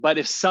But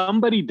if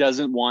somebody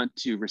doesn't want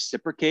to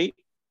reciprocate,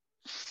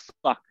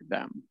 fuck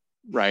them,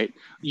 right?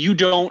 You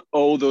don't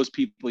owe those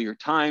people your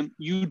time.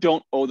 You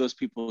don't owe those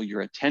people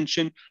your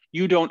attention.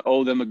 You don't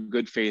owe them a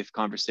good faith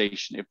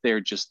conversation if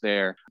they're just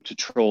there to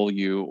troll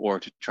you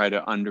or to try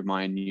to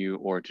undermine you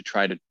or to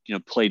try to,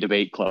 play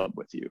debate club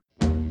with you.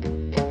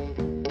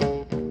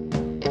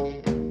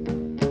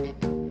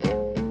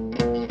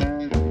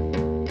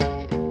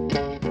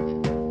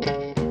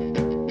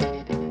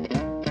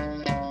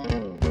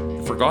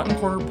 Forgotten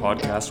Corner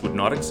podcast would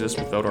not exist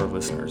without our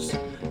listeners.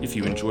 If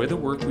you enjoy the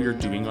work we are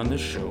doing on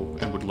this show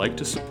and would like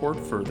to support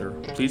further,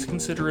 please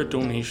consider a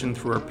donation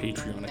through our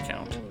Patreon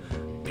account,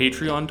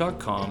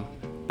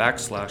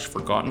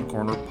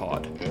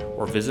 patreon.com/ForgottenCornerPod,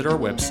 or visit our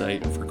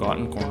website,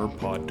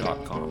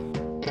 ForgottenCornerPod.com.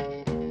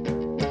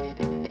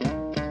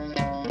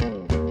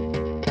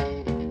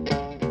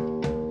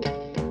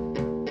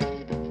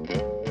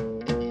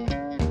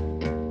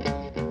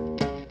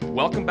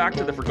 Welcome back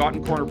to the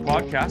Forgotten Corner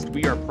podcast.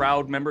 We are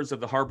proud members of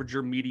the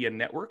Harbinger Media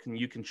Network, and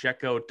you can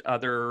check out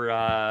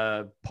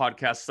other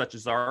podcasts such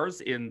as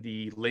ours in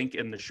the link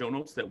in the show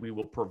notes that we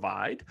will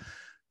provide.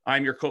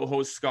 I'm your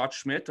co-host, Scott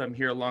Schmidt. I'm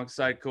here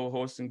alongside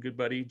co-host and good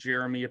buddy,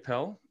 Jeremy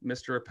Appel.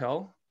 Mr.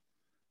 Appel,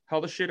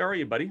 how the shit are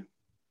you, buddy?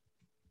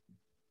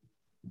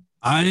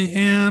 I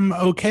am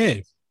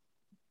okay.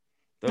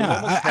 I'm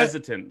almost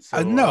hesitant.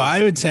 No,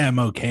 I would say I'm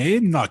okay.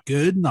 Not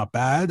good, not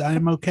bad.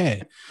 I'm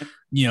okay.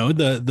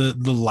 The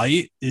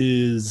light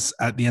is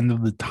at the end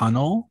of the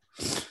tunnel.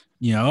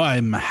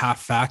 I'm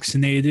half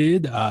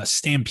vaccinated.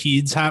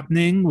 Stampede's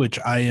happening, which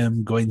I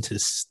am going to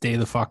stay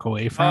the fuck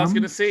away from. I was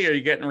going to say, are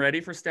you getting ready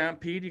for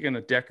Stampede? You going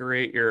to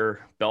decorate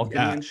your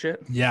balcony and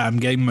shit? Yeah, I'm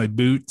getting my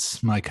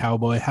boots, my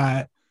cowboy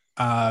hat.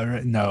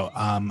 No,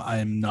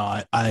 I'm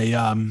not.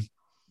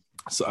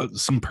 So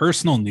some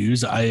personal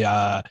news.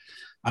 I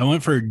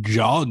went for a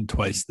jog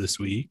twice this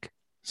week,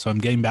 so I'm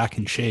getting back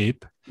in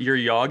shape. You're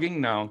yogging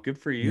now. Good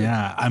for you.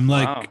 Yeah, I'm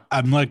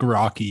like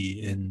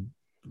Rocky in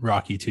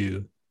Rocky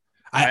 2.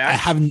 I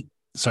haven't.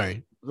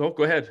 Sorry. Oh,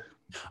 go ahead.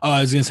 Oh,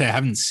 I was gonna say I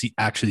haven't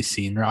actually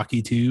seen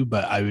Rocky 2,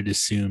 but I would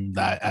assume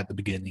that at the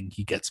beginning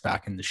he gets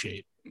back into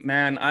shape.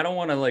 Man, I don't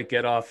want to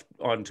get off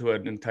onto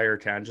an entire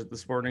tangent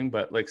this morning,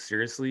 but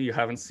seriously, you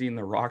haven't seen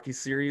the Rocky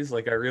series? I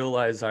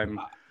realize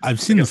I've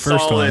seen the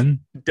first one.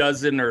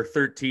 Dozen or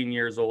 13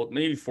 years old,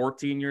 maybe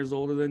 14 years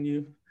older than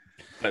you.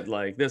 But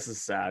this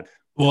is sad.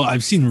 Well,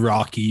 I've seen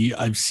Rocky.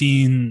 I've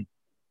seen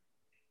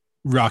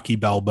Rocky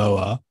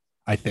Balboa,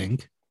 I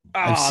think.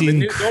 I've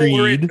seen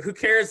Creed. Who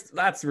cares?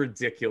 That's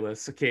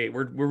ridiculous. Okay,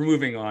 we're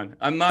moving on.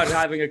 I'm not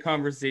having a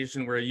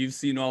conversation where you've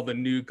seen all the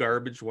new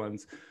garbage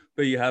ones,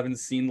 but you haven't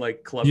seen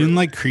clever. You didn't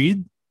like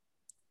Creed?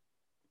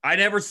 I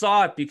never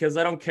saw it because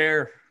I don't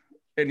care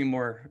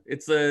anymore.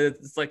 It's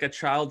like a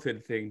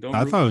childhood thing.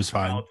 I thought it was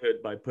fine.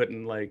 Childhood by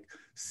putting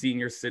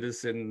senior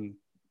citizen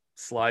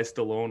Sly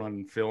Stallone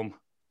on film.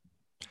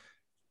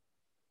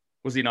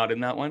 Was he not in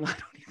that one? I don't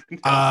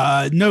even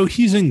know. No,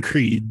 he's in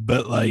Creed,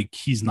 but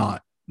he's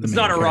not. It's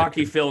not a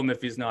Rocky film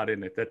if he's not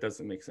in it. That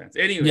doesn't make sense.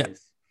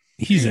 Anyways,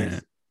 he's in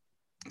it.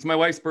 It's my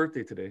wife's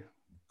birthday today.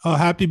 Oh,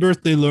 happy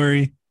birthday,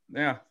 Lori.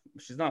 Yeah,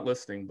 she's not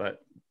listening,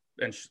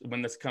 and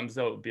when this comes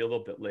out, it'll be a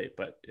little bit late,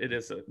 but it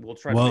is. We'll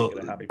try to make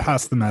it a happy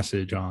pass birthday. The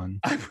message on.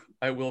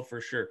 I will for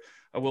sure.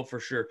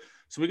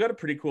 So we got a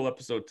pretty cool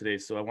episode today.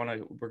 So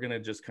we're going to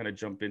just kind of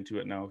jump into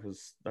it now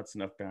because that's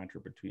enough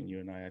banter between you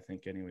and I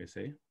think anyways,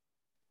 hey?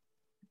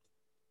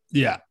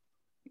 Yeah.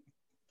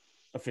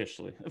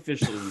 Officially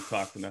we've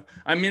talked enough.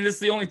 I mean, it's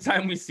the only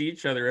time we see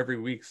each other every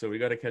week, so we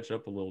got to catch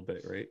up a little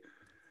bit, right?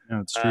 Yeah,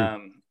 it's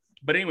true.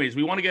 But anyways,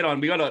 we want to get on.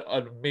 We got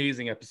an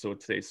amazing episode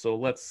today, so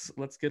let's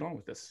get on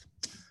with this.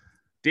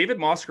 David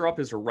Moscrop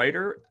is a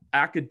writer,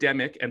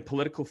 academic, and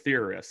political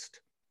theorist.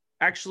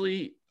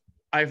 Actually,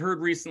 I've heard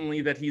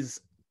recently that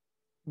he's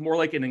more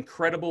like an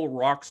incredible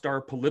rock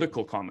star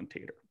political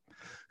commentator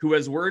who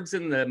has words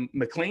in the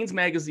Maclean's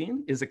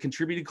magazine, is a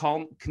contributing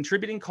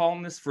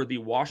columnist for the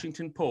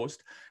Washington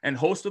Post, and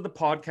host of the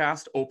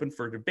podcast Open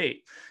for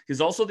Debate.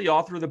 He's also the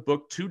author of the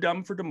book Too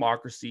Dumb for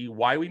Democracy,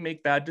 Why We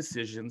Make Bad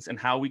Decisions and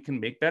How We Can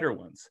Make Better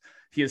Ones.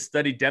 He has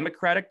studied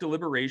democratic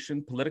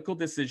deliberation, political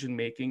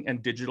decision-making,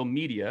 and digital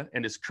media,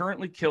 and is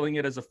currently killing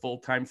it as a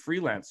full-time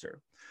freelancer.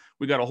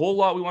 We got a whole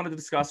lot we wanted to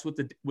discuss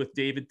with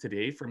David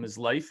today, from his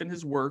life and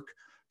his work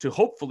to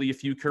hopefully a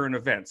few current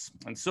events.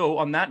 And so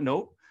on that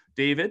note,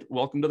 David,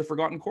 welcome to the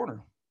Forgotten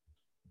Corner.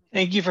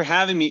 Thank you for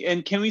having me.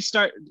 And can we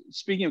start,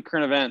 speaking of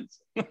current events,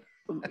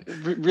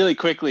 really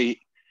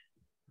quickly,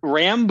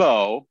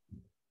 Rambo,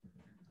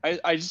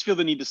 I just feel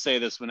the need to say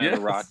this whenever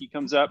Rocky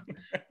comes up.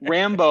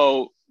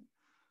 Rambo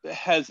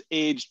has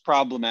aged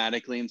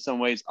problematically in some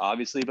ways,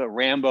 obviously, but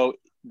Rambo,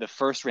 the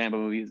first Rambo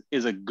movie,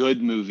 is a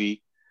good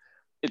movie.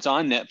 It's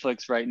on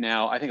Netflix right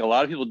now. I think a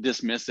lot of people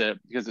dismiss it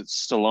because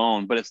it's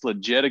Stallone, but it's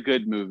legit a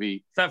good movie.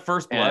 Is that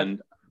First Blood?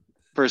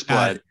 First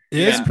Blood.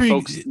 It's pretty.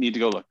 Folks need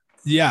to go look.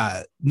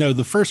 Yeah, no,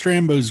 the first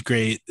Rambo is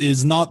great.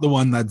 Is not the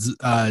one that's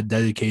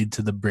dedicated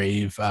to the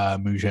brave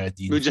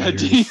Mujahideen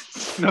fighters.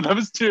 Mujahideen. No, that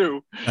was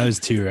 2. That was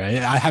 2, right?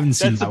 I haven't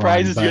seen That that one,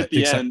 surprises you at but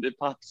the end. It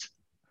pops.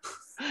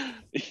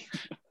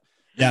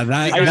 yeah, You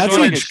I guys that's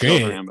feel like I it's should go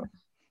for great. Rambo.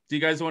 Do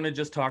you guys want to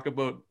just talk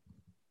about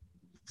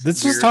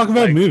Let's just weird, talk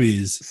about like,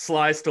 movies.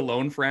 Sly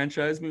Stallone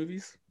franchise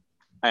movies?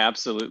 I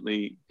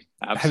absolutely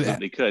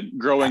could.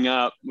 Growing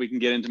up, we can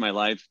get into my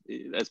life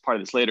as part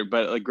of this later,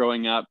 but like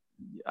growing up,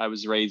 I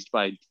was raised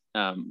by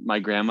my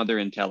grandmother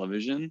in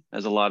television,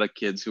 as a lot of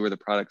kids who were the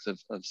products of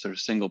sort of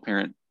single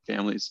parent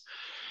families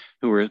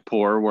who were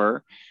poor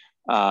were.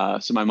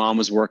 So my mom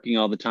was working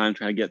all the time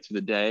trying to get through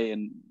the day,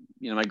 and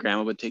my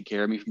grandma would take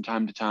care of me from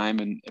time to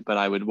time, but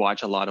I would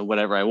watch a lot of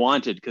whatever I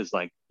wanted because,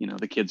 like,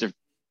 the kids are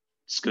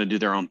just going to do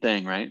their own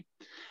thing, right?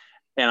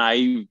 And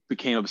I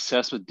became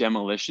obsessed with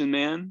Demolition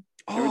Man.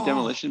 Remember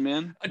Demolition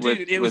Man?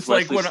 Dude, it was with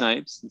like Wesley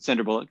Snipes and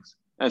Sandra Bullock.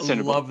 I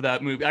love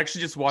that movie. I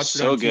actually just watched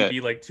it on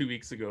TV like 2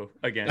 weeks ago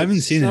again. I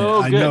haven't seen it.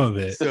 I know of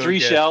it. The 3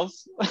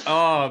 shells.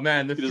 Oh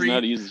man, the He doesn't know how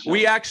to 3. use the shells.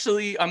 We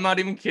actually, I'm not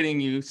even kidding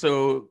you.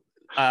 So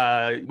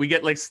we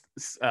get like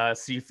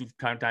seafood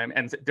time,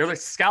 and they're like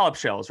scallop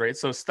shells, right?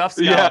 So stuffed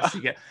scallops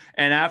you get,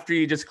 and after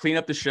you just clean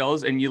up the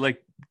shells and you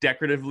like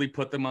decoratively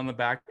put them on the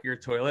back of your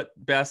toilet.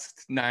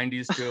 Best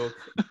 90s joke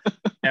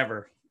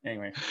ever.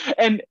 Anyway,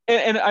 and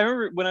I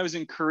remember when I was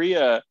in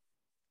Korea,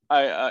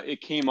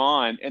 it came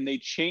on, and they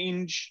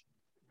changed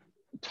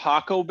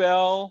Taco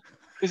Bell.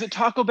 Is it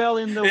Taco Bell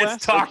in the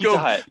West? Taco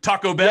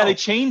Bell. Yeah, they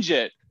change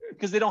it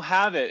because they don't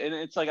have it, and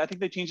it's like, I think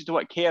they changed it to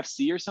what,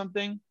 KFC or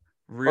something.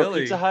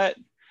 Really? Or Pizza Hut.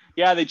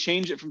 Yeah, they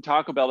changed it from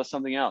Taco Bell to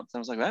something else. And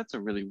I was like, that's a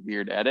really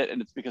weird edit,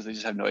 and it's because they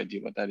just have no idea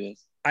what that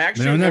is. I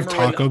actually they don't have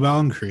Taco Bell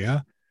in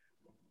Korea.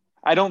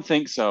 I don't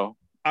think so.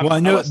 Well,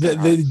 I know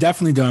they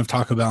definitely don't have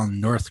Taco Bell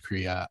in North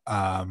Korea.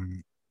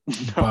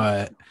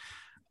 But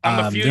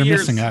they're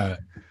missing out.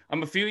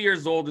 I'm a few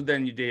years older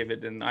than you,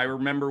 David, and I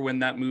remember when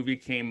that movie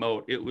came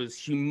out. It was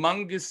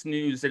humongous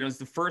news, and it was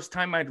the first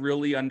time I'd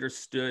really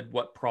understood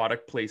what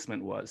product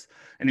placement was.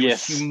 And it was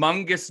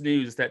humongous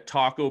news that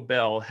Taco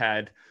Bell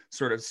had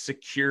sort of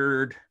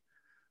secured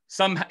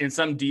in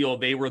some deal.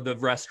 They were the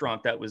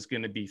restaurant that was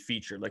going to be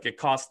featured. Like, it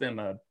cost them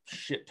a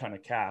shit ton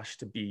of cash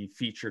to be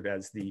featured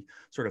as the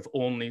sort of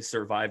only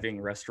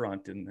surviving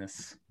restaurant in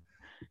this.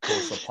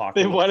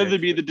 They wanted to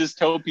be the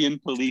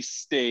dystopian police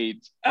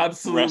state.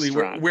 Absolutely,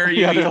 restaurant. where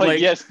you eat, like,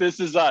 yes, this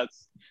is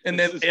us. And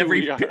then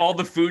all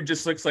the food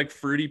just looks like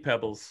Fruity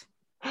Pebbles.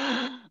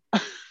 I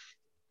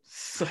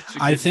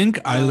think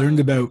I learned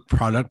about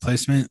product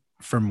placement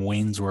from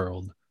Wayne's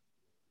World.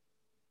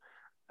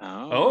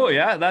 Oh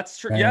yeah, that's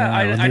true. Yeah,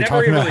 I never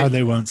talking about how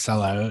they won't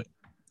sell out,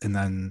 and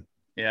then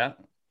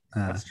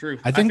that's true.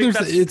 I think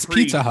it's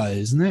Pizza Hut,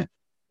 isn't it?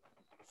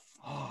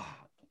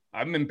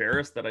 I'm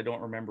embarrassed that I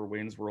don't remember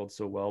Wayne's World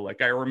so well.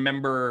 Like, I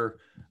remember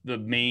the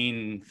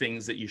main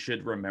things that you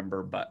should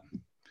remember, but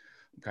I'm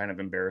kind of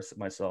embarrassed at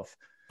myself.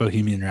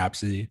 Bohemian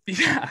Rhapsody.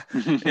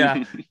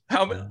 Yeah.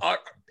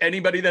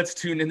 Anybody that's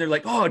tuned in, they're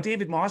like, "Oh,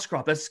 David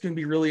Moscrop, that's going to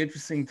be really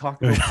interesting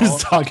talking about."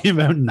 Talking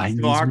about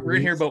 90s. We're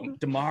here about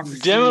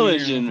democracy.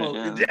 Demolition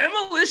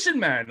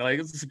Man. Like,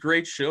 it's a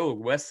great show.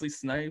 Wesley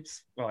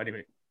Snipes. Well,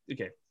 anyway,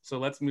 okay. So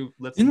let's move.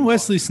 Didn't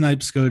Wesley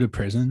Snipes go to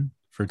prison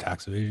for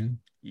tax evasion?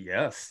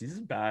 Yes, he's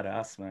a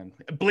badass, man.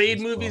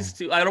 Blade movies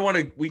too. I don't want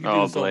to. We can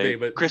do this all day,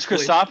 but Chris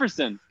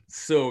Christopherson,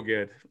 so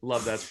good.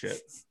 Love that shit.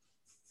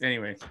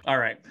 Anyway, all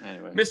right.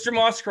 Mr.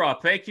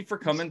 Moscrop, thank you for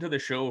coming to the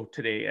show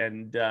today.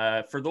 And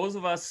for those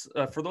of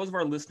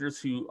our listeners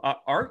who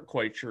aren't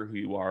quite sure who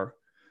you are,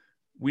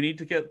 we need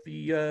to get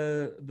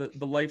the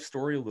life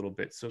story a little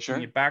bit. So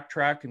can you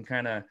backtrack and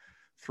kind of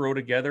throw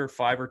together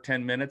 5 or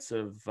 10 minutes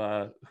of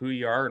who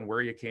you are and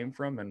where you came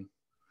from and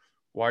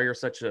why you're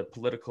such a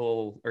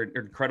political or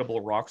incredible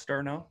rock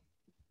star now?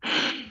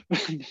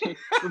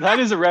 That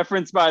is a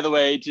reference, by the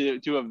way,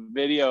 to a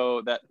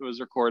video that was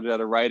recorded at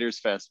a writer's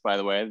fest, by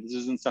the way. This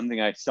isn't something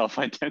I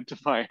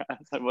self-identify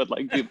as. I would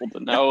like people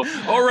to know.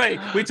 All right.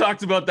 We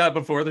talked about that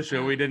before the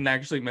show. We didn't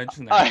actually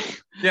mention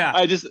that.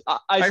 I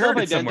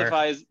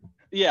self-identify as,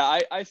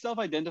 I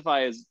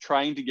self-identify as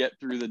trying to get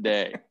through the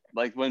day.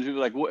 Like, when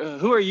people are like,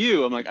 who are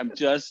you? I'm like, I'm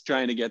just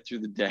trying to get through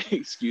the day.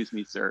 Excuse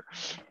me, sir.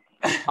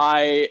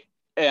 I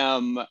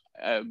am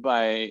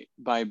by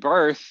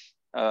birth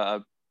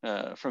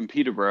from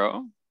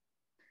Peterborough,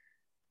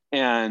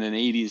 and an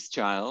 80s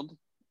child,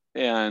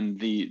 and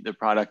the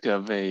product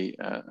of a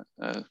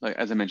like,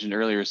 as I mentioned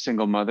earlier,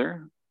 single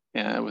mother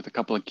with a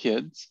couple of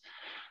kids.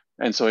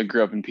 And so I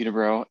grew up in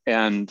Peterborough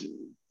and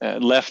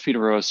left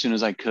Peterborough as soon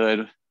as I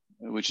could,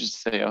 which is to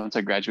say, once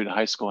I graduated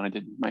high school, and I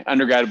did my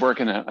undergrad work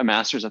and a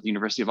master's at the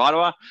University of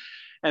Ottawa.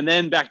 And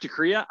then back to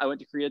Korea. I went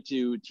to Korea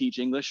to teach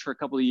English for a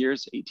couple of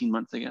years, 18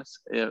 months, I guess,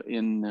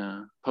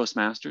 in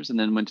postmasters, and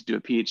then went to do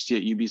a PhD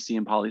at UBC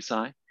and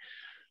poli-sci.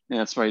 And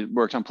that's where I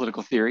worked on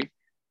political theory.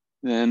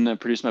 Then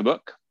produced my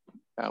book,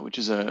 which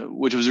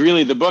was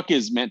really, the book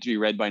is meant to be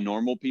read by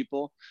normal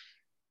people,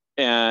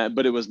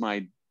 but it was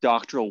my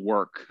doctoral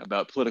work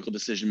about political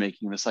decision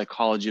making, the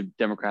psychology of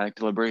democratic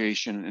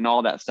deliberation, and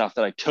all that stuff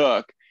that I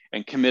took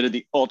and committed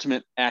the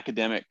ultimate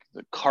academic,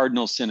 the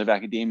cardinal sin of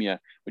academia,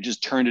 which has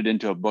turned it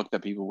into a book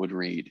that people would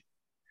read,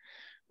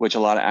 which a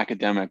lot of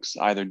academics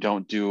either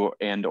don't do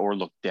and or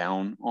look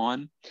down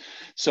on.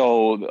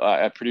 So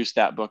I produced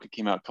that book. It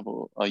came out a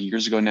couple of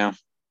years ago now.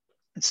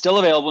 It's still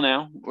available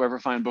now, wherever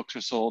fine books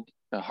are sold,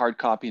 hard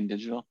copy and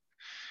digital.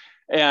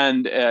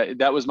 And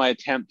that was my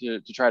attempt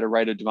to try to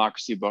write a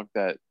democracy book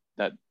that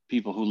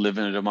people who live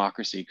in a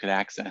democracy could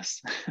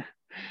access.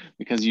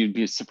 Because you'd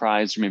be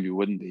surprised, or maybe you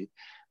wouldn't be,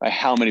 by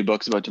how many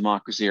books about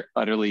democracy are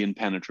utterly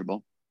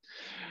impenetrable.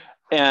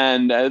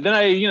 And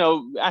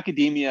then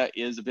academia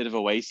is a bit of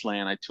a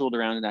wasteland. I tooled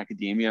around in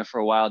academia for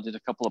a while, did a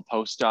couple of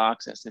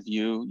postdocs,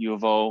 SFU, U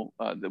of O,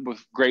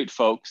 with great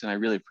folks, and I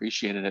really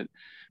appreciated it.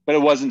 But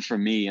it wasn't for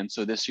me. And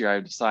so this year I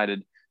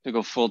decided to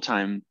go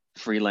full-time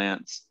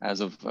freelance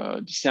as of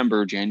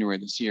January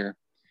this year.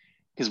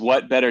 Because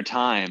what better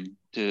time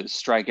to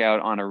strike out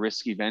on a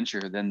risky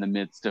venture than the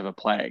midst of a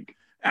plague?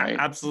 Right?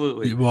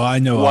 Absolutely. Well, I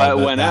know all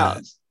about when that.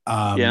 else?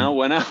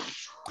 When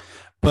else?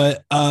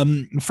 But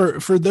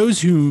for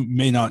those who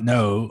may not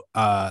know,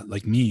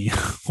 like me,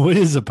 what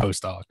is a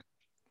postdoc?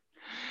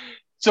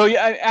 So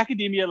yeah,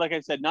 academia, like I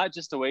said, not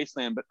just a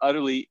wasteland, but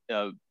utterly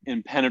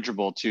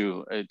impenetrable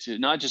to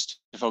not just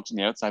to folks on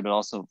the outside, but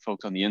also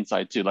folks on the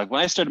inside too. Like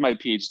when I started my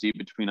PhD,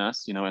 between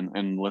us,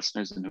 and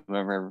listeners and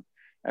whoever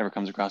ever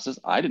comes across this,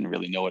 I didn't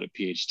really know what a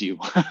PhD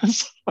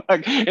was.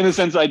 Like, in the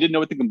sense that I didn't know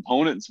what the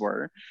components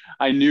were.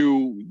 I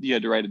knew you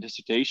had to write a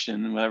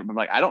dissertation and whatever, but I'm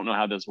like, I don't know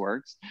how this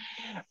works.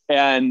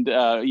 And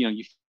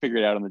you figure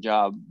it out on the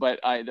job. But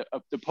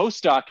the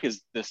postdoc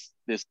is this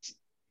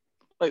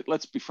like,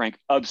 let's be frank,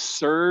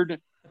 absurd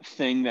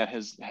thing that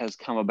has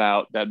come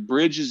about that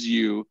bridges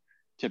you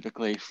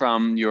typically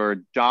from your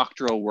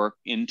doctoral work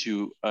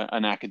into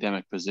an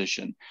academic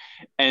position.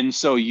 And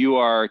so you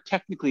are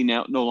technically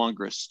now no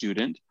longer a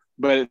student,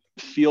 but it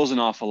feels an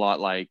awful lot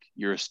like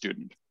you're a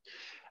student.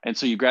 And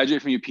so you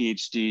graduate from your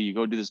PhD, you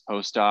go do this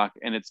postdoc,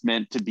 and it's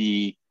meant to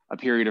be a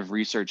period of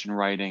research and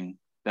writing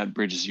that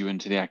bridges you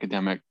into the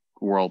academic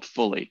world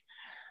fully.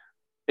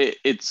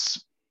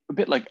 It's a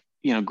bit like,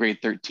 grade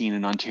 13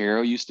 in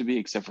Ontario used to be,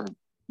 except for,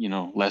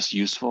 less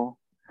useful.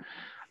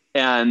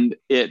 And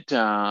it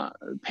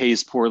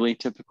pays poorly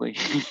typically.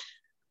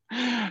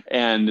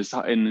 And it's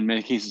in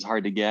many cases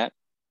hard to get,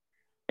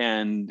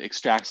 and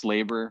extracts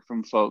labor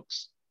from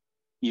folks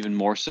even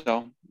more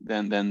so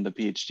than the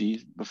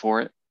PhD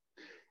before it.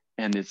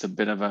 And it's a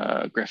bit of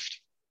a grift.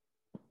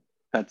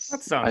 That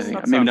sounds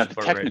maybe not the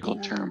technical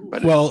term,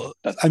 but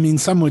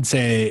some would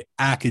say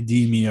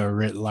academia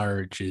writ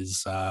large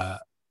is a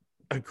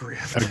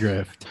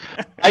grift.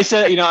 I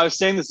said, I was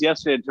saying this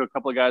yesterday to a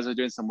couple of guys I was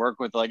doing some work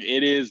with, like,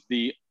 it is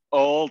the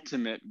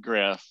ultimate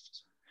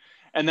grift.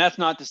 And that's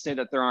not to say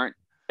that there aren't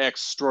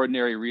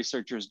extraordinary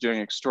researchers doing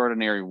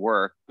extraordinary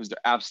work, because there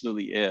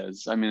absolutely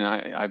is. I mean,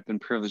 I've been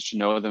privileged to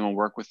know them and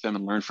work with them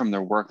and learn from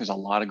their work. There's a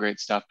lot of great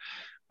stuff,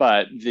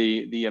 but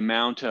the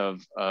amount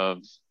of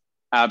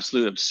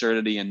absolute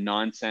absurdity and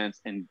nonsense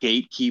and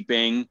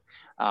gatekeeping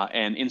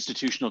and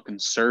institutional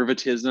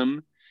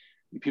conservatism.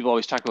 People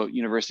always talk about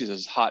universities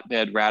as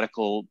hotbeds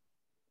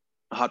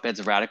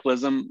of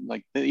radicalism.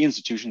 Like, the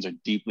institutions are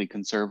deeply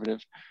conservative,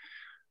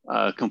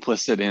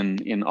 complicit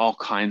in all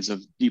kinds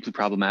of deeply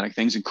problematic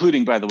things,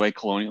 including, by the way,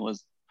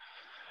 colonialism.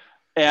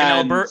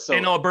 And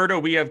in Alberta,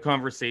 we have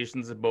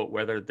conversations about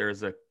whether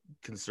there's a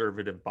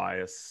conservative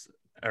bias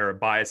or a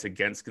bias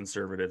against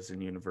conservatives in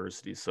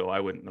universities. So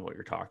I wouldn't know what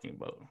you're talking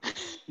about.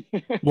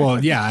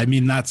 Well, yeah, I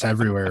mean, that's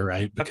everywhere,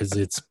 right? Because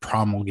it's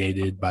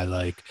promulgated by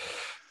like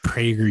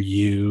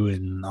PragerU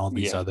and all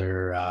these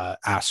other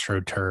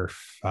AstroTurf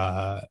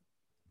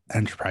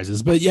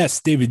enterprises. But yes,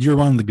 David, you're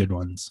one of the good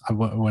ones.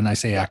 When I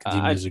say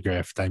academia is a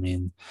grift, I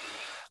mean,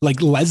 like,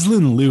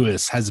 Leslyn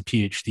Lewis has a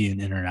PhD in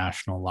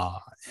international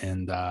law,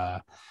 and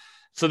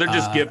so they're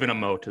just giving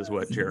them out, is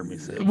what Jeremy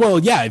said. Well,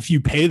 yeah, if you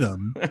pay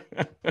them.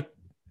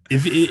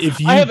 if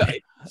you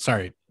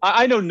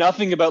I know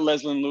nothing about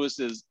Leslyn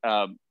Lewis's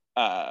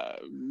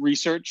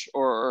research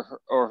or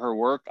her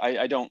work.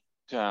 I don't.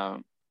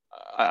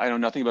 I know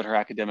nothing about her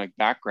academic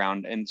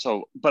background, and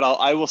so, but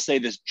I will say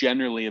this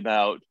generally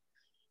about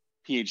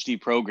PhD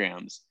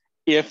programs: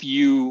 if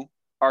you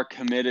are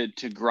committed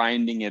to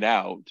grinding it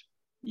out,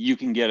 you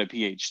can get a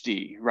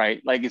PhD,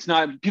 right? Like, it's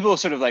not, people are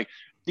sort of like,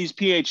 these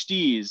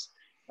PhDs,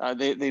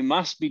 they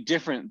must be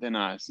different than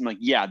us. I'm like,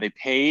 yeah, they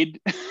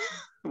paid.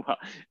 Well,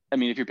 I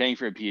mean, if you're paying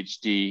for a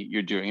PhD,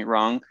 you're doing it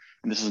wrong.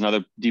 And this is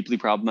another deeply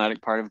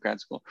problematic part of grad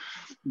school,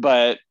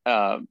 but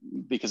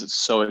because it's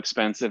so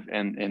expensive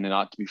and it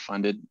ought to be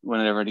funded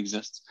whenever it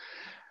exists.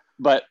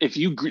 But if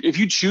you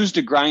choose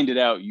to grind it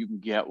out, you can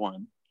get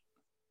one.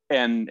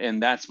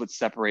 And that's what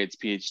separates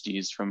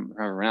PhDs from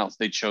everyone else.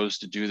 They chose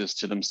to do this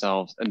to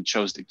themselves and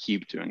chose to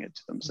keep doing it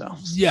to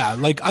themselves. Yeah,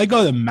 like, I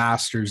got a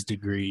master's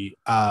degree,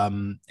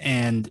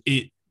 and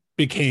it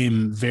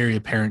became very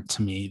apparent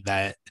to me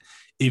that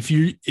if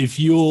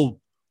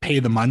you'll pay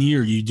the money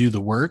or you do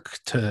the work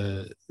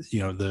to,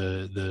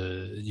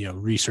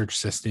 research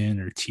assistant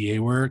or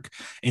TA work,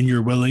 and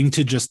you're willing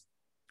to just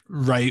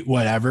write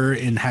whatever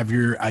and have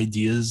your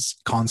ideas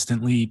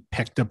constantly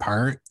picked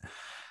apart,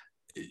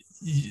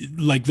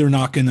 like you're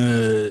not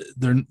gonna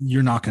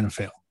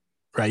fail,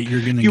 right?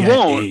 You're gonna You get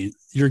won't. A's.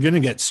 You're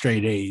gonna get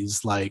straight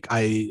A's. Like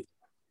at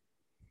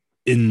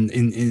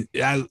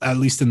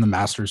least in the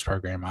master's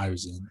program I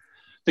was in,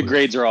 The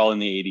grades are all in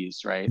the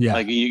 80s, right? Yeah.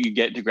 Like you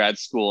get to grad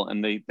school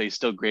and they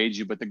still grade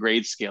you, but the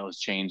grade scale has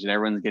changed and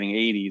everyone's getting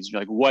 80s.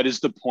 You're like, what is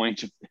the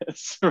point of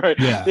this? Right?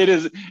 Yeah.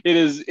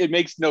 It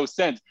makes no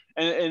sense.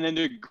 And then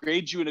they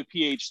grade you in a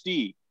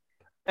PhD.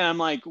 And I'm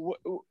like,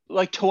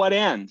 like to what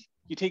end?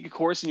 You take a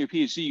course in your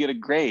PhD, you get a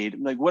grade.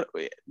 I'm like,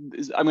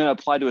 I'm going to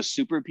apply to a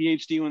super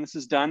PhD when this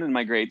is done and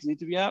my grades need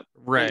to be up.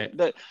 Right.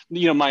 That,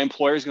 my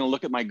employer is going to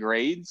look at my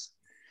grades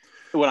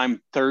when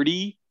I'm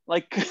 30.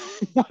 Like,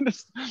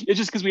 it's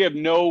just because we have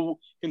no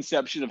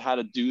conception of how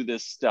to do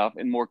this stuff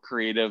in more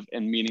creative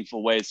and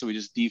meaningful ways. So we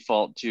just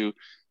default to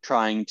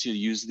trying to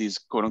use these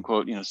quote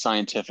unquote,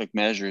 scientific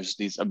measures,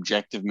 these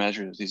objective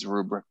measures, these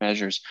rubric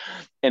measures.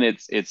 And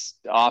it's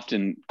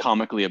often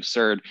comically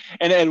absurd.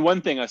 And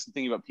one thing I was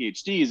thinking about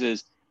PhDs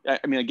is,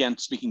 I mean, again,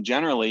 speaking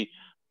generally,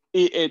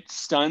 it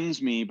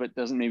stuns me, but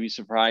doesn't maybe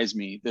surprise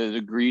me, the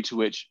degree to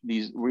which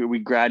we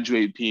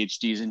graduate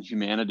PhDs in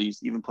humanities,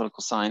 even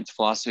political science,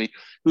 philosophy,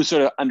 who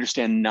sort of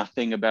understand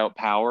nothing about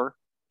power,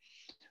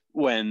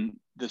 when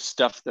the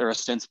stuff they're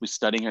ostensibly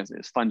studying is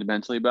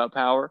fundamentally about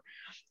power.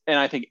 And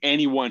I think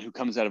anyone who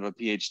comes out of a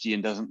PhD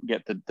and doesn't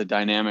get the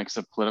dynamics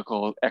of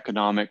political,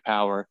 economic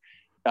power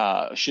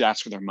should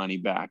ask for their money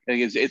back. I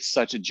think it's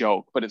such a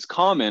joke, but it's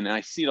common, and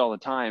I see it all the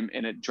time,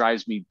 and it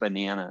drives me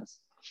bananas.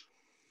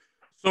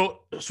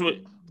 So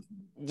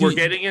we're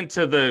getting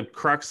into the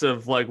crux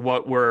of like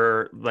what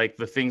were like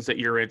the things that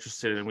you're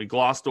interested in. We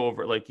glossed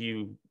over, like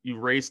you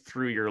raced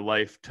through your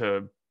life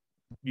to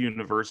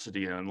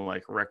university on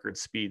like record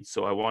speed.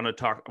 So I want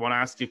to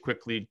ask you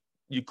quickly,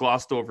 you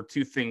glossed over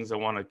two things I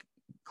want to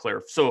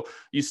clarify. So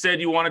you said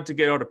you wanted to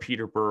get out of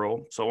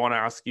Peterborough. So I want to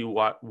ask you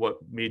what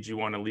made you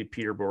want to leave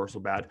Peterborough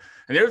so bad.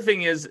 And the other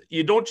thing is,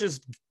 you don't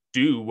just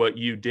do what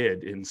you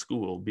did in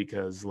school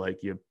because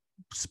like you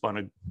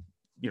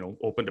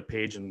opened a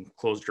page and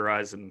closed your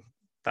eyes and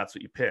that's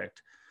what you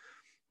picked.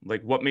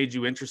 Like, what made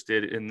you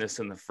interested in this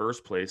in the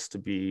first place to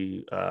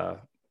be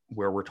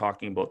where we're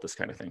talking about this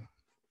kind of thing?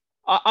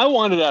 I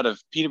wanted out of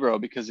Peterborough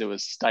because it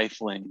was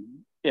stifling.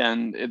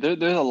 And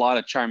there's a lot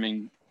of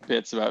charming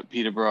bits about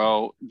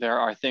Peterborough. There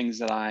are things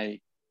that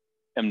I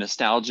am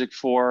nostalgic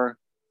for.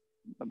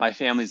 My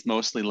family's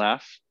mostly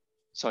left,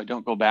 so I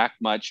don't go back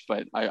much,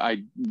 but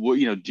I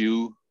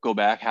do go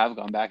back, have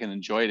gone back and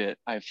enjoyed it.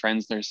 I have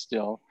friends there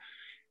still.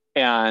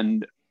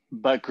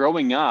 But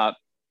growing up,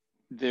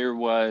 there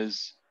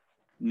was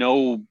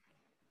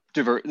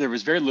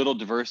very little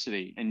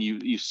diversity, and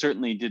you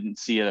certainly didn't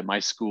see it at my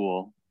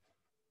school.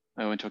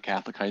 I went to a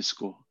Catholic high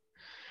school,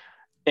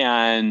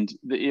 and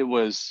it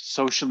was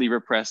socially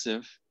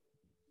repressive.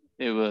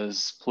 It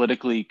was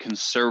politically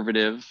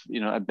conservative,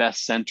 at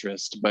best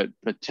centrist, but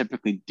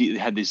typically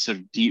had these sort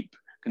of deep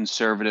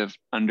conservative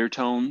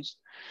undertones.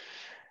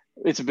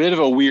 It's a bit of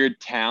a weird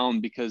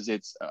town because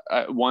it's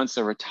once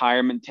a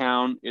retirement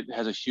town. It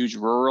has a huge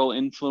rural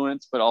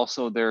influence, but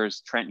also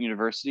there's Trent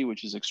University,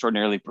 which is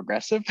extraordinarily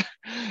progressive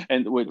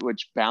and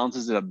which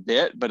balances it a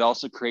bit, but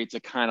also creates a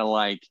kind of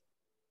like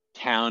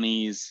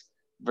townies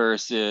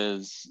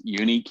versus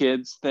uni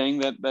kids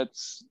thing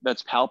that's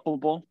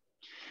palpable.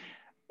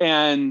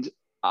 And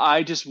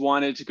I just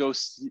wanted to go,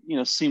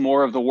 see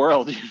more of the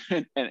world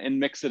and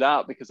mix it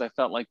up, because I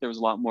felt like there was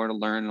a lot more to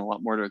learn and a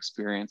lot more to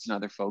experience and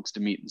other folks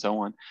to meet and so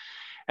on.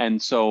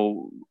 And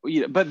so,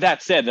 but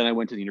that said, then I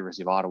went to the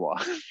University of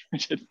Ottawa.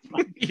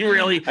 You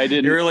really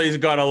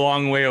got a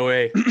long way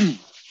away.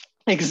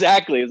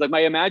 Exactly. It's like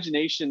my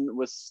imagination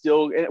was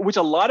still, which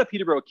a lot of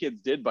Peterborough kids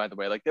did, by the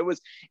way. Like it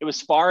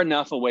was far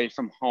enough away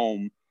from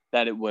home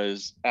that it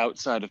was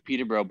outside of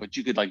Peterborough, but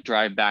you could like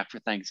drive back for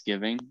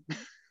Thanksgiving.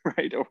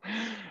 Right.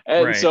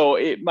 So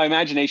my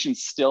imagination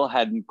still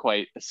hadn't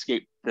quite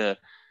escaped the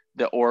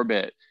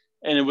orbit.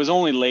 And it was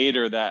only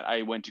later that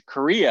I went to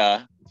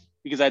Korea,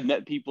 because I'd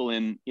met people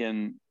in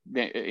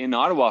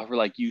Ottawa who were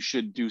like, you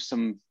should do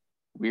some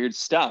weird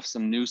stuff,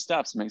 some new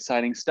stuff, some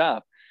exciting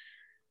stuff.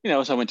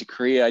 So I went to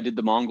Korea. I did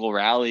the Mongol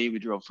Rally. We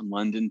drove from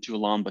London to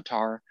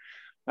Ulaanbaatar.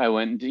 I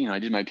went, I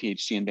did my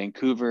PhD in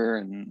Vancouver,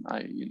 and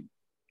I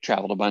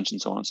traveled a bunch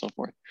and so on and so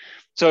forth.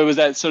 So it was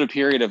that sort of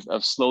period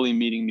of slowly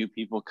meeting new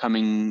people,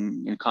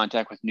 coming in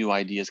contact with new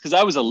ideas. Because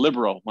I was a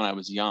liberal when I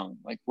was young,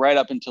 like right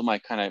up until my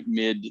kind of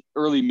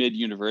early mid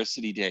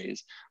university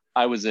days.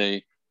 I was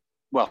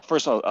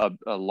first of all,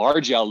 a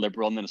large L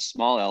liberal, and then a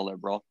small L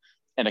liberal,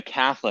 and a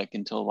Catholic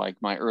until like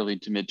my early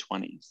to mid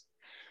 20s.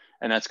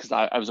 And that's because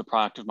I was a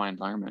product of my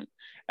environment.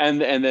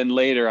 And then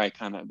later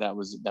that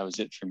was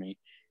it for me.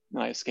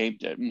 And I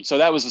escaped it. And so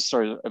that was the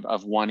story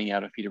of wanting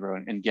out of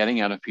Peterborough and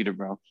getting out of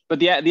Peterborough. But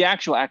the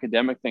actual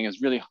academic thing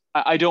is really,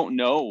 I don't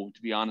know,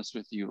 to be honest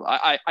with you.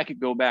 I could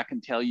go back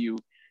and tell you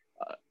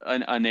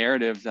a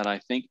narrative that I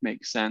think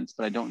makes sense,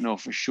 but I don't know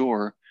for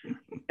sure.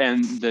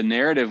 And the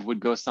narrative would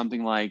go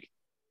something like,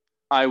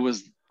 I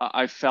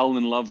fell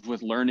in love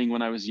with learning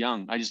when I was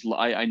young.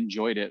 I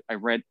enjoyed it. I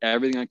read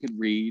everything I could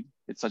read.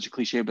 It's such a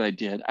cliche, but I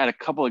did. I had a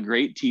couple of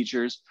great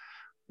teachers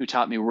who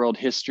taught me world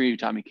history, who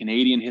taught me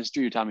Canadian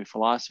history, who taught me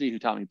philosophy, who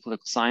taught me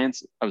political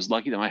science. I was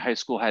lucky that my high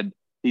school had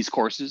these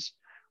courses,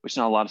 which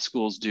not a lot of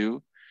schools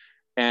do.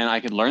 And I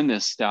could learn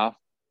this stuff.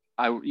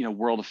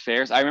 World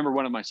affairs. I remember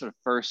one of my sort of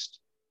first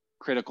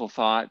critical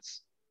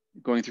thoughts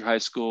going through high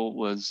school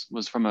was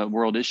from a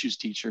world issues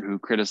teacher who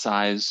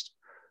criticized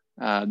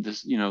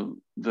the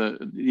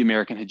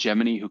American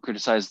hegemony, who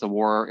criticized the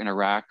war in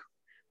Iraq,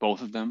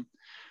 both of them,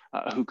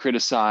 who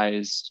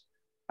criticized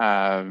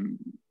the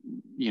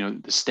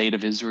state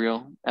of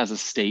Israel as a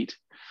state,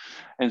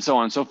 and so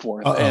on and so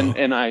forth.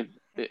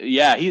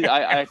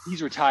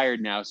 He's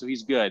retired now, so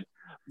he's good.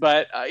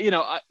 But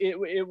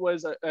it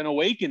was an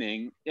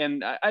awakening,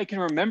 and I can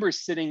remember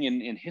sitting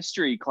in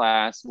history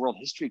class, world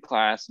history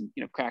class, and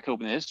crack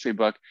open the history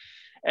book,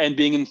 and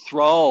being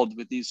enthralled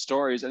with these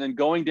stories, and then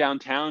going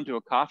downtown to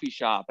a coffee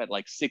shop at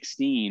like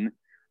 16,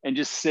 and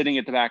just sitting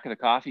at the back of the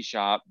coffee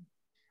shop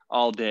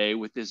all day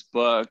with this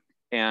book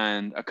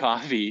and a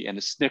coffee and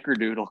a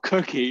snickerdoodle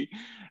cookie,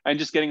 and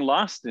just getting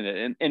lost in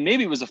it. And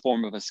maybe it was a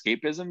form of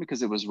escapism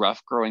because it was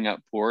rough growing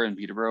up poor in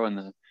Peterborough in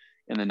the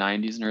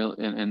 90s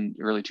and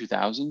early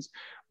 2000s,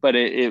 but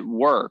it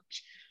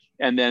worked.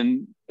 And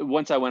then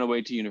once I went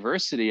away to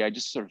university, I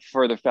just sort of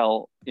further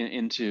fell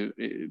into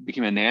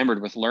became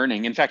enamored with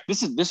learning. In fact,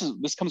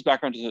 this comes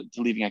back around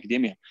to leaving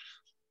academia.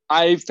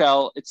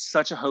 It's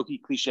such a hokey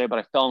cliche, but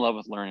I fell in love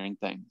with learning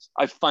things.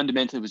 I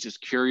fundamentally was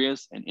just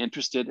curious and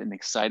interested and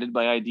excited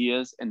by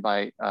ideas and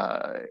by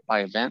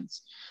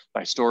events,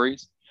 by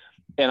stories.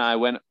 And I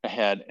went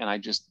ahead and I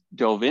just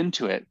dove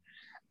into it.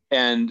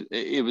 And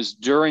it was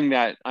during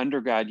that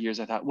undergrad years,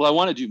 I thought, well, I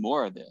want to do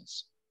more of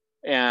this.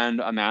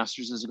 And a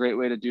master's is a great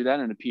way to do that.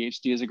 And a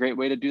PhD is a great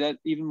way to do that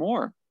even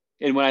more.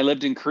 And when I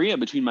lived in Korea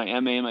between my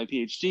MA and my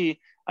PhD,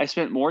 I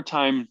spent more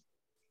time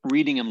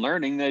reading and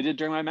learning than I did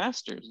during my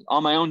master's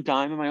on my own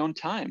dime and my own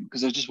time,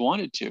 because I just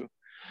wanted to.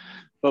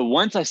 But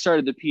once I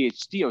started the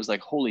PhD, I was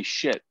like, holy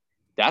shit,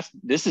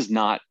 this is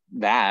not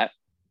that.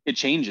 It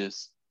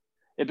changes.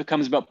 It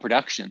becomes about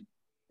production.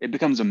 It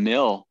becomes a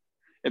mill.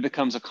 It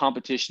becomes a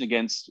competition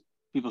against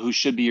people who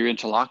should be your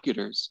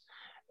interlocutors.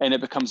 And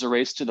it becomes a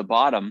race to the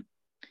bottom.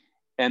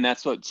 And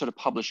that's what sort of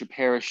publish or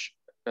perish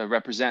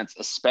represents,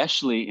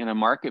 especially in a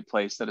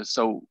marketplace that is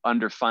so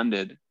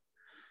underfunded.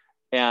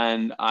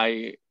 And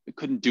I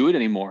couldn't do it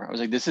anymore. I was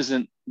like, this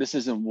isn't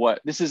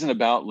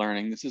about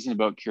learning. This isn't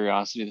about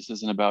curiosity. This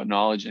isn't about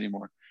knowledge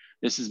anymore.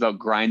 This is about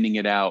grinding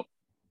it out.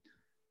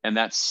 And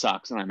that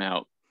sucks, and I'm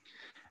out.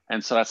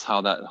 And so that's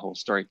how that whole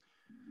story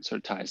sort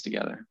of ties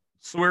together.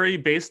 So where are you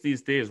based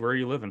these days? Where are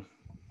you living?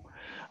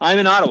 I'm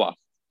in Ottawa.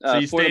 So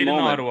you stayed in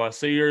Ottawa.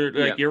 So you're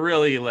like, you're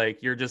really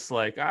like, you're just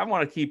like, I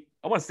want to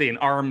stay in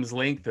arm's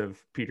length of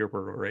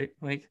Peterborough, right?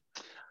 Like,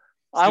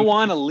 I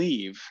want to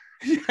leave.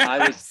 Yes.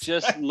 I was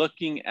just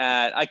looking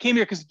at, I came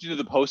here because to do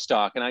the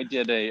postdoc, and I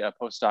did a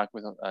postdoc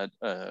with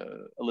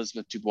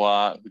Elizabeth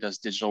Dubois, who does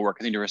digital work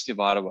at the University of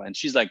Ottawa. And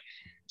she's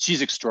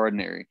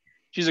extraordinary.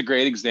 She's a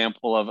great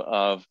example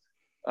of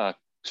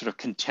sort of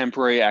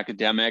contemporary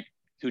academic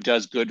who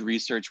does good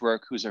research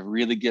work, who's a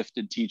really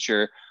gifted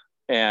teacher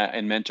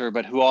and mentor,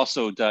 but who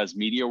also does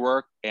media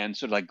work and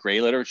sort of like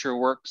gray literature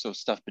work. So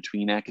stuff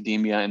between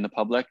academia and the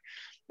public,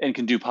 and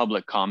can do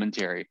public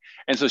commentary.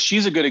 And so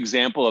she's a good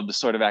example of the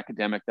sort of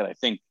academic that I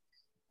think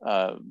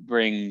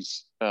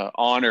brings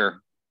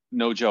honor,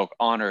 no joke,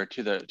 honor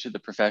to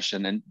the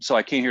profession. And so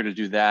I came here to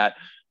do that,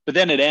 but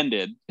then it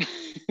ended.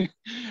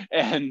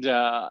 and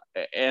I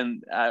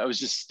was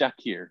just stuck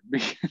here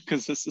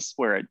because this is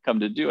where I'd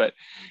come to do it.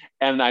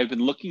 And I've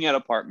been looking at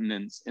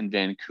apartments in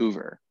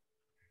Vancouver,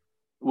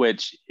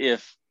 which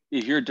if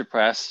you're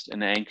depressed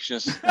and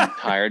anxious and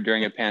tired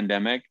during a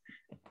pandemic,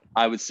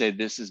 I would say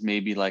this is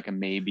maybe like a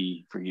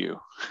maybe for you.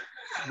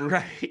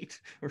 Right.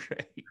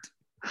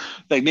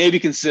 Like maybe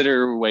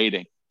consider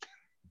waiting.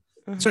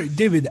 Sorry,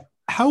 David,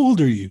 how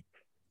old are you?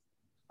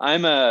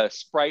 I'm a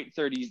Sprite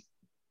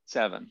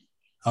 37.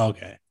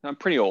 Okay. I'm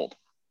pretty old.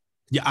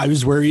 Yeah, I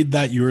was worried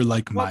that you were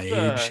like my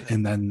age,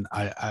 and then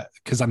I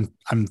because I'm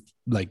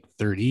like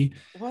 30,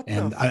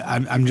 and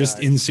I'm just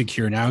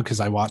insecure now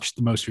because I watched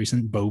the most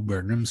recent Bo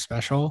Burnham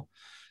special.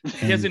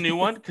 He has a new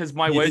one, because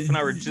my wife and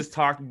I were just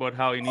talking about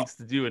how he needs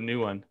to do a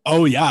new one.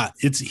 Oh yeah,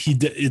 it's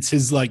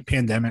his like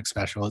pandemic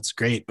special. It's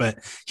great, but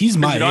he's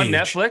my age. On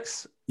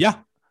Netflix? Yeah,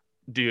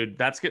 dude,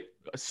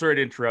 sorry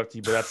to interrupt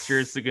you, but that's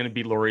seriously going to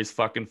be Lori's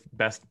fucking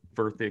best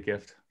birthday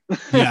gift.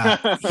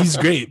 Yeah, he's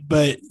great,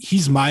 but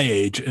he's my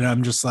age, and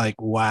I'm just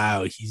like,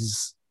 wow,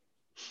 he's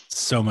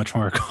so much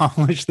more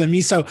accomplished than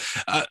me. So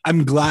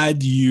I'm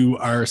glad you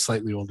are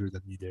slightly older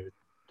than me, David.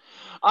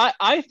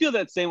 I feel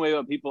that same way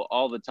about people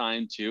all the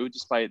time too,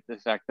 despite the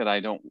fact that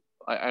I don't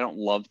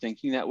love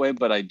thinking that way,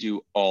 but I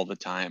do all the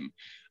time.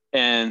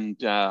 And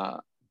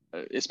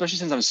especially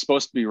since I'm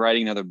supposed to be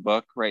writing another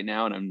book right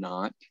now, and I'm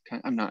not.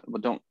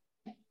 Well,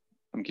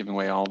 I'm giving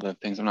away all the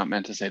things I'm not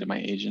meant to say to my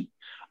agent.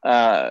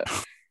 I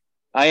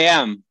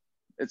am.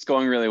 It's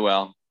going really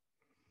well.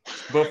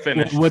 Book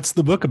finished. What's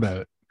the book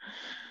about?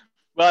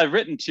 Well, I've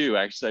written two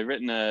actually.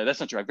 That's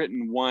not true. I've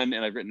written one,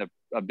 and I've written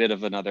a bit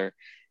of another.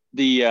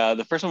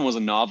 The first one was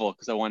a novel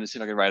because I wanted to see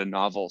if I could write a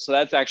novel. So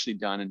that's actually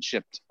done and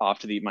shipped off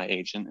to my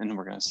agent, and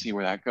we're going to see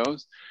where that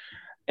goes.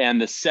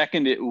 And the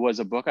second, it was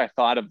a book I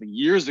thought of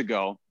years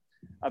ago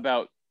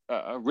about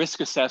a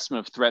risk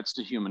assessment of threats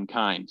to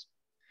humankind.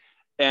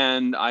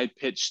 And I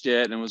pitched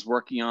it and was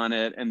working on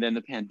it, and then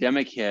the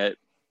pandemic hit,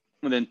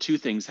 and then two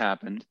things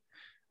happened.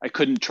 I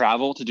couldn't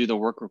travel to do the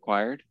work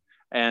required,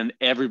 and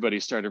everybody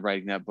started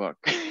writing that book.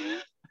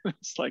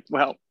 It's like,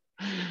 well,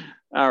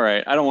 all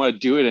right, I don't want to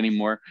do it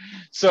anymore.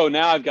 So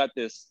now I've got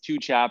this 2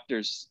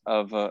 chapters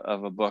of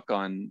a book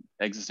on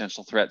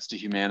existential threats to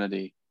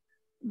humanity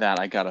that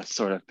I got to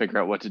sort of figure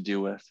out what to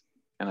do with,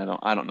 and I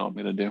don't know what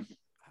I'm going to do.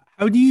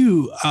 How do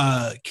you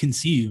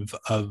conceive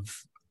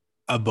of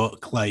a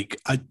book? Like,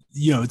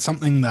 it's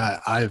something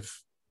that I've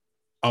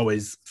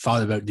always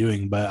thought about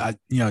doing, but I,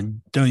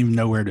 don't even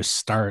know where to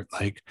start.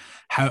 Like,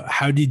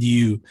 how did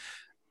you,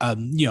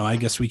 I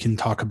guess we can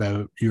talk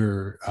about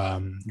your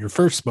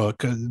first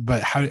book,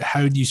 but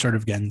how did you sort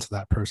of get into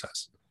that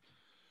process?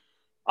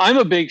 I'm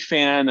a big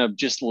fan of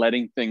just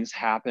letting things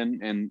happen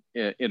and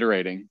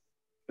iterating.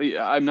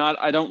 I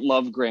don't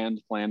love grand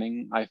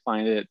planning. I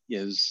find it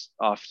is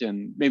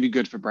often maybe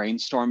good for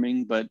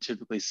brainstorming, but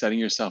typically setting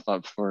yourself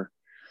up for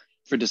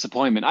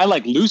disappointment. I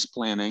like loose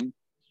planning,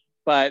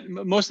 but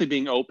mostly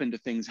being open to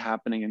things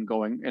happening and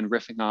going and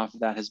riffing off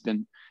of that has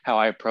been how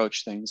I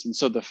approach things. And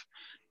so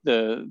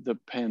the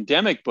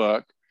pandemic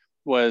book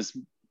was,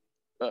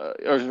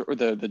 or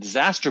the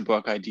disaster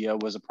book idea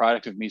was a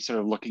product of me sort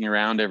of looking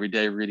around every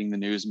day, reading the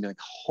news and being like,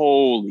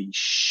 holy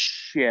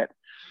shit,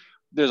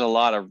 there's a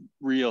lot of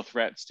real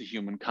threats to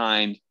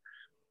humankind,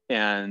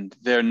 and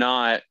they're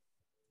not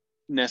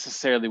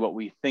necessarily what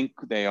we think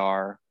they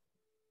are.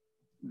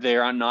 They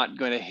are not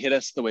going to hit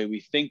us the way we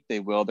think they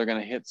will. They're going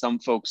to hit some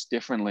folks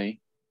differently.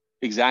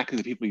 Exactly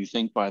the people you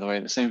think, by the way.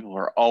 The same people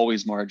are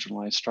always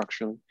marginalized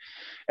structurally.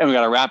 And we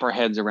got to wrap our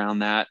heads around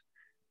that.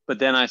 But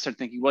then I started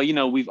thinking,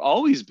 well, we've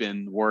always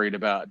been worried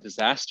about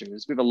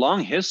disasters. We have a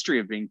long history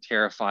of being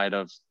terrified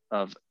of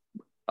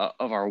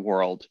our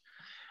world.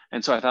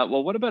 And so I thought,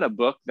 well, what about a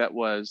book that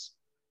was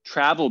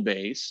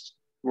travel-based,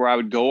 where I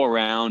would go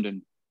around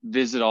and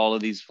visit all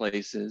of these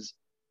places?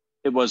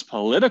 It was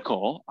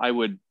political. I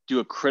would do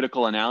a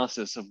critical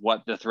analysis of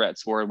what the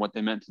threats were and what they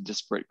meant to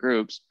disparate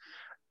groups,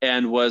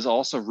 and was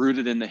also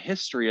rooted in the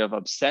history of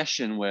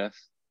obsession with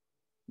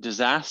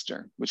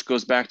disaster, which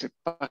goes back to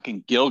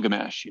fucking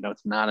Gilgamesh.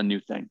 It's not a new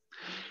thing.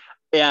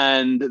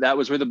 And that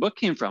was where the book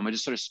came from. I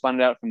just sort of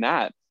spun it out from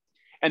that.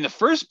 And the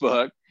first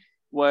book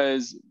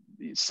was,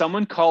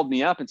 someone called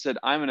me up and said,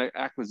 I'm an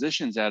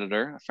acquisitions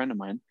editor, a friend of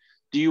mine.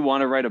 Do you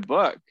want to write a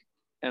book?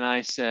 And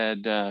I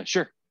said,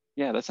 sure.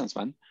 Yeah, that sounds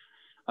fun.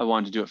 I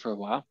wanted to do it for a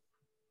while.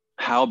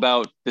 How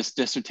about this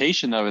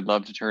dissertation I would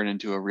love to turn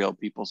into a real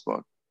people's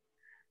book?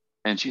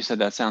 And she said,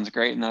 that sounds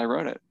great. And I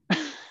wrote it.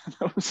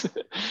 That was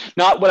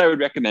not what I would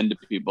recommend to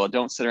people.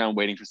 Don't sit around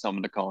waiting for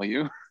someone to call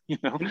you. You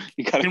got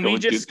to. Can we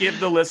just give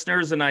the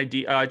listeners an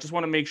idea? I just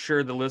want to make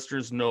sure the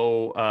listeners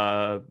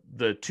know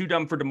the Too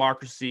Dumb for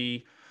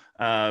Democracy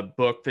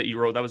book that you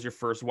wrote. That was your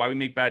first. Why We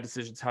Make Bad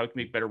Decisions, How We Can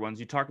Make Better Ones.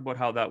 You talk about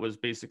how that was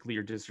basically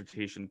your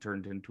dissertation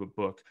turned into a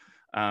book.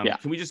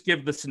 Can we just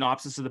give the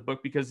synopsis of the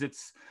book, because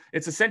it's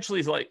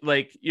essentially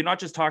like you're not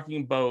just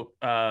talking about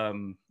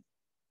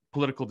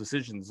political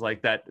decisions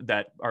like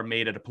that are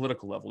made at a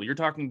political level. You're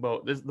talking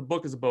about this. The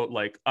book is about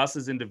like us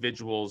as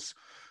individuals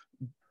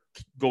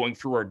going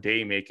through our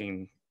day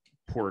making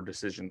poor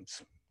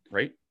decisions,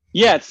 right?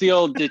 Yeah, it's the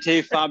old De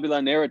te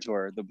fabula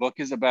narrator. The book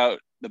is about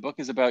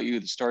you.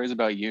 The story is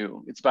about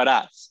you. It's about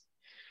us,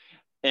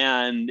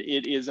 and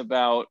it is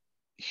about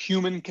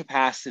human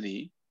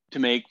capacity to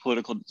make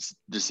political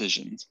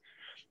decisions.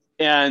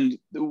 And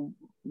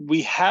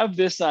we have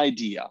this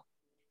idea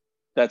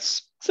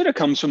that's sort of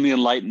comes from the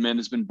Enlightenment,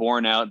 has been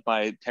borne out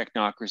by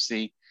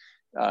technocracy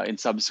in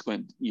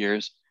subsequent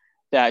years,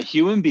 that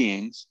human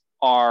beings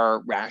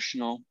are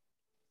rational,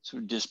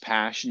 sort of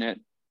dispassionate,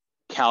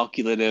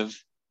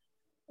 calculative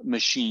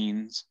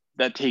machines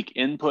that take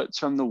inputs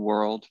from the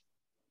world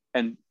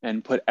and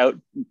put out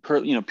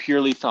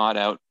purely thought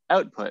out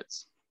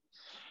outputs.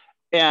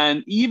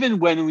 And even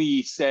when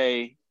we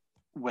say,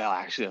 well,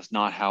 actually, that's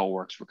not how it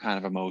works, we're kind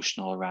of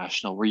emotional or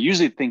rational, we're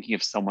usually thinking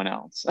of someone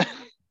else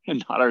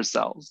and not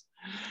ourselves.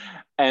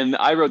 And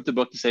I wrote the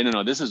book to say,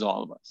 no, this is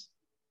all of us.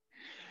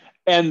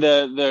 And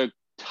the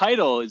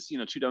title is,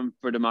 Too Dumb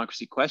for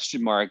Democracy ?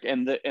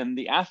 And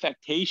the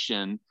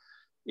affectation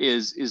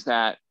is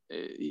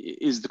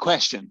the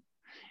question,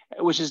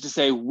 which is to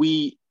say,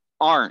 we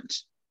aren't,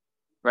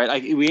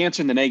 right? We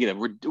answer in the negative.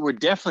 We're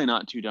definitely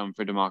not too dumb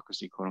for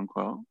democracy, quote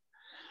unquote.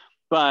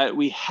 But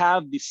we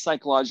have these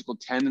psychological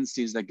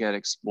tendencies that get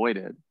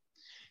exploited.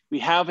 We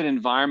have an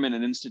environment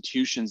and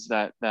institutions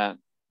that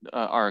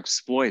are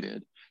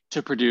exploited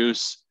to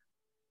produce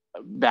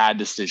bad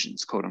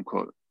decisions, quote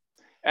unquote.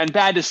 And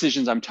bad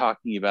decisions, I'm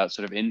talking about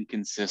sort of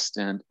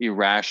inconsistent,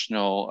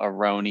 irrational,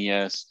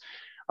 erroneous,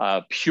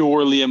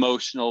 purely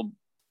emotionally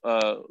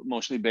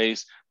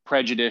based,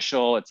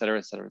 prejudicial, et cetera,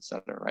 et cetera, et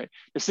cetera, right?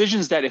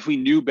 Decisions that if we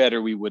knew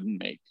better, we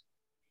wouldn't make.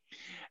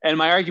 And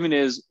my argument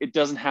is it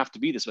doesn't have to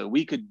be this way.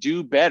 We could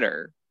do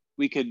better.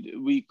 We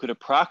could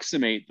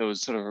approximate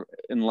those sort of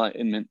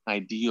enlightenment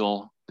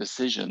ideal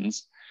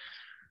decisions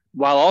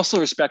while also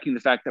respecting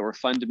the fact that we're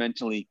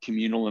fundamentally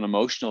communal and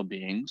emotional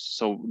beings.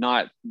 So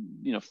not,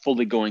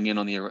 fully going in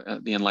on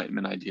the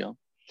enlightenment ideal.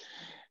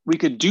 We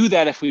could do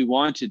that if we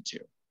wanted to,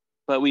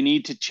 but we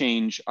need to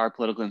change our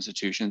political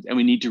institutions and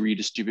we need to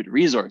redistribute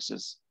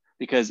resources.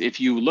 Because if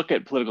you look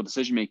at political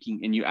decision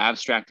making and you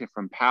abstract it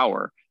from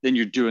power, then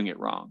you're doing it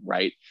wrong,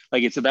 right?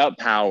 Like it's about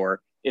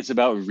power, it's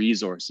about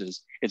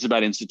resources, it's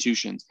about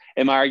institutions.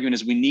 And my argument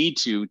is we need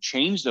to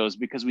change those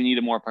because we need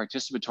a more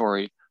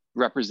participatory,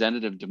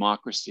 representative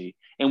democracy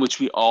in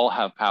which we all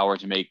have power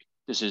to make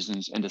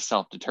decisions and to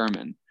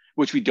self-determine,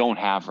 which we don't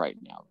have right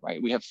now,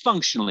 right? We have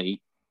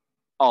functionally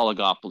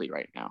oligopoly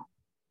right now.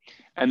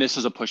 And this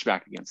is a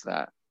pushback against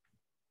that.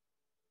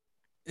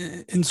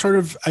 And sort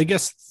of, I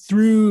guess,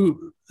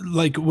 through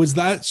like, was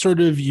that sort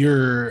of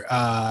your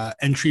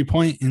entry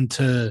point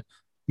into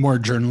more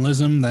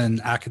journalism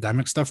than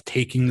academic stuff,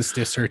 taking this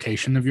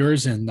dissertation of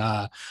yours and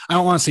I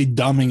don't want to say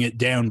dumbing it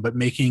down, but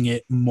making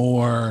it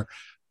more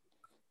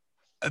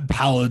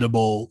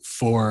palatable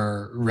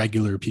for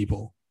regular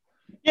people?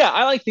 Yeah,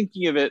 I like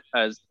thinking of it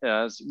as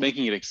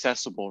making it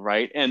accessible,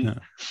 right? And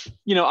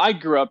I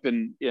grew up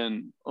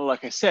in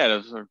like I said,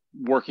 a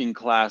working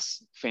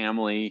class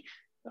family.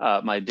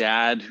 My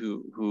dad,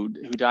 who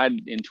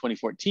died in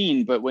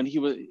 2014, but when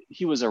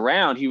he was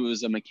around, he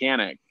was a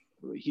mechanic.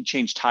 He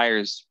changed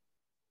tires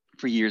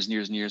for years and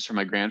years and years for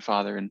my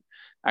grandfather, and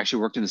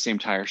actually worked in the same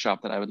tire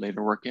shop that I would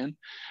later work in.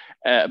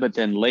 But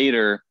then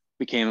later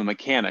became a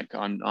mechanic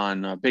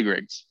on big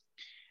rigs,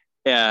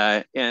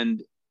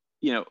 and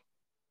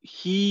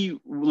he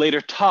later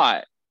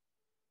taught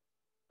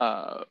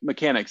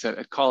mechanics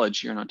at college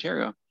here in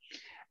Ontario.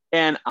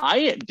 And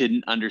I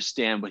didn't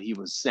understand what he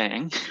was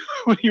saying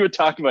when he would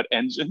talk about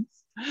engines,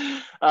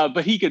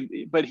 but he could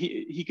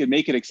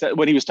make it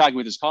when he was talking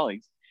with his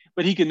colleagues,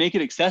 but he could make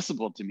it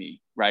accessible to me,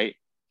 right?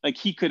 Like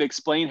he could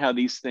explain how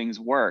these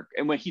things work.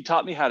 And when he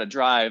taught me how to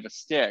drive a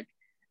stick,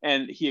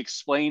 and he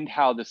explained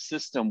how the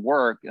system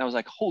worked, and I was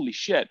like, holy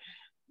shit!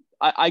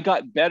 I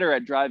got better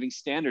at driving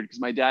standard because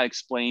my dad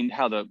explained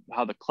how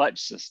the clutch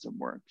system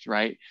works,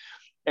 right?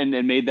 And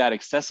then made that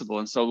accessible.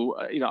 And so,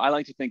 I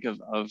like to think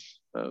of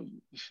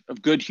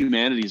good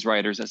humanities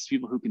writers as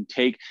people who can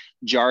take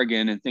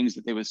jargon and things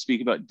that they would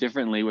speak about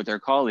differently with their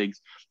colleagues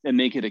and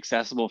make it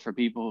accessible for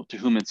people to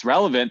whom it's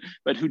relevant,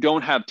 but who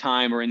don't have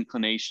time or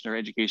inclination or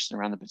education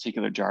around the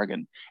particular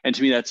jargon. And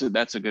to me,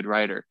 that's a good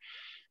writer.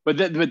 But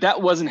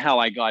that wasn't how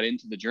I got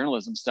into the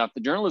journalism stuff.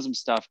 The journalism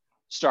stuff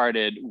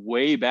started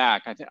way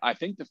back. I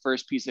think the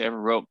first piece I ever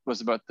wrote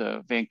was about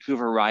the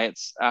Vancouver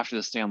riots after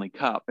the Stanley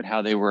Cup and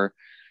how they were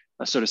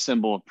a sort of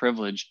symbol of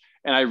privilege.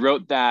 And I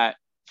wrote that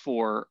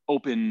for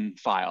Open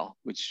File,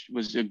 which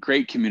was a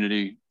great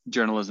community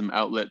journalism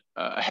outlet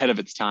ahead of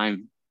its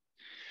time.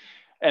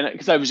 And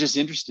because I was just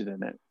interested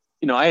in it.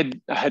 I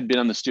had been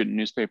on the student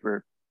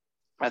newspaper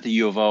at the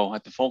U of O,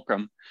 at the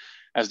Fulcrum,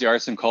 as the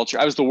arts and culture.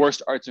 I was the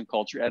worst arts and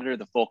culture editor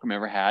the Fulcrum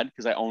ever had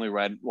because I only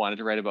wanted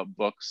to write about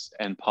books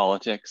and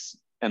politics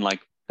and like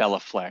Bella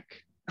Fleck.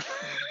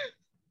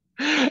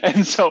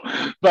 And so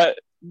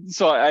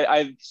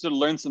I sort of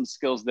learned some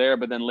skills there,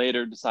 but then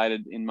later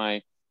decided in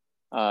my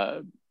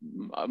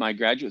my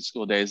graduate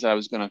school days I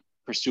was going to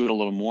pursue it a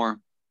little more.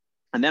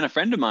 And then a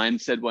friend of mine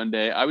said one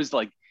day, I was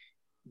like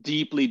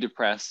deeply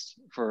depressed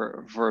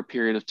for a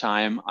period of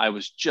time. I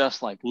was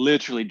just like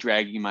literally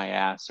dragging my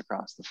ass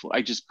across the floor.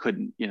 I just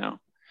couldn't,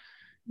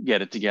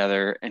 get it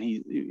together.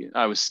 And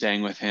I was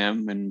staying with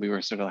him and we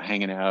were sort of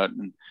hanging out,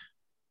 and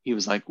he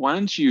was like, why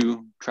don't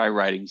you try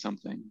writing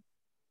something?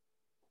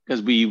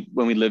 Because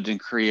when we lived in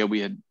Korea,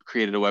 we had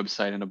created a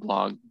website and a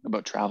blog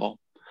about travel.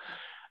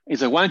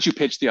 He's like, why don't you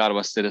pitch the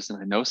Ottawa Citizen?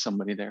 I know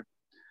somebody there.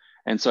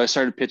 And so I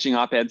started pitching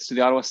op-eds to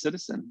the Ottawa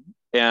Citizen,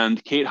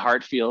 and Kate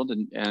Hartfield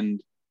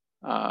and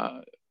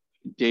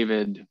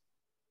David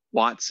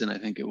Watson, I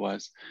think it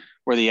was,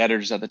 were the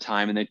editors at the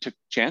time, and they took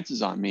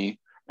chances on me.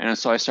 And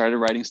so I started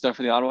writing stuff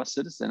for the Ottawa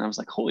Citizen. I was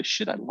like, holy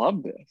shit, I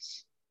love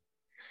this.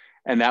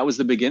 And that was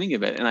the beginning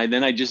of it.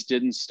 And I just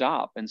didn't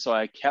stop. And so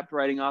I kept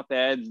writing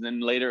op-eds. And then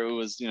later it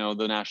was,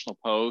 the National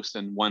Post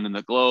and one in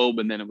the Globe.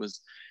 And then it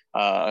was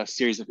a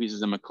series of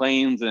pieces in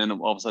Maclean's. And then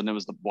all of a sudden it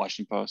was the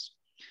Washington Post.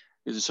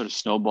 It just sort of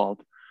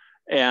snowballed.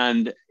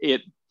 And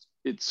it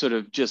sort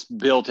of just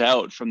built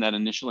out from that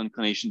initial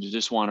inclination to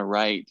just want to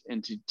write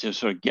and to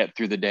sort of get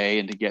through the day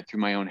and to get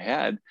through my own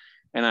head.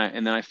 And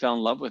then I fell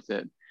in love with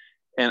it.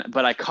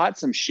 But I caught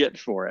some shit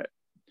for it,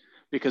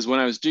 because when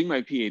I was doing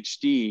my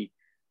PhD,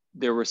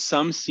 there were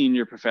some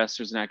senior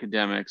professors and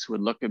academics who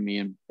would look at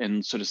me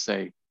and sort of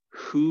say,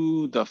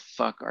 who the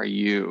fuck are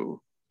you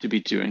to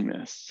be doing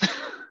this?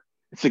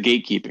 It's the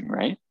gatekeeping,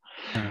 right?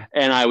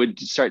 And I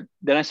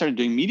started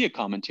doing media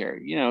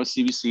commentary. You know,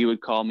 CBC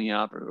would call me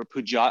up, or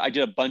Punjabi. I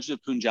did a bunch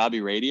of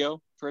Punjabi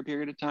radio for a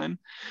period of time.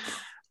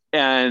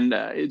 And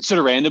it sort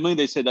of randomly,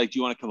 they said, like, do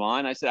you want to come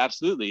on? I said,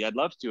 absolutely, I'd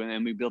love to. And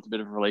then we built a bit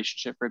of a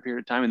relationship for a period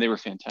of time, and they were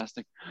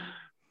fantastic.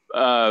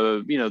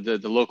 You know, the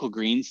local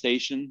Green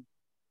station,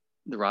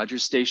 the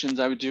Rogers stations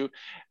I would do.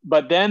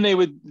 But then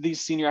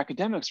these senior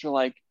academics were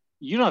like,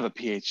 you don't have a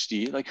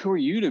PhD. Like, who are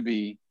you to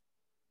be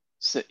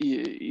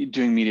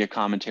doing media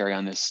commentary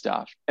on this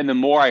stuff? And the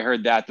more I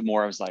heard that, the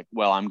more I was like,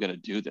 well, I'm going to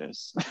do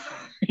this.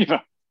 You know,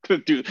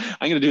 I'm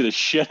going to do the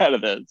shit out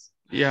of this.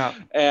 Yeah.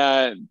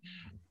 And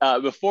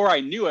before I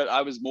knew it,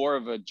 I was more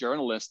of a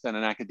journalist than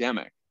an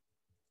academic.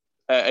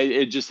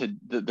 It just had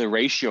the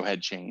ratio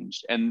had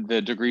changed, and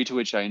the degree to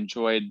which I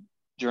enjoyed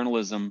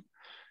journalism.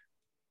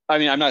 I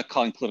mean, I'm not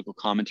calling political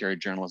commentary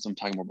journalism. I'm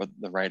talking more about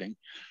the writing,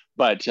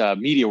 but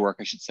media work,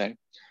 I should say.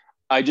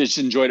 I just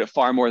enjoyed it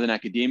far more than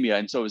academia,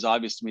 and so it was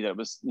obvious to me that it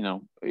was, you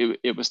know,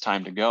 it was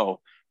time to go.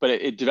 But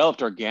it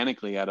developed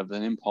organically out of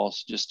an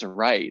impulse just to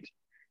write,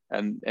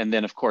 and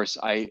then of course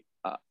I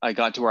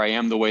got to where I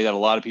am the way that a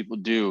lot of people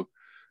do,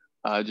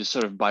 just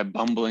sort of by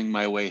bumbling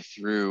my way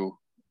through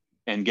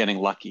and getting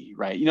lucky,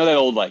 right? You know that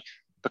old like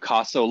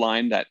Picasso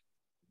line that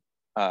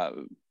I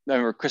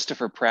remember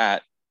Christopher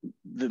Pratt,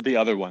 the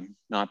other one,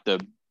 not the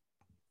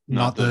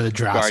Jurassic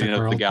Guardian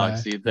World of the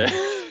Galaxy, guy.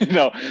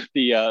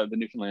 the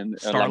Newfoundland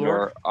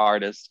Labrador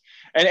artist,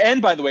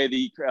 and by the way,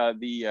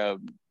 the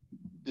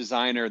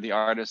designer, the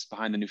artist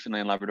behind the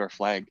Newfoundland Labrador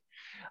flag.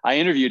 I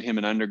interviewed him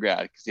in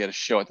undergrad because he had a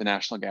show at the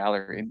National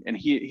Gallery, and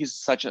he's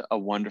such a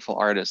wonderful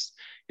artist.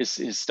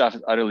 His stuff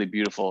is utterly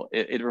beautiful.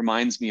 It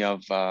reminds me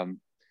of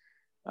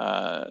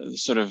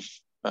sort of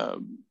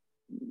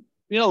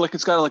you know, like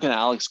it's got like an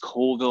Alex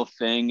Colville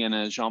thing and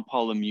a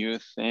Jean-Paul Lemieux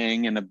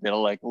thing and a bit of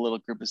like a little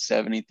group of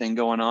 70 thing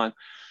going on.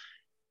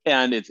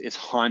 And it's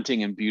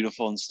haunting and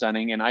beautiful and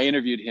stunning. And I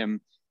interviewed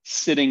him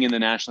sitting in the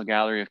National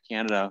Gallery of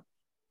Canada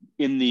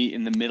in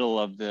the middle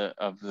of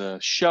the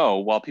show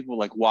while people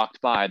like walked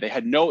by.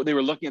 They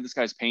were looking at this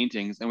guy's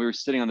paintings, and we were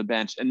sitting on the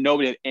bench, and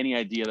nobody had any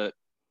idea that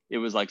it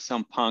was like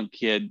some punk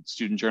kid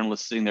student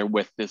journalist sitting there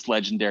with this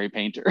legendary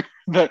painter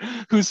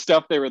whose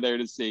stuff they were there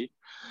to see.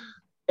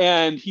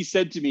 And he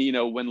said to me, you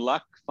know, when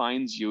luck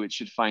finds you, it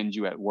should find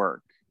you at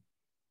work.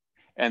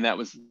 And that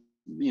was,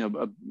 you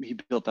know, he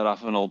built that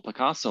off of an old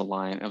Picasso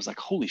line. I was like,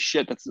 holy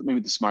shit, that's maybe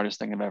the smartest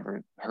thing I've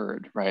ever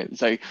heard, right?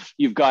 It's like,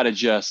 you've got to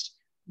just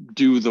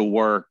do the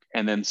work,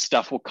 and then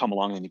stuff will come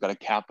along, and you've got to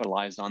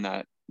capitalize on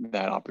that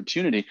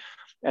opportunity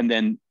and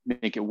then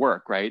make it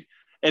work, right?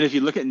 And if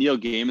you look at Neil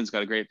Gaiman's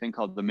got a great thing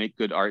called the Make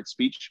Good Art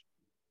speech,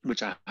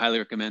 which I highly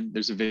recommend.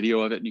 There's a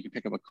video of it, and you can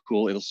pick up a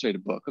cool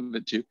illustrated book of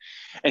it too.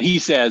 And he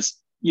says,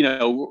 you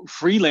know,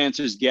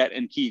 freelancers get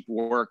and keep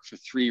work for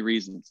 3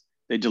 reasons.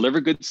 They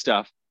deliver good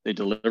stuff, they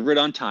deliver it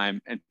on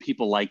time, and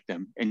people like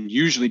them. And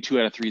usually 2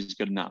 out of 3 is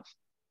good enough.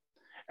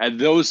 And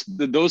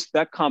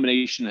that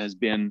combination has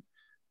been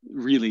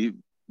really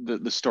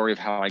the story of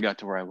how I got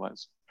to where I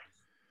was.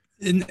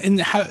 And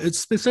how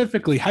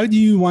specifically, how do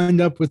you wind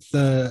up with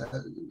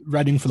the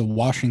writing for the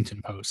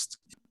Washington Post?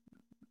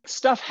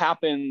 Stuff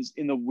happens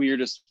in the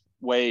weirdest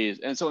ways.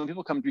 And so when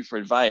people come to me for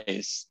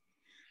advice,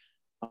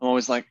 I'm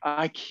always like,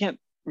 I can't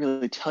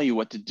really tell you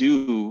what to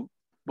do,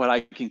 but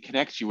I can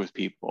connect you with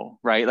people,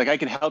 right? Like I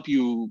can help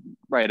you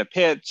write a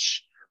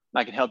pitch.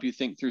 I can help you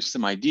think through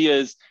some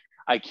ideas.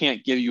 I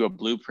can't give you a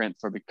blueprint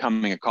for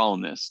becoming a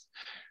columnist,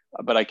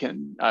 but I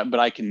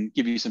can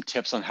give you some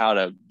tips on how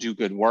to do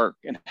good work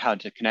and how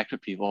to connect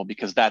with people,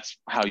 because that's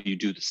how you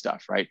do the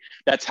stuff, right?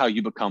 That's how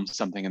you become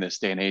something in this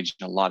day and age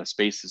in a lot of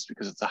spaces,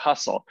 because it's a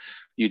hustle.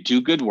 You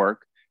do good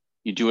work,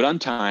 you do it on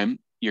time,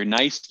 you're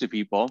nice to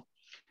people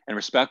and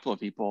respectful of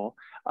people,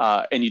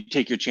 and you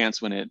take your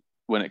chance when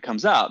it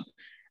comes up.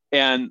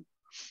 And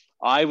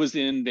I was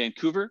in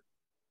Vancouver,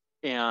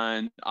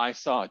 and I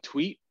saw a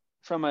tweet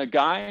from a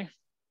guy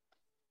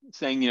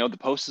saying, you know, the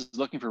Post is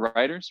looking for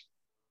writers.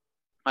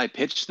 I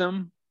pitched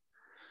them,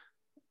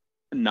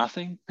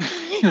 nothing.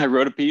 I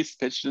wrote a piece,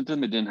 pitched it to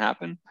them, it didn't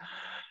happen.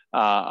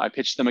 I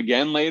pitched them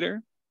again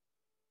later,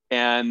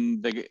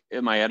 and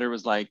my editor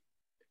was like,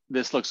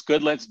 this looks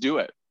good, let's do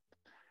it.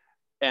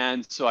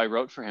 And so I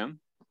wrote for him.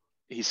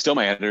 He's still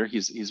my editor.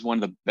 He's one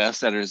of the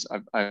best editors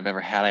I've ever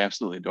had. I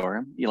absolutely adore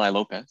him, Eli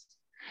Lopez.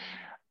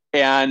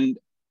 And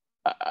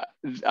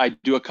I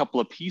do a couple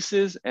of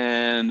pieces,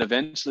 and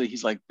eventually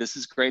he's like, this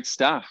is great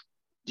stuff.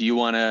 Do you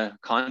want a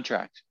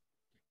contract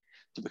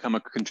to become a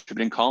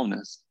contributing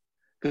columnist?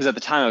 Because at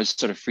the time I was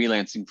sort of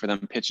freelancing for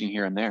them, pitching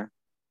here and there.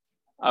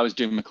 I was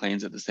doing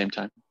Maclean's at the same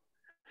time.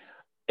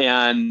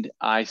 And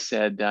I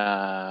said,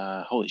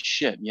 holy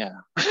shit, yeah.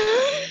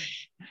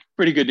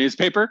 Pretty good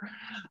newspaper.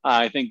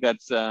 I think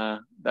that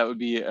would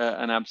be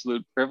an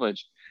absolute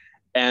privilege.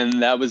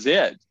 And that was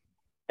it.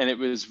 And it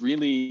was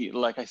really,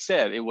 like I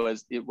said, it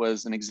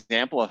was an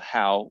example of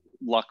how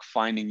luck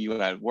finding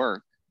you at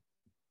work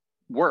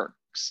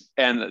works.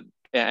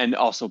 And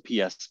also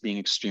PS being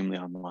extremely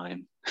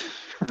online,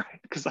 right?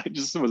 Because I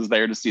just was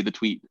there to see the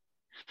tweet.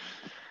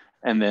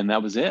 And then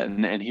that was it.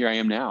 And here I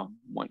am now.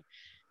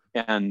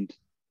 And,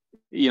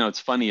 it's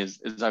funny is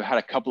I've had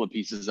a couple of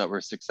pieces that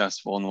were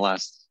successful in the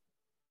last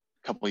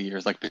couple of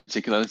years, like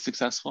particularly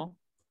successful,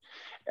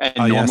 and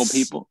normal yes.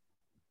 people.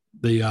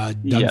 The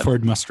Doug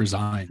Ford Must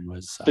Resign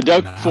was the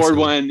Doug Ford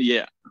one.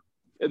 Yeah.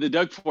 The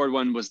Doug Ford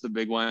one was the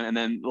big one. And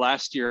then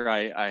last year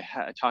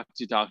I talked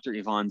to Dr.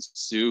 Yvonne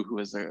Su, who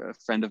is a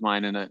friend of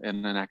mine and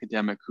an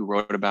academic who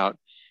wrote about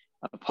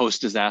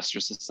post-disaster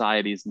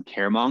societies and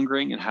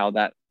caremongering and how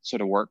that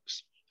sort of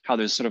works, how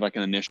there's sort of like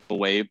an initial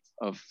wave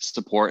of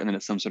support and then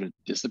it some sort of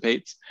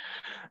dissipates.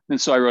 And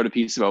so I wrote a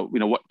piece about,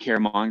 what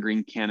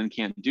caremongering can and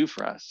can't do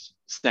for us,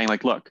 saying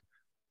like, look,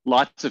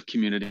 lots of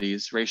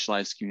communities,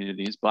 racialized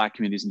communities, Black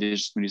communities,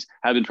 Indigenous communities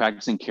have been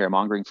practicing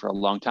caremongering for a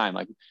long time.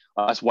 Like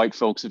us white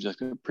folks have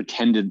just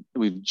pretended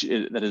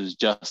that it was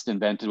just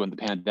invented when the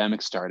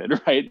pandemic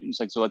started, right? It's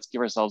like, so let's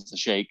give ourselves a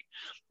shake.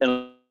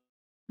 And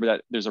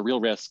that there's a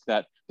real risk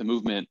that the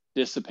movement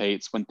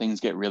dissipates when things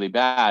get really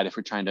bad if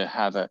we're trying to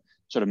have a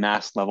sort of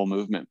mass level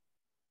movement,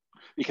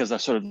 because a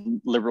sort of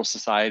liberal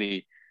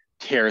society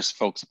tears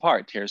folks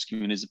apart, tears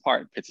communities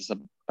apart, pits us up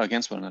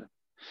against one another.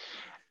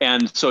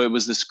 And so it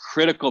was this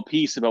critical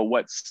piece about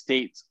what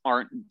states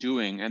aren't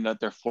doing and that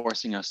they're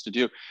forcing us to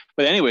do.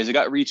 But anyways, it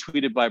got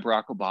retweeted by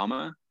Barack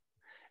Obama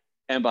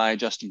and by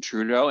Justin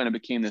Trudeau. And it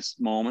became this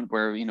moment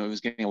where, it was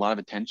getting a lot of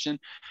attention.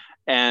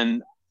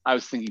 And I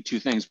was thinking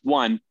two things.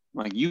 One,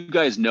 like, you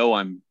guys know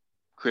I'm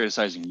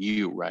criticizing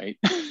you, right?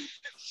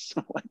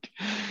 So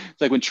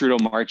it's like when Trudeau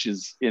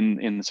marches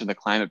in sort of the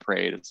climate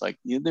parade, it's like,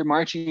 they're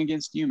marching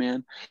against you,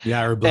 man.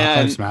 Yeah, or Black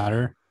Lives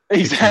Matter.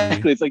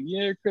 Exactly. It's like,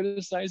 they're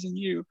criticizing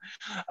you.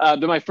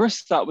 But my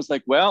first thought was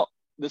like, well,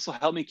 this will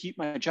help me keep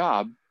my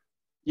job.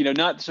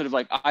 Not sort of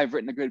like, I've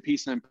written a good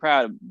piece and I'm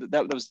proud.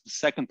 That was the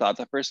second thought.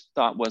 The first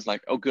thought was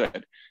like, oh,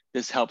 good,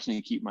 this helps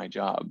me keep my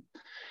job.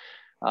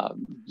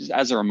 Just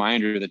as a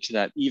reminder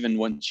that even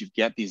once you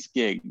get these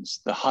gigs,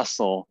 the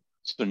hustle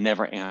sort of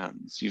never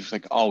ends. You've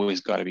like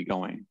always got to be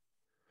going.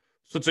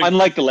 So it's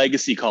unlike the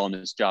legacy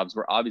columnist jobs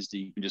where obviously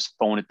you can just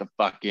phone it the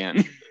fuck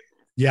in.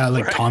 Yeah,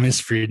 like right. Thomas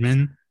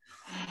Friedman.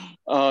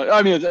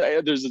 I mean,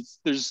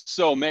 there's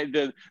so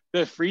many.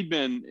 The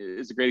Friedman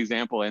is a great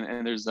example,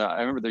 and there's I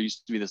remember there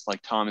used to be this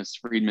like Thomas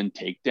Friedman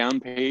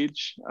takedown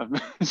page of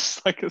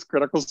just like this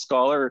critical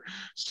scholar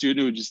student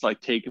who would just like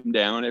take him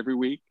down every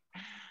week.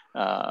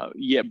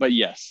 But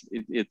yes,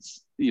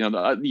 it's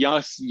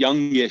the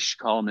youngish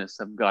columnists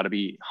have got to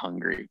be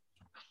hungry.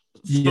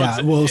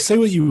 Yeah, well, say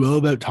what you will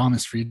about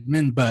Thomas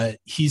Friedman, but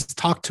he's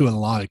talked to a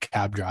lot of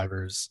cab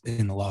drivers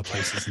in a lot of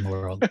places in the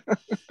world.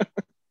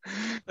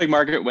 Like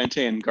Margaret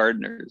Wente and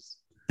gardeners.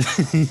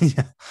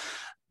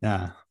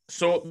 Yeah.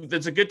 So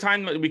it's a good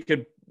time that we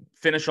could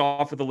finish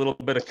off with a little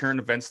bit of current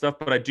event stuff,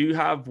 but I do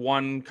have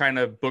one kind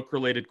of book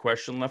related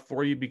question left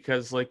for you,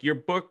 because like your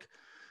book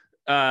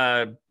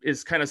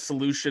is kind of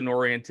solution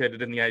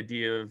oriented in the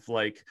idea of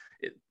like,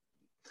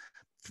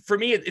 for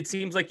me, it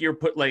seems like you're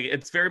put like,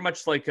 it's very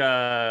much like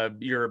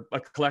you're a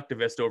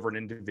collectivist over an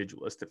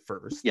individualist at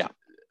first. Yeah.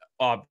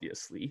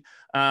 Obviously.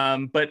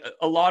 But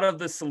a lot of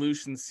the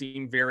solutions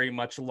seem very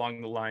much along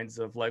the lines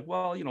of like,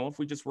 well, if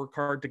we just work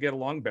hard to get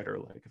along better,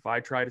 like if I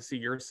try to see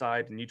your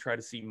side and you try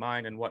to see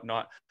mine and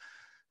whatnot.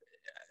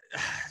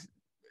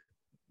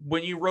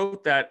 When you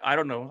wrote that, I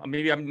don't know,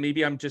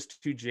 maybe I'm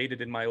just too jaded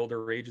in my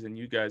older age than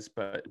you guys,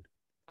 but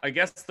I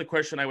guess the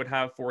question I would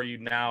have for you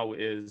now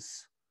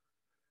is,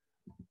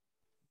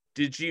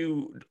 did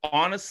you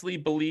honestly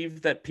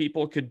believe that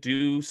people could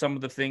do some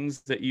of the things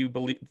that you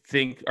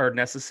think are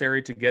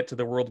necessary to get to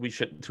the world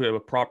to a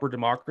proper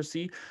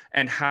democracy?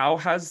 And how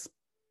has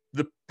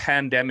the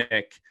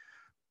pandemic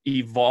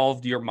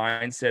evolved your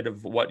mindset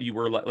of what you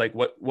were like?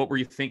 What were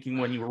you thinking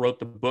when you wrote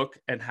the book?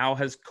 And how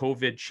has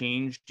COVID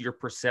changed your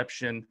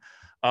perception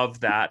of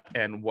that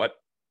and what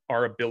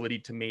our ability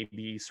to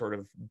maybe sort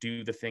of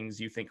do the things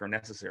you think are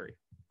necessary?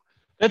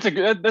 That's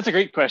a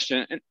great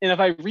question. And if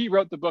I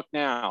rewrote the book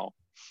now,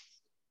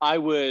 I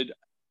would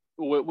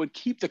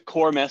keep the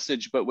core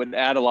message, but would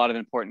add a lot of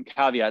important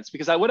caveats,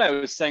 because what I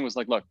was saying was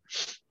like, look,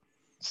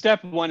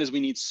 step one is we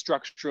need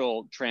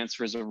structural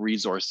transfers of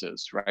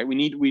resources, right? We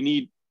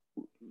need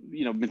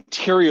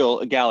material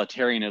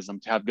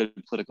egalitarianism to have good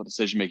political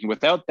decision making.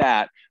 Without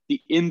that,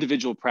 the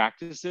individual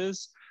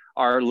practices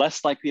are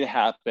less likely to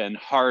happen,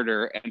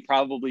 harder, and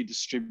probably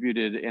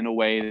distributed in a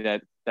way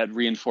that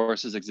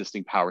reinforces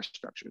existing power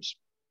structures.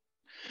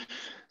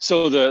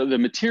 So the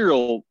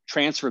material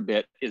transfer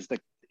bit is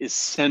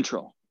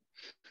central.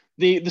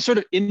 The sort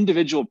of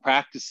individual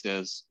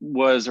practices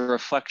was a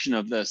reflection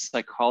of the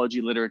psychology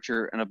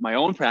literature and of my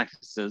own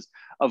practices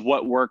of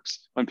what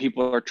works when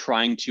people are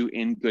trying to,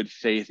 in good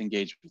faith,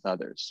 engage with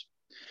others.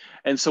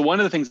 And so one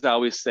of the things I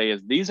always say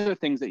is these are the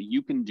things that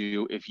you can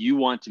do if you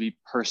want to be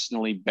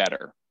personally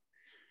better,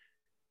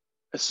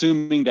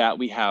 assuming that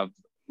we have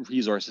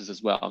resources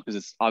as well, because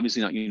it's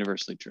obviously not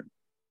universally true.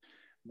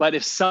 But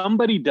if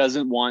somebody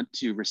doesn't want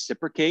to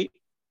reciprocate,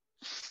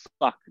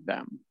 fuck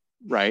them.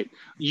 right?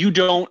 You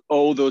don't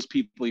owe those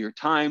people your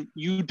time.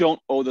 You don't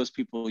owe those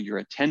people your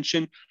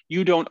attention.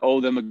 You don't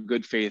owe them a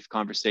good faith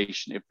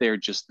conversation if they're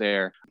just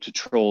there to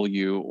troll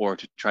you or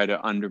to try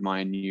to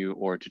undermine you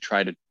or to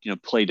try to,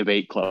 play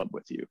debate club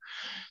with you.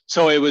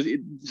 So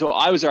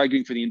I was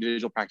arguing for the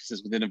individual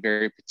practices within a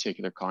very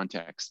particular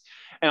context.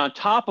 And on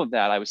top of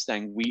that, I was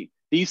saying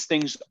these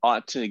things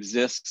ought to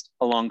exist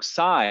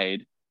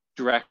alongside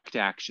direct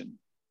action,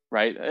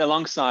 right?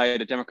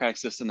 Alongside a democratic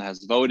system that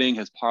has voting,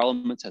 has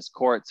parliaments, has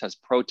courts, has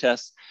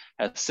protests,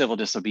 has civil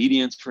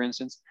disobedience, for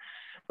instance.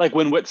 Like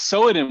when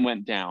Wet'suwet'en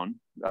went down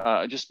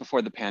just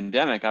before the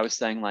pandemic, I was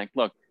saying like,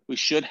 look, we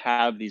should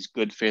have these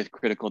good faith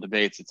critical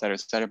debates, et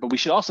cetera, but we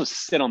should also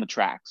sit on the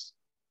tracks.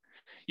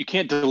 You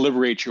can't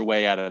deliberate your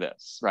way out of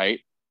this, right?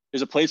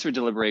 There's a place for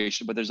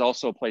deliberation, but there's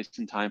also a place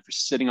in time for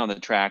sitting on the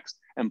tracks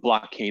and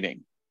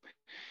blockading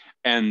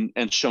and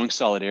showing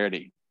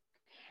solidarity.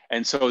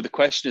 And so the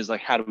question is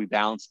like, how do we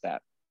balance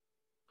that?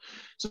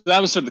 So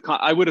that was sort of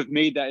I would have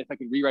made that, if I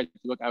could rewrite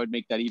the book, I would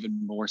make that even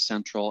more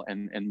central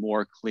and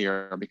more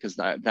clear, because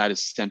that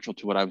is central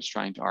to what I was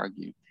trying to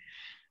argue.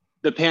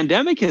 The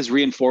pandemic has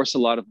reinforced a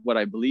lot of what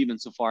I believe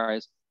insofar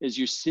as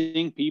you're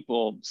seeing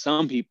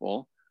some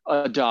people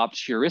adopt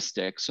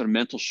heuristics, sort of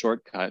mental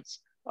shortcuts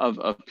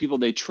of people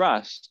they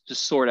trust to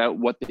sort out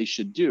what they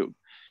should do.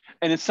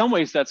 And in some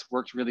ways that's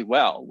worked really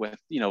well with,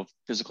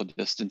 physical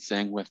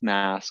distancing, with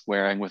mask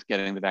wearing, with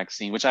getting the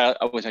vaccine, which I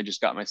wish I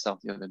just got myself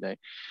the other day.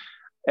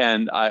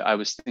 And I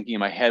was thinking in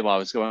my head while I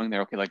was going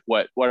there, okay, like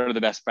what are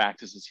the best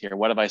practices here?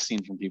 What have I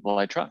seen from people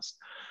I trust?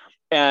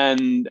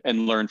 And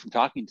learn from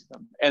talking to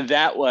them. And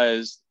that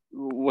was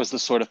the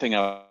sort of thing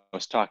I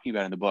was talking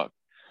about in the book.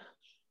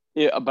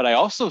 But I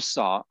also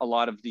saw a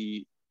lot of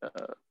the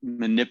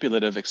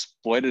manipulative,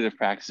 exploitative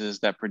practices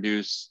that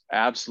produce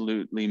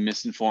absolutely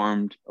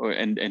misinformed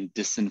and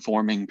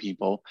disinforming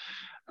people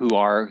who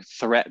are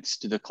threats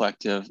to the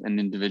collective and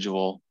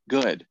individual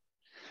good.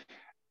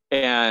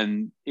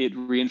 And it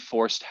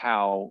reinforced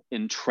how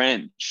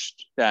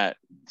entrenched that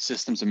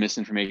systems of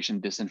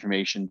misinformation,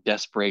 disinformation,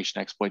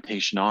 desperation,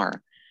 exploitation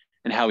are,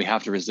 and how we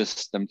have to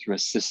resist them through a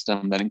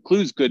system that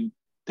includes good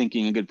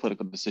thinking and good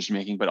political decision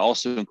making, but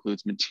also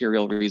includes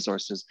material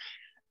resources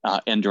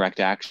and direct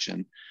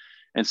action.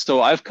 And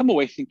so I've come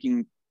away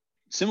thinking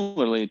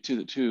similarly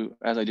to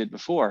as I did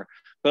before,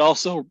 but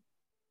also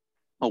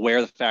aware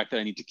of the fact that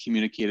I need to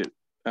communicate it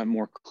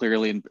more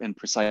clearly and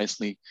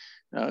precisely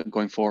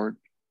going forward.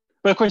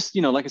 But of course,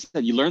 like I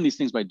said, you learn these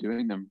things by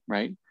doing them,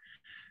 right?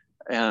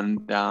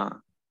 And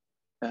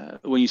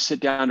when you sit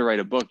down to write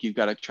a book, you've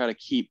got to try to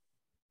keep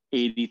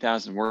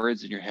 80,000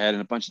 words in your head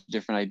and a bunch of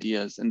different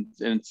ideas. And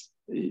it's,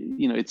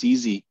 it's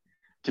easy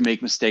to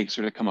make mistakes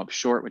or to come up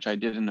short, which I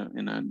did in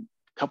a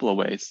couple of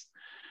ways.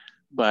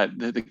 But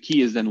the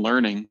key is then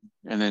learning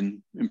and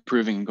then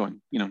improving and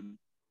going,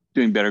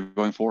 doing better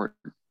going forward.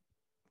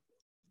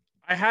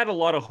 I had a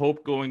lot of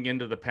hope going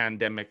into the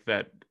pandemic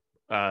that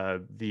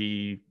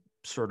the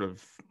sort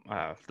of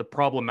the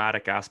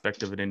problematic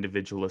aspect of an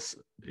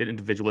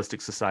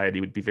individualistic society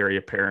would be very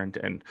apparent,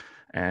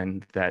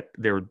 and that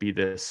there would be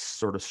this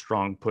sort of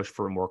strong push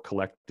for a more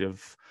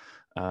collective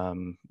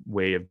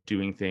way of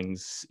doing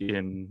things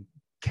in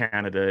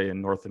Canada,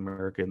 in North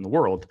America, in the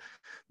world.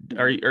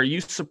 Are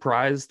you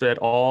surprised at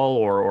all,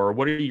 or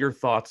what are your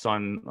thoughts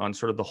on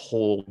sort of the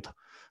hold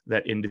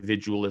that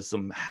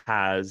individualism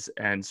has,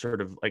 and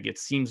sort of like it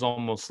seems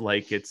almost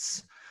like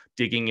it's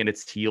digging in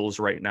its heels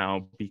right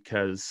now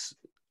because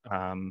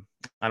I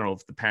don't know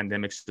if the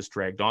pandemic's just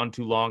dragged on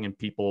too long and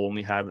people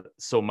only have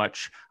so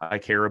much I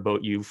care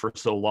about you for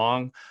so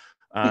long.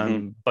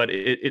 But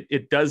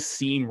it does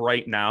seem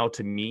right now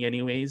to me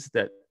anyways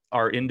that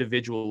our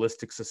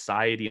individualistic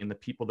society and the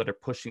people that are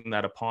pushing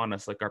that upon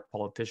us, like our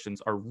politicians,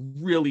 are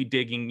really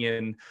digging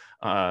in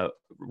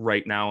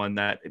right now, and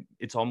that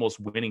it's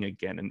almost winning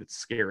again, and it's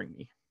scaring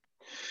me.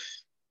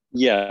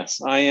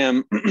 Yes, I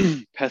am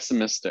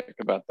pessimistic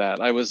about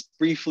that. I was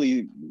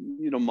briefly,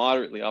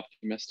 moderately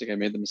optimistic. I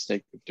made the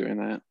mistake of doing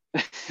that.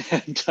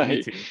 And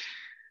Me too.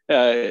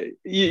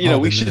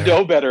 We should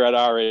know better at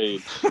our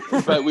age,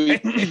 but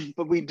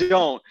we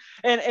don't.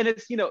 And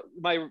it's,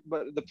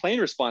 but the plain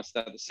response to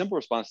that, the simple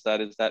response to that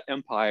is that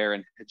empire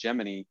and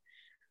hegemony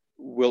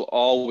will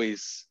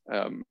always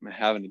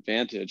have an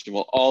advantage and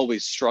will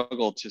always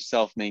struggle to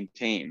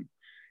self-maintain.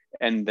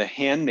 And the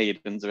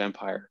handmaidens of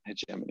empire and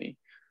hegemony,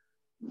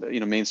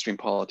 mainstream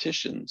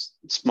politicians,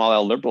 small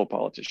L liberal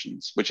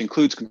politicians, which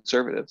includes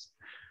conservatives,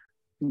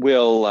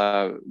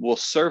 will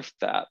serve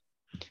that.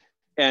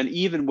 And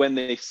even when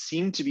they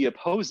seem to be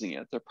opposing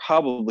it, they're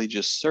probably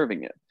just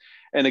serving it.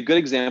 And a good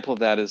example of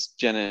that is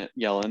Janet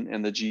Yellen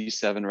and the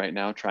G7 right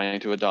now trying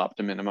to adopt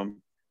a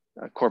minimum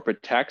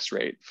corporate tax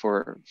rate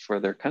for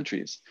their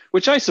countries,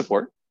 which I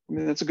support. I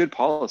mean, that's a good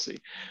policy,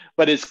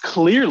 but it's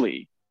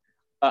clearly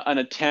an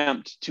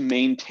attempt to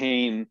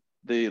maintain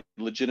the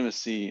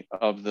legitimacy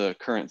of the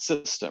current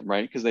system,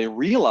 right? Because they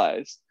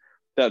realize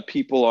that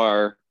people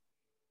are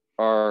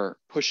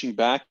pushing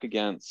back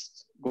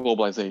against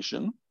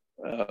globalization,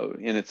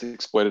 in its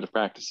exploitative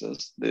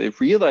practices. They've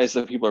realized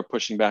that people are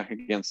pushing back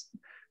against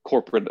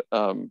corporate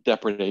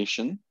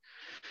depredation.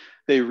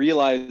 They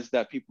realize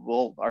that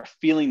people are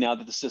feeling now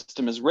that the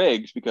system is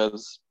rigged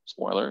because,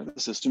 spoiler, the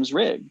system is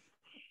rigged.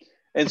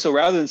 And so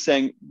rather than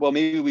saying, well,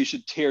 maybe we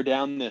should tear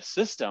down this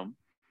system,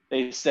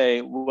 they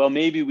say, well,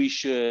 maybe we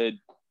should,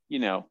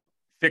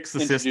 fix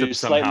the system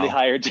slightly somehow.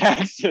 higher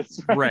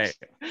taxes. Right.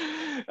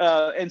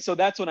 And so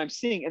that's what I'm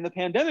seeing. And the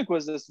pandemic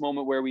was this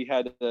moment where we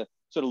had to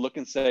sort of look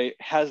and say,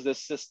 has this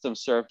system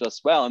served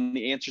us well? And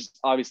the answer is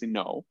obviously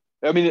no.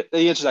 I mean,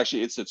 the answer is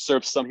actually it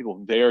serves some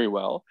people very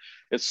well.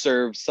 It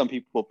serves some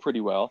people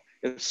pretty well.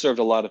 It served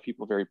a lot of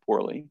people very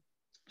poorly,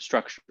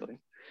 structurally.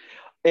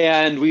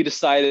 And we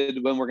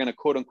decided when we're going to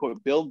quote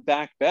unquote build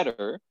back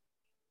better,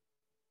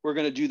 we're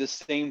going to do the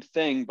same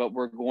thing, but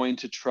we're going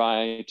to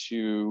try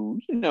to,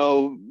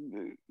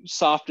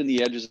 soften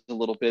the edges a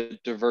little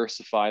bit,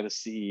 diversify the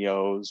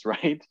CEOs,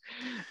 right?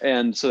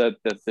 And so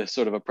that the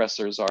sort of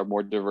oppressors are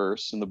more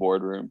diverse in the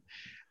boardroom.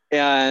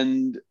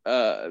 And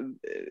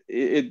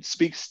it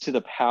speaks to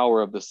the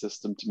power of the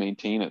system to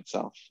maintain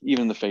itself,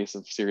 even in the face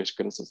of serious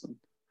criticism.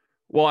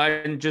 Well,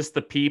 and just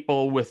the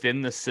people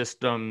within the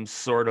system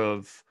sort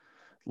of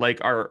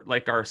like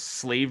our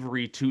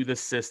slavery to the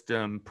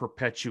system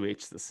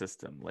perpetuates the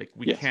system. Like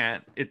we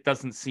can't, it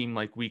doesn't seem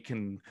like we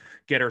can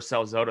get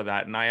ourselves out of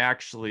that. And I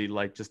actually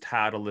just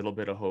had a little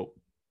bit of hope,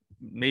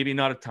 maybe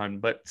not a ton,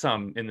 but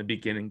some in the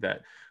beginning,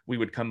 that we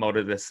would come out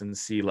of this and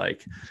see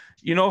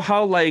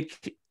how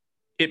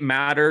it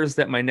matters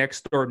that my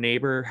next door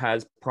neighbor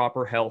has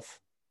proper health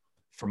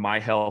for my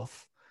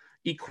health.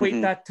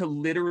 Equate that to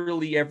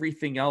literally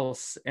everything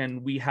else,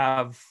 and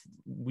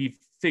we've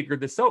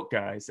figured this out,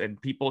 guys.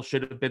 And people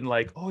should have been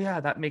like, oh yeah,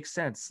 that makes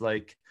sense.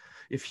 Like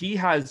if he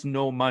has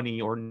no money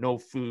or no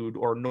food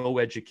or no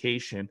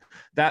education,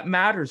 that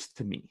matters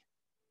to me.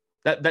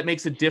 That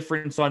makes a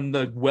difference on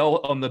the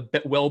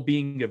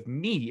well-being of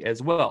me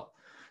as well.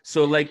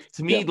 So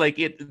to me,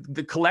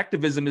 the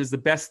collectivism is the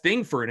best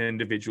thing for an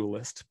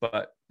individualist.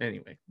 But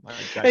anyway,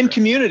 and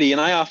community.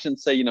 And I often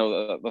say,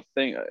 the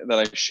thing that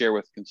I share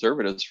with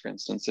conservatives, for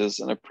instance, is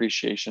an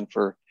appreciation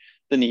for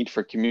the need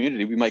for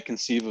community. We might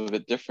conceive of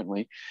it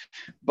differently,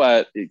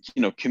 but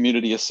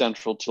community is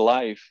central to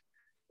life,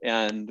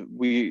 and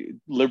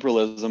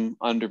liberalism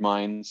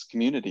undermines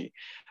community.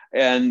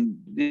 And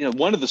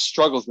one of the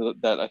struggles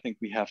that I think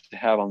we have to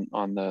have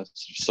on the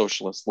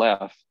socialist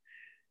left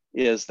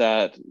is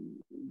that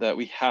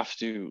we have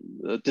to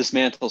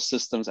dismantle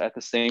systems at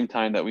the same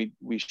time that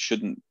we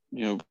shouldn't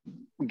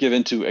give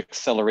into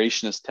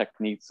accelerationist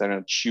techniques that are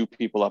going to chew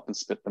people up and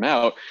spit them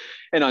out.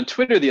 And on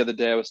Twitter the other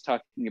day, I was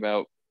talking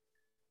about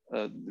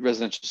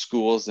residential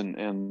schools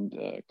and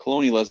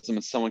colonialism,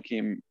 and someone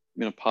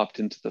popped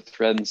into the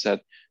thread and said,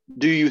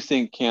 do you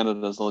think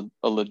Canada is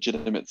a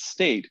legitimate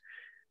state?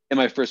 And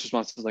my first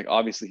response was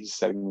obviously he's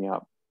setting me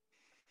up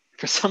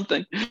for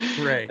something,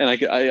 right? And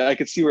I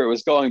could see where it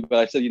was going, but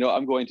I said,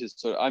 I'm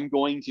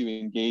going to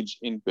engage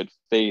in good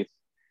faith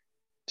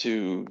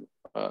to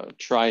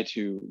try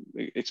to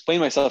explain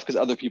myself, because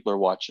other people are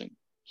watching.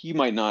 He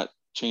might not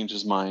change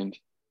his mind.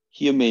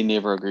 He may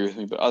never agree with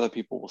me, but other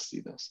people will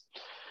see this.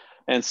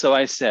 And so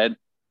I said,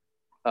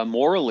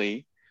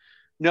 morally,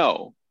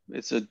 no,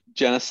 it's a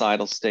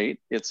genocidal state.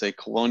 It's a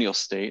colonial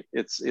state.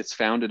 It's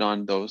founded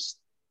on those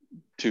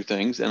two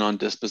things and on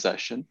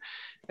dispossession,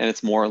 and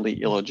it's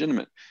morally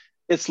illegitimate.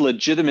 It's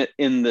legitimate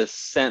in the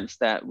sense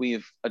that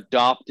we've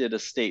adopted a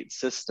state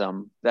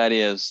system that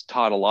is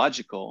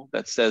tautological,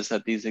 that says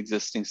that these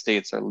existing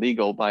states are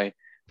legal by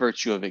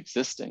virtue of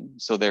existing.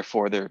 So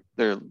therefore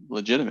they're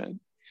legitimate.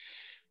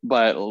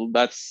 But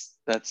that's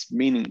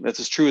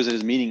as true as it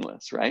is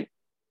meaningless, right?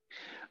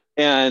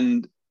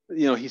 And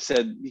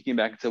he came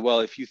back and said, well,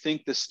 if you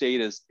think the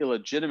state is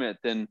illegitimate,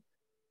 then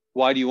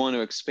why do you want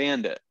to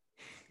expand it?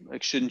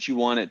 Shouldn't you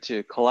want it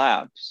to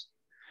collapse?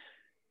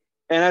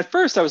 And at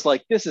first I was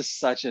like, this is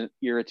such an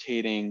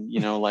irritating,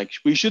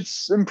 we should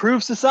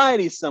improve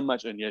society so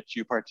much, and yet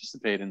you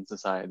participate in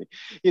society,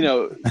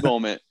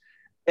 moment.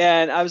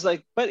 And I was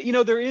like, but,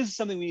 there is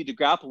something we need to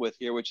grapple with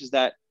here, which is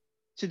that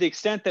to the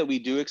extent that we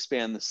do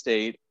expand the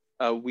state,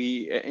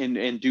 we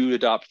do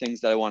adopt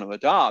things that I want to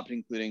adopt,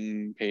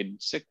 including paid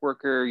sick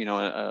worker,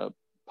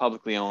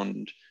 publicly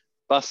owned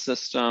bus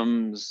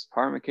systems,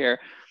 pharmacare,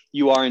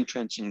 you are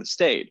entrenching the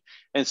state.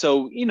 And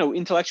so,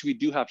 intellectually, we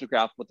do have to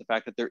grapple with the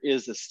fact that there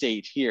is a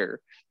state here,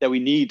 that we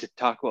need to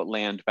talk about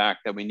land back,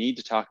 that we need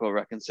to talk about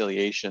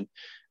reconciliation,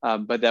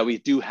 but that we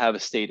do have a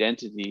state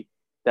entity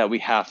that we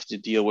have to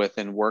deal with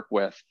and work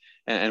with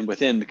and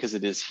within, because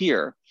it is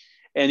here.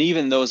 And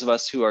even those of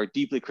us who are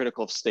deeply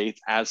critical of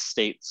states as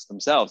states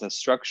themselves, as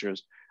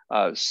structures,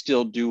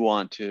 still don't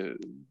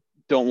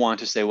want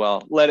to say,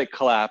 well, let it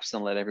collapse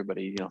and let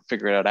everybody,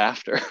 figure it out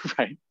after,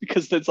 right?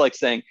 Because it's like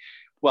saying,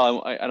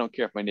 well, I don't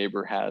care if my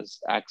neighbor has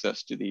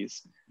access to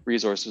these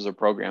resources or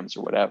programs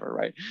or whatever,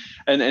 right?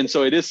 And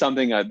so it is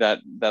something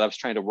that I was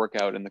trying to work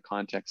out in the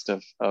context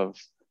of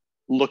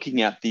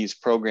looking at these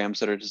programs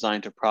that are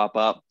designed to prop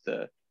up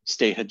the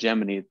state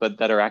hegemony, but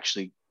that are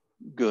actually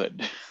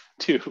good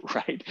too,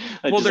 right?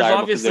 Well,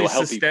 Desirable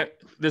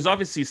there's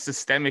obviously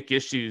systemic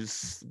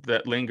issues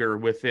that linger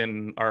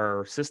within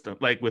our system,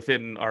 like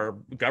within our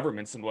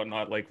governments and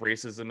whatnot, like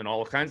racism and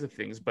all kinds of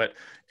things. But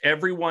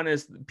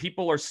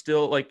people are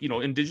still, like,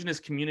 indigenous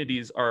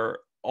communities are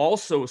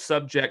also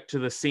subject to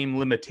the same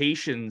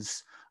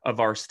limitations of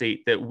our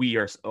state that we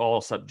are all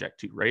subject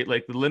to, right?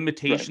 Like the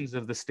limitations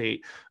of the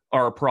state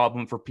are a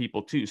problem for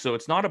people too. So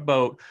it's not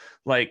about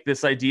like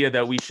this idea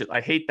that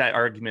I hate that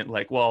argument,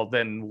 like, well,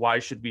 then why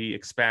should we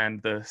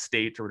expand the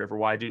state or whatever?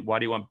 Why do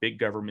you want big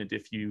government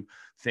if you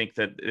think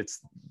that it's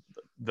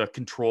the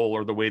control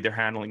or the way they're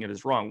handling it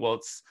is wrong?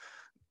 Well,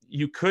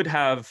 you could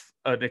have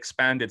an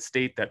expanded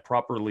state that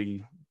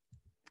properly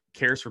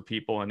cares for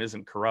people and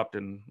isn't corrupt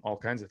and all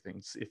kinds of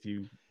things if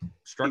you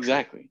structure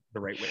it the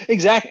right way.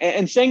 Exactly.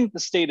 And saying that the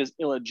state is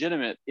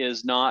illegitimate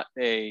is not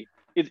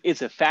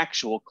it's a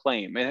factual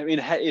claim. I mean,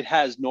 it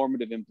has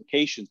normative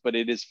implications, but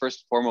it is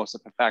first and foremost a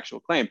factual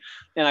claim.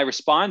 And I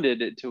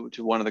responded to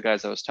one of the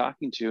guys I was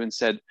talking to and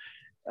said,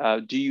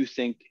 do you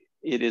think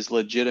it is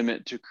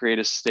legitimate to create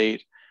a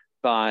state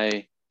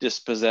by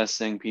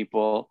dispossessing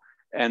people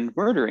and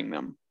murdering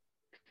them?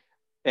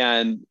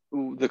 And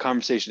the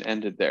conversation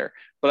ended there.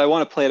 But I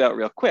want to play it out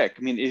real quick.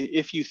 I mean,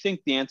 if you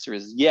think the answer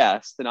is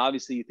yes, then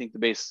obviously you think the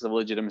basis of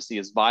legitimacy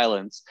is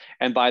violence.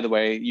 And by the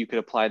way, you could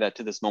apply that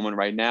to this moment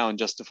right now and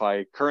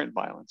justify current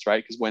violence,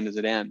 right? Because when does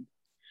it end?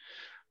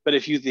 But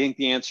if you think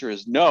the answer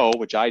is no,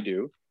 which I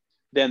do,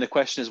 then the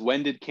question is,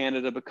 when did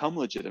Canada become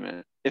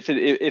legitimate? If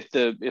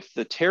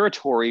the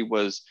territory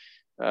was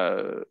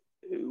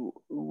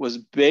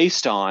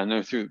based on,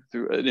 or through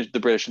the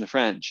British and the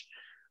French,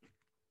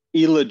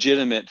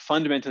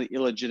 fundamentally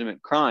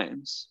illegitimate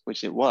crimes,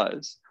 which it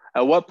was,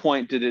 at what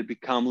point did it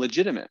become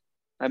legitimate?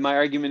 And my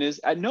argument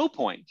is at no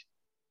point.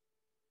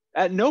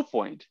 At no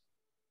point.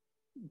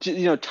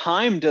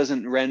 Time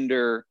doesn't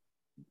render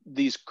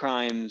these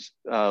crimes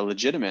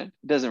legitimate.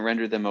 It doesn't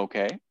render them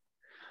okay.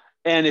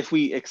 And if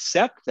we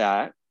accept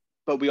that,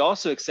 but we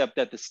also accept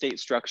that the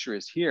state structure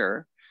is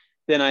here,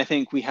 then I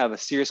think we have a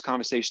serious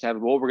conversation to have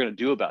what we're going to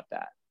do about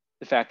that.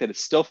 The fact that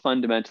it's still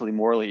fundamentally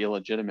morally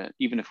illegitimate,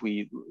 even if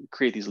we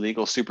create these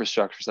legal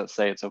superstructures that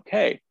say it's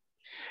okay.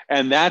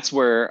 And that's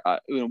where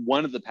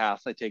one of the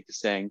paths I take to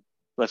saying,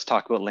 let's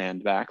talk about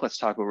land back, let's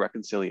talk about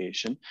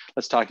reconciliation,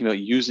 let's talk about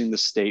using the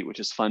state, which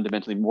is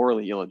fundamentally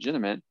morally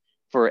illegitimate,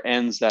 for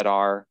ends that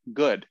are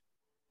good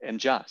and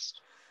just.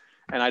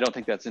 And I don't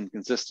think that's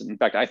inconsistent. In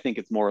fact, I think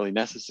it's morally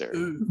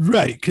necessary.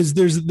 Right, because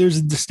there's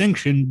a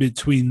distinction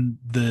between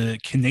the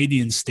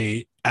Canadian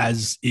state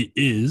as it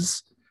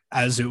is,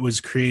 as it was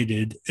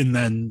created, and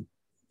then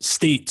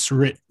states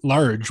writ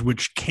large,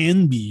 which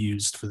can be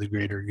used for the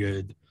greater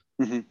good.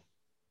 Mm-hmm.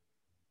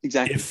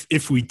 Exactly.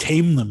 If we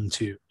tame them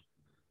too.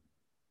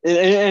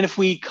 And if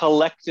we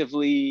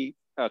collectively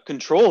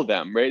control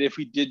them, right? If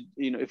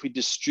we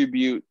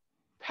distribute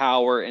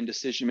power and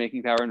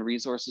decision-making power and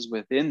resources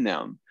within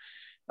them,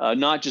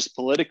 not just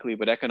politically,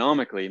 but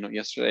economically.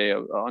 Yesterday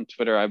on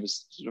Twitter, I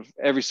was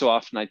every so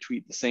often I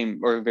tweet the same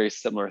or a very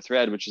similar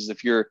thread, which is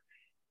if you're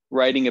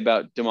writing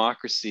about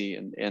democracy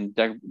and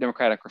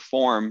democratic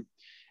reform,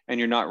 and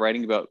you're not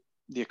writing about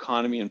the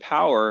economy and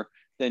power,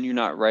 then you're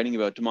not writing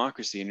about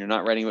democracy and you're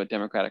not writing about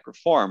democratic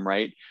reform,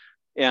 right?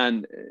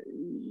 And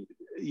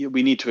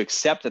we need to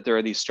accept that there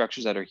are these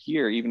structures that are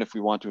here, even if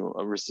we want to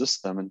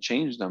resist them and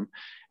change them,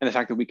 and the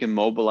fact that we can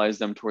mobilize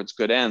them towards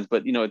good ends.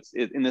 But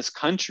in this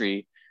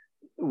country,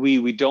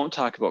 we don't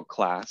talk about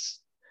class,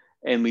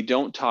 and we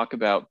don't talk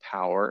about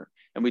power,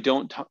 and we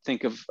don't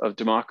think of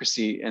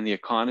democracy and the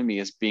economy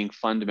as being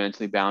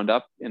fundamentally bound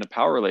up in a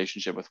power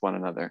relationship with one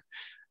another.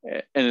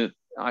 And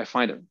I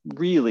find it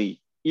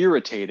really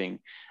irritating.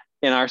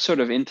 And our sort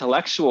of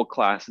intellectual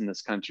class in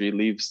this country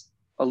leaves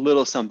a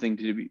little something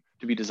to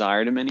be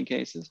desired in many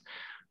cases.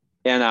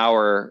 And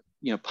our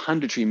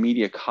punditry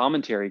media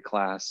commentary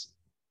class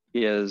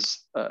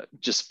is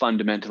just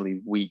fundamentally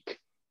weak,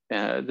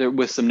 there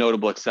with some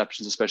notable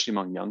exceptions, especially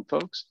among young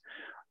folks.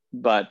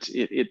 But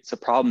it's a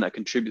problem that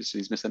contributes to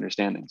these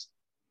misunderstandings.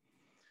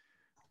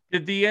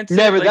 Did the answer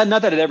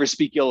not that I'd ever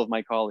speak ill of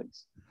my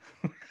colleagues.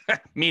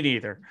 Me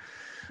neither.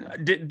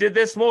 Did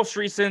this most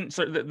recent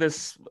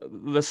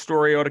the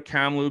story out of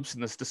Kamloops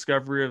and this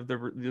discovery of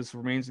this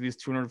remains of these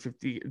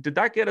 250, did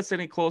that get us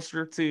any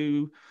closer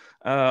to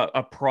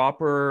a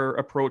proper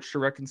approach to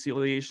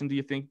reconciliation, do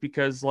you think?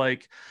 Because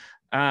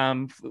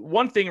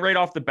one thing right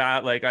off the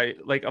bat,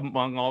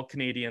 among all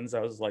Canadians, I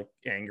was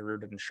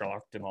angered and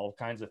shocked and all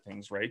kinds of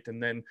things, right?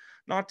 And then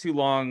not too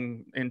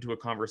long into a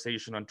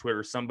conversation on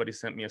Twitter, somebody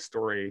sent me a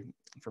story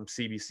from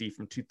CBC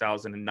from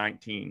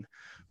 2019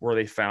 where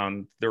they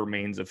found the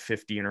remains of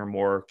 15 or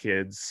more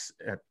kids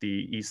at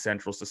the East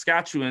Central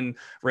Saskatchewan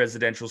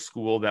residential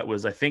school that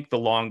was, I think, the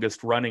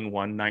longest running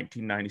one.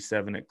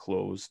 1997 it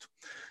closed.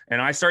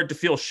 And I started to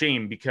feel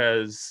shame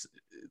because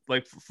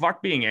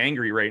fuck being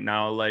angry right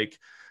now.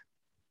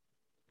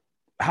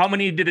 How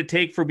many did it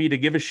take for me to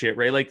give a shit,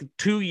 right?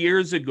 2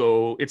 years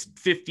ago, it's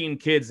 15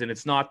 kids and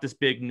it's not this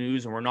big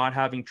news and we're not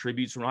having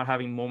tributes. We're not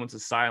having moments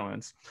of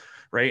silence.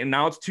 right? And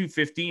now it's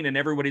 2:15 and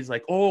everybody's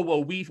like, oh,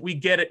 well, we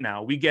get it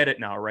now. We get it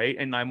now, right?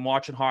 And I'm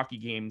watching hockey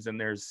games and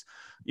there's,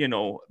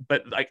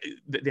 but like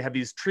they have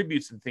these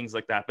tributes and things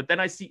like that. But then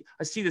I see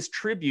this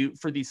tribute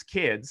for these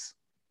kids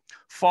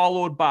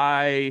followed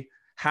by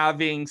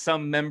having a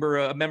member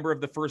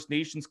of the First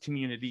Nations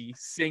community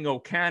sing "O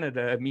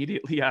Canada"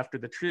 immediately after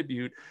the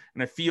tribute.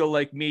 And I feel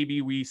like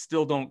maybe we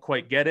still don't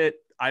quite get it.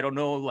 I don't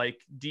know. Like,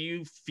 do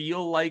you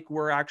feel like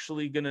we're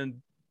actually going to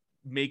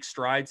make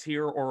strides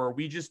here, or are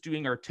we just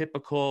doing our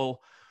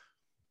typical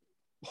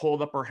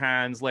hold up our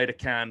hands, light a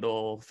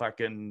candle,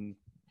 fucking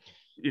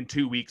in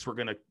 2 weeks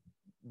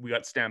we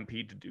got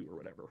Stampede to do or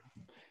whatever?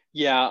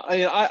 Yeah,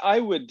 I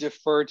would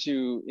defer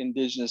to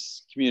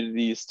Indigenous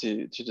communities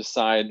to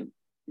decide,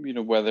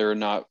 whether or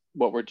not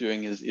what we're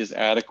doing is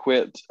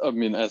adequate. I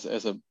mean, as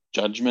a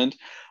judgment,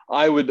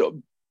 I would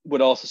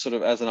also sort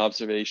of, as an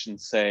observation,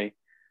 say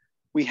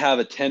we have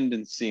a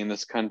tendency in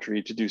this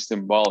country to do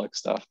symbolic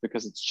stuff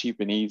because it's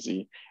cheap and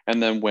easy,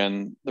 and then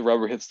when the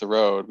rubber hits the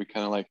road, we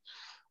kind of like,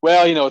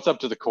 well, it's up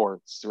to the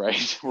courts,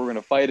 right? We're going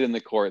to fight in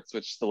the courts,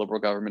 which the Liberal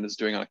government is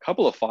doing on a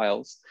couple of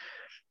files,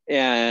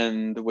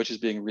 and which is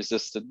being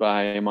resisted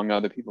by, among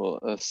other people,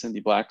 Cindy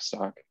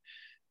Blackstock,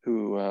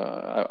 who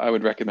I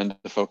would recommend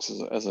to folks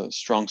as a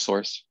strong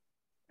source.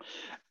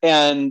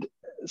 And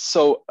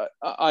so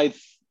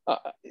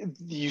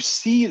you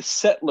see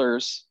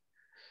settlers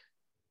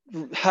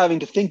having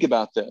to think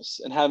about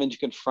this and having to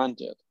confront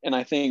it. And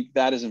I think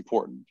that is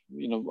important.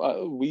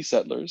 We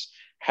settlers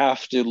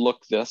have to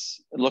look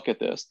at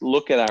this,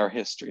 look at our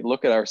history,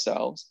 look at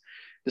ourselves,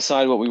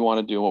 decide what we want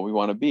to do and what we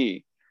want to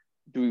be.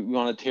 Do we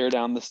want to tear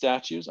down the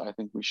statues? I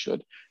think we should.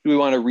 Do we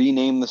want to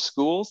rename the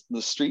schools,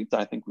 the streets?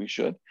 I think we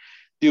should.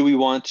 Do we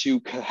want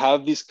to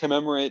have these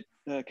commemorations?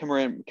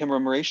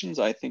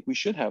 I think we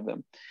should have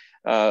them.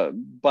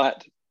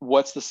 But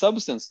what's the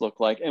substance look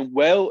like? And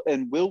will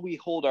we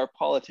hold our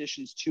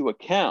politicians to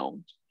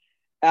account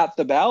at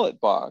the ballot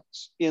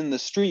box, in the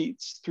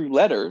streets, through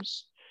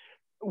letters,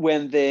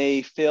 when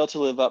they fail to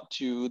live up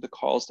to the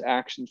calls to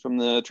action from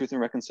the Truth and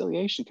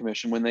Reconciliation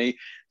Commission, when they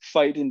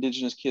fight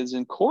Indigenous kids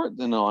in court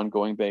on an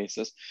ongoing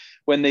basis,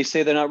 when they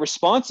say they're not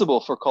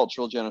responsible for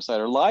cultural genocide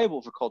or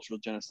liable for cultural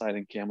genocide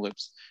in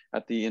Kamloops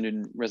at the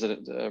Indian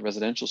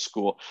residential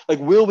school? Like,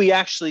 will we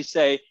actually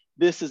say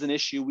this is an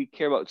issue we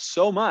care about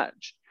so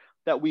much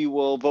that we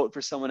will vote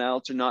for someone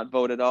else or not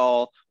vote at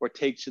all, or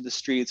take to the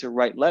streets or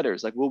write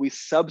letters? Like, will we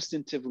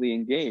substantively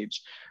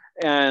engage?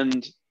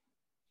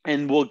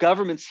 And will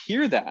governments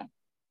hear that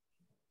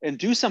and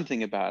do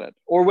something about it?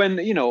 Or when,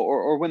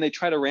 or when they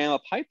try to ram a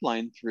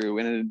pipeline through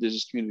and an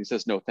Indigenous community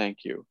says, no,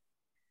 thank you.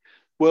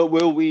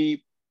 Will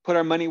we put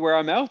our money where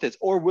our mouth is?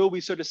 Or will we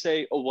sort of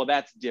say, oh, well,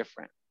 that's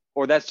different,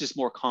 or that's just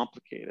more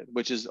complicated,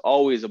 which is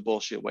always a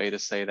bullshit way to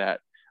say that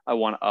I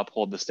want to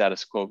uphold the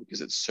status quo because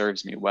it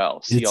serves me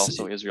well. See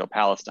also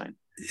Israel-Palestine.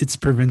 It's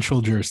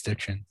provincial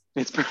jurisdiction.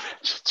 It's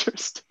provincial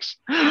jurisdiction.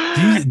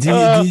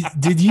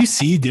 Did you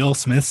see Dale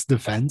Smith's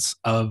defense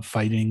of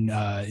fighting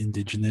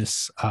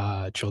Indigenous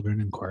children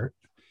in court?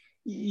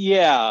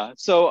 Yeah.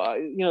 So,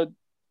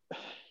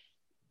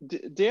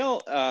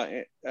 Dale,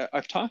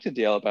 I've talked to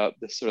Dale about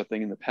this sort of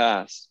thing in the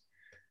past,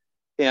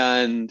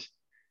 and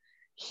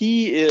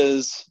he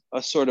is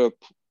a sort of,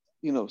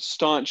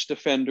 staunch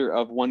defender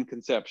of one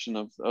conception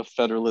of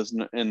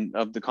federalism and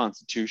of the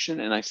Constitution.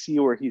 And I see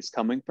where he's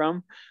coming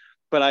from.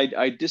 But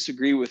I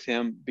disagree with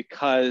him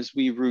because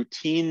we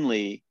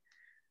routinely,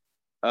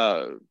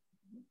 quote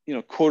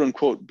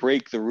unquote,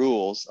 break the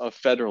rules of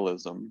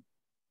federalism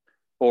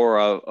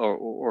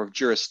or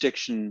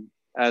jurisdiction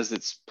as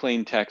its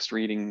plain text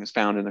reading is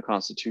found in the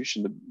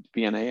Constitution, the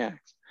BNA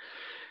Act,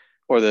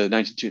 or the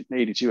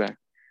 1982 Act,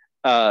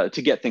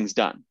 to get things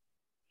done,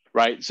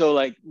 right? So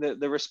like my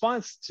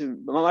response to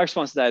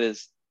that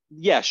is,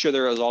 yeah, sure,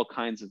 there is all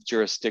kinds of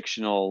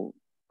jurisdictional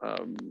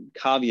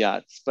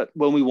caveats, but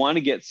when we want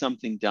to get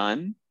something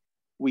done,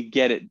 we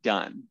get it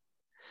done.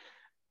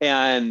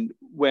 And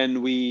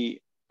when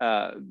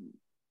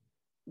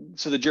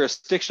so the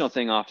jurisdictional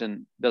thing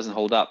often doesn't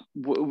hold up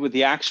with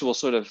the actual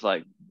sort of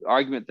like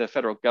argument the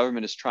federal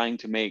government is trying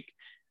to make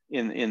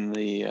in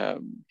the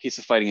case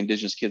of fighting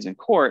Indigenous kids in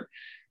court.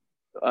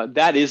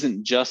 That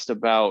isn't just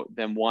about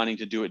them wanting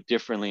to do it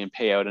differently and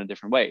pay out in a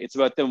different way. It's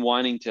about them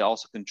wanting to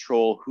also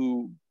control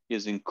who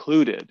is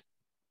included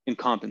in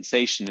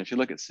compensation. If you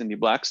look at Cindy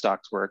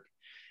Blackstock's work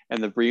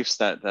and the briefs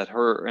that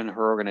her and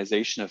her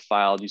organization have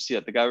filed, you see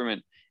that the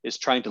government is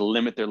trying to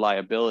limit their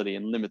liability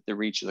and limit the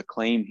reach of the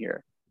claim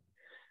here.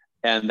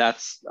 And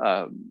that's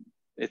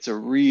it's a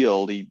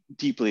really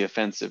deeply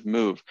offensive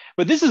move.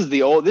 But this is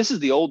the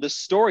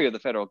oldest story of the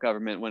federal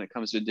government when it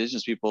comes to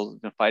Indigenous people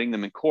fighting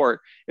them in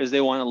court, is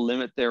they want to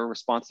limit their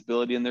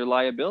responsibility and their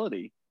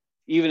liability,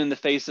 even in the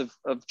face of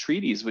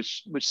treaties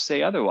which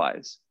say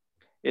otherwise.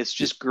 It's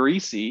just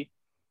greasy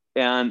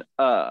and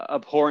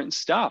abhorrent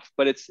stuff,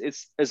 but it's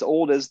as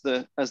old as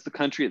the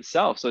country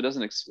itself, so it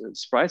doesn't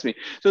surprise me.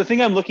 So the thing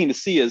I'm looking to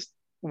see is,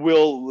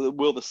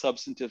 will the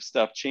substantive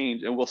stuff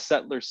change, and will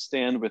settlers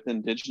stand with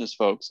Indigenous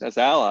folks as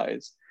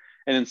allies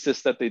and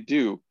insist that they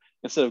do?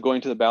 instead of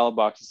going to the ballot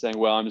box and saying,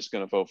 well, I'm just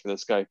going to vote for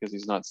this guy because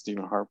he's not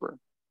Stephen Harper,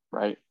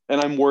 right? And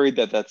I'm worried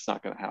that that's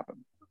not going to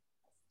happen.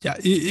 Yeah,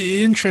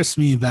 it interests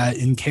me that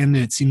in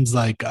Canada, it seems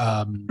like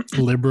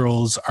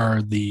liberals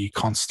are the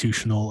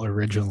constitutional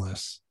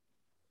originalists.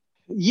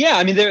 Yeah,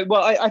 I mean,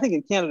 I think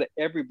in Canada,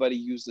 everybody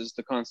uses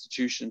the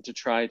Constitution to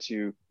try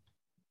to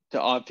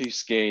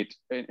obfuscate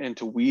and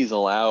to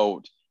weasel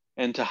out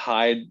and to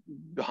hide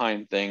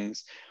behind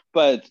things.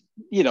 But,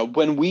 you know,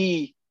 when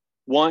we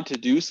want to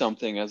do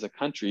something as a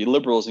country,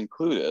 liberals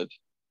included,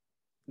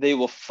 they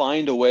will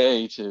find a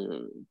way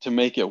to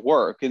make it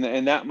work.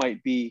 And that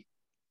might be,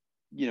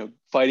 you know,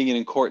 fighting it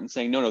in court and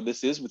saying, no,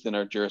 this is within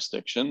our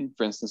jurisdiction.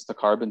 For instance, the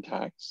carbon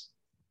tax,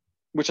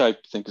 which I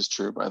think is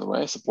true, by the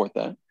way, I support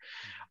that.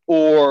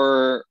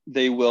 Or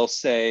they will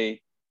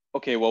say,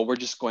 okay, well, we're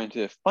just going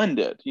to fund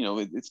it. You know,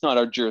 it's not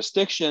our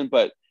jurisdiction,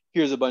 but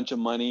here's a bunch of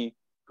money.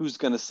 Who's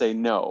going to say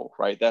no,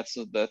 right? That's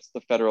the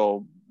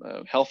federal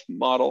health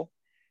model,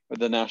 or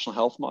the national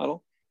health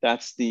model.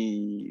 That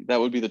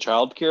would be the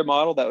child care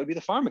model. That would be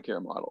the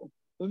pharmacare model.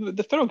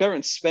 The federal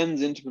government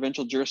spends into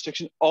provincial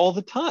jurisdiction all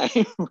the time,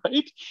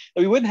 right?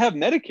 And we wouldn't have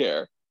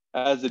Medicare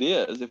as it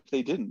is if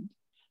they didn't.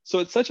 So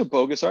it's such a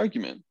bogus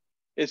argument.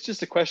 It's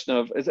just a question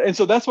of, and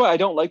so that's why I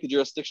don't like the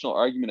jurisdictional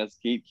argument as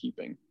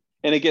gatekeeping.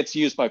 And it gets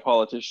used by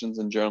politicians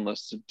and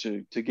journalists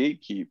to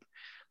gatekeep.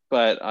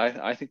 But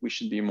I think we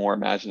should be more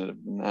imaginative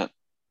than that.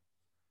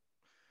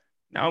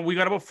 Now we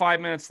got about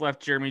 5 minutes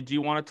left, Jeremy. Do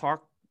you want to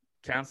talk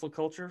cancel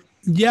culture?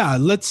 Yeah,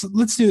 let's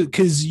do it,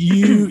 because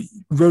you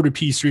wrote a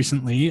piece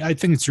recently. I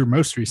think it's your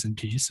most recent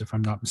piece, if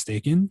I'm not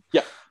mistaken.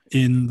 Yeah.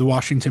 In the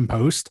Washington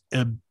Post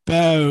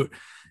about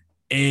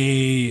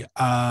a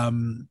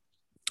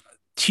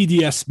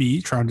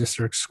TDSB, Toronto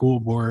District School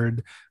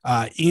Board,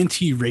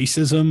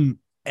 anti-racism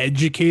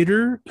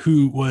educator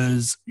who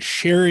was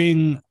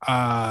sharing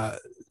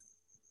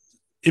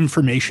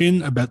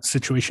information about the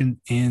situation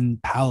in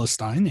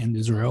Palestine and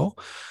Israel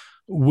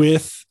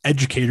with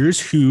educators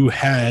who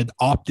had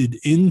opted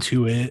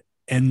into it.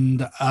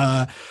 And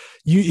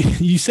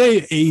you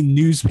say a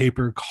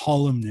newspaper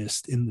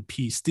columnist in the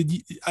piece. Did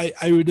you?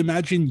 I would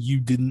imagine you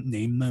didn't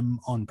name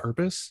them on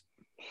purpose.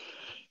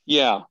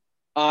 Yeah,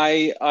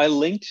 I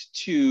linked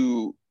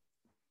to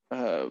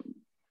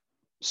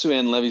Sue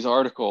Ann Levy's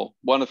article,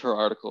 one of her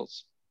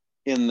articles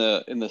in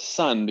the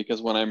Sun,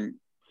 because when I'm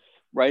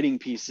writing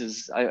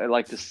pieces, I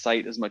like to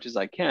cite as much as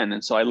I can,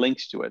 and so I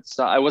linked to it.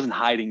 So I wasn't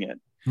hiding it,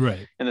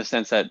 right? In the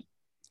sense that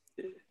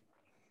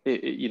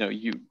you know,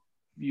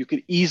 you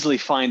could easily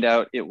find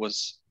out it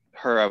was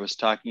her I was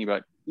talking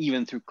about,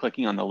 even through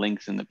clicking on the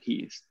links in the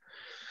piece.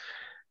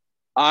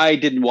 I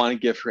didn't want to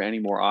give her any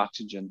more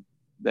oxygen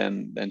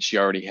than she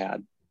already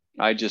had.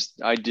 I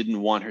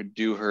didn't want her to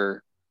do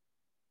her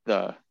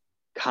the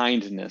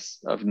kindness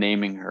of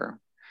naming her,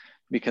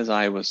 because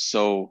I was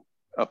so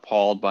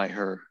appalled by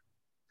her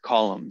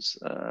columns,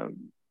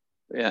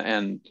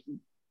 and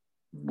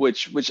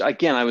which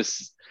again, I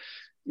was,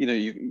 you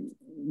know,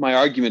 my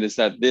argument is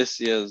that this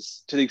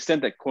is, to the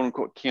extent that quote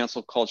unquote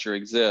cancel culture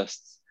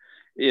exists,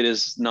 it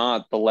is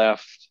not the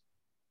left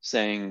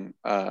saying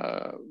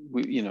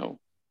we need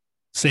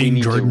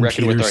Jordan to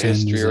reckon with our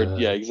Peterson's history, or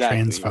yeah,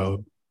 exactly,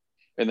 transphobe,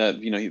 and that,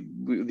 you know,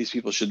 these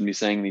people shouldn't be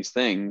saying these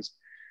things.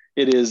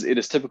 It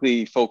is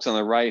typically folks on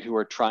the right who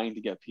are trying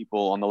to get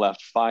people on the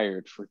left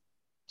fired for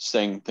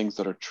saying things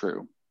that are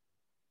true.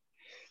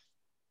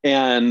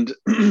 And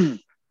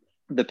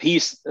the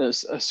piece,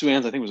 Sue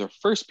Ann's, I think, was her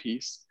first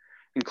piece,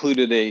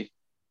 included a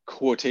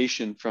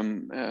quotation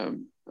from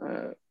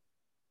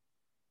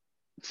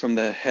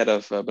the head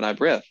of B'nai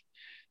B'rith,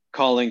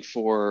 calling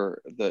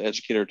for the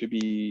educator to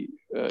be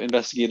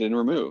investigated and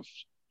removed.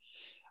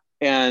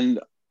 And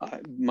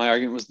my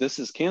argument was, this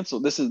is cancel.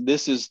 This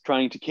is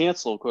trying to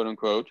cancel, quote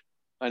unquote,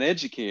 an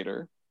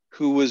educator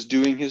who was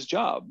doing his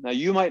job. Now,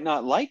 you might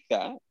not like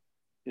that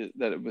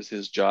it was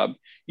his job.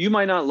 You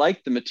might not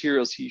like the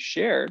materials he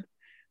shared,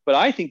 but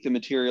I think the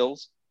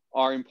materials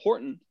are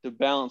important to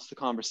balance the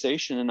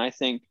conversation. And I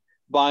think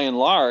by and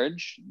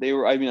large, they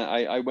were, I mean,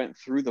 I went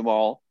through them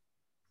all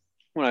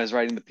when I was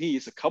writing the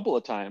piece a couple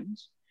of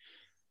times.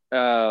 You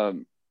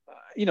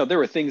know, there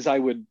were things I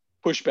would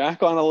push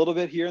back on a little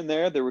bit here and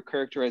there. There were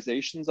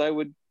characterizations I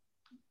would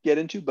get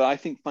into, but I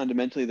think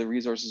fundamentally the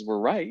resources were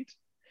right.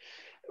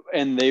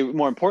 And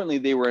more importantly,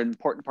 they were an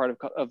important part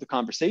of the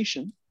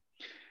conversation.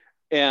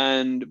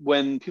 And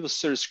when people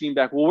sort of scream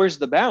back, well, where's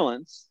the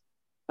balance?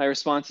 My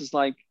response is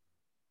like,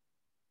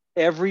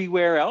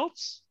 everywhere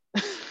else.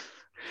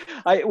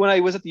 When I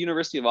was at the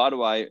University of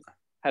Ottawa, I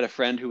had a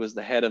friend who was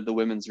the head of the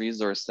Women's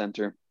Resource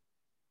Center.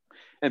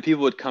 And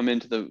people would come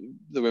into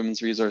the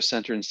Women's Resource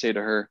Center and say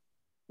to her,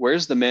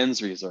 where's the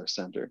Men's Resource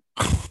Center?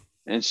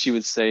 And she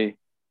would say,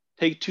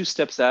 take 2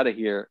 steps out of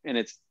here, and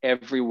it's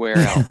everywhere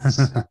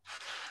else.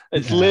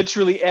 It's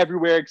literally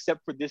everywhere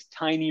except for this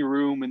tiny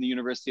room in the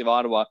University of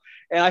Ottawa.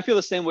 And I feel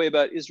the same way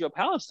about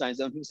Israel-Palestine.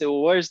 Some people say,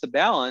 well, where's the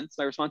balance?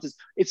 My response is,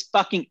 it's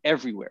fucking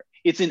everywhere.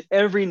 It's in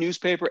every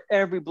newspaper,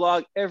 every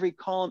blog, every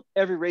column,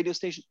 every radio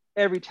station,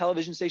 every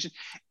television station,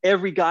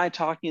 every guy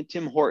talking at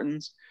Tim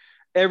Hortons.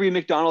 every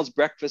McDonald's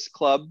breakfast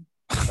club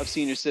of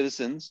senior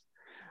citizens.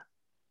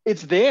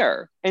 It's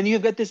there. And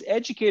you've got this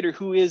educator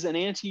who is an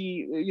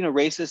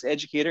racist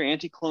educator,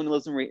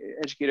 anti-colonialism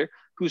educator,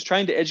 who's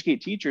trying to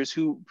educate teachers,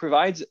 who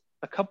provides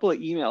a couple of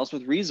emails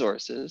with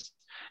resources.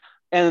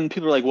 And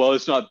people are like, well,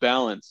 it's not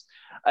balanced.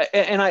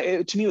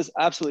 To me, it was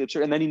absolutely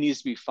absurd. And then he needs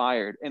to be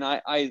fired. And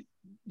I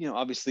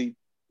obviously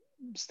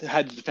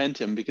had to defend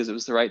him because it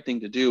was the right thing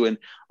to do. And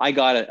I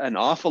got an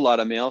awful lot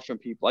of mail from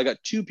people. I got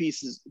 2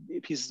 pieces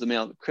of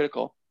mail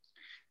critical,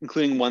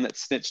 including one that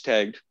snitch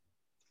tagged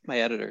my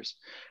editors,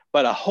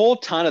 but a whole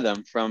ton of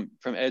them from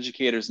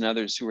educators and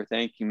others who were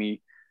thanking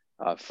me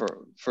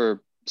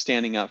for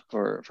standing up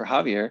for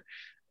Javier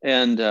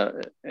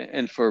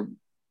and for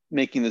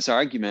making this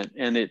argument.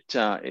 And it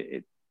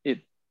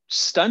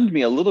stunned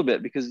me a little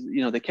bit because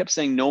they kept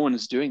saying no one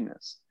is doing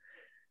this,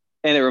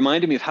 and it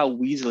reminded me of how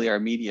weaselly our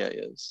media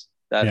is.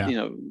 That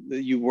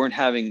you weren't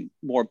having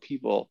more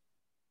people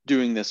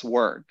doing this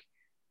work,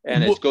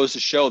 and it goes to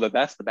show that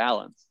that's the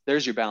balance.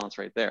 There's your balance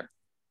right there.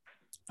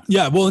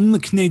 Yeah, well, in the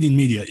Canadian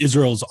media,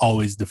 Israel's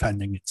always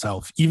defending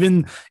itself.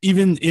 Even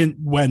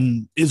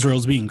when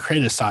Israel's being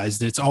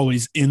criticized, it's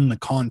always in the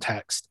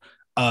context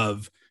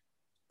of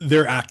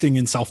they're acting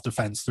in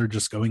self-defense. They're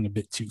just going a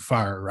bit too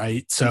far,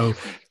 right? So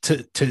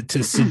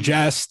to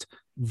suggest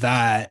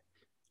that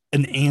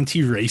an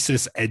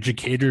anti-racist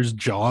educator's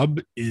job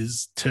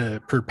is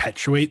to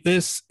perpetuate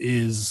this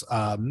is,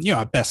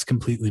 at best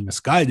completely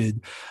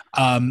misguided.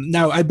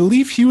 Now, I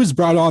believe he was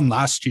brought on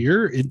last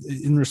year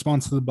in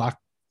response to the Black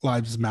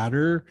Lives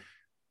Matter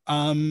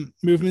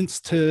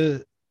movements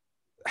to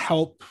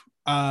help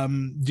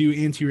do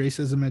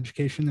anti-racism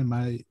education.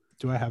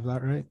 Do I have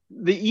that right?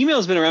 The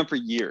email's been around for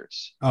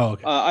years. Oh,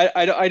 okay.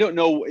 I don't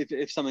know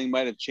if something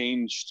might have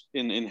changed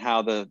in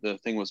how the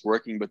thing was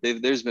working, but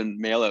there's been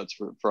mailouts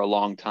for a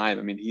long time.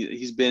 I mean,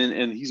 he's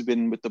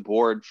been with the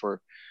board for,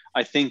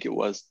 I think it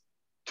was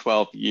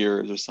 12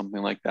 years or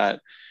something like that.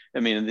 I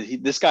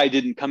mean, this guy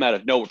didn't come out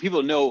of nowhere.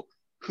 People know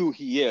who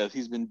he is.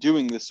 He's been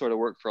doing this sort of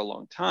work for a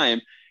long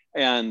time.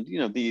 And,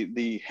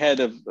 the head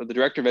of the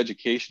director of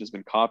education has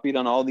been copied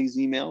on all these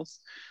emails.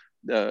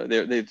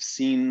 They've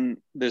seen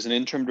there's an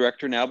interim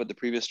director now, but the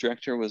previous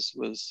director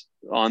was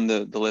on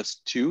the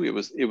list too. It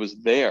was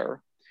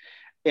there,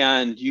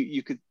 and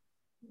you could,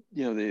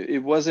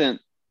 it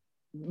wasn't.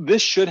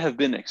 This should have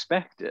been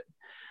expected.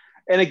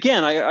 And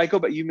again, I go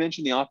back. You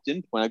mentioned the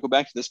opt-in point. I go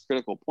back to this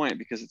critical point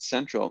because it's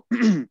central.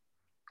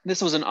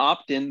 This was an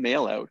opt-in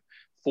mail out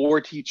for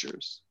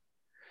teachers.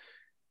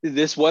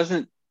 This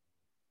wasn't,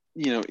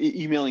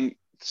 emailing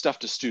stuff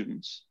to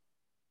students.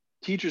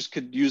 Teachers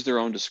could use their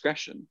own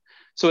discretion.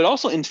 So it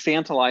also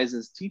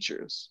infantilizes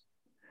teachers.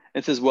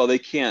 It says, well, they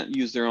can't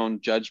use their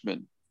own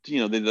judgment. They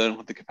don't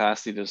have the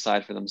capacity to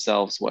decide for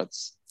themselves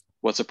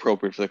what's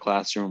appropriate for the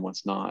classroom and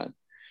what's not.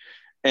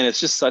 And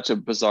it's just such a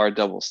bizarre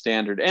double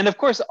standard. And of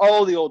course,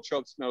 all the old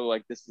tropes know,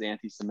 like, this is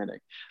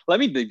anti-Semitic. Let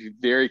me be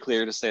very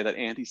clear to say that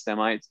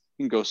anti-Semites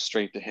can go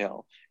straight to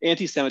hell.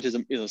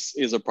 Anti-Semitism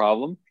is a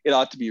problem. It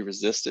ought to be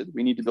resisted.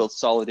 We need to build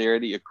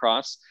solidarity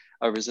across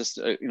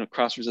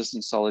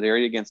cross-resistance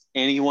solidarity against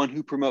anyone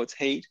who promotes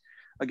hate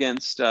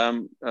against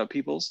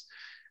peoples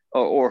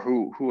or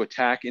who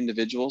attack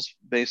individuals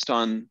based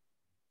on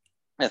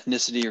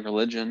ethnicity or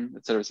religion,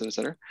 et cetera, et cetera, et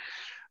cetera.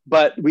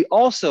 But we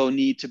also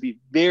need to be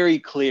very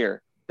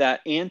clear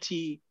that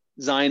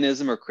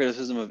anti-Zionism or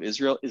criticism of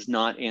Israel is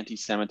not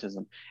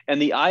anti-Semitism.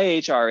 And the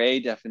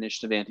IHRA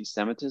definition of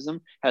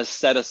anti-Semitism has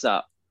set us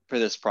up for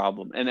this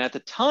problem. And at the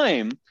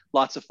time,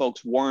 lots of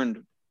folks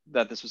warned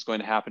that this was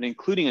going to happen,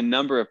 including a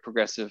number of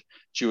progressive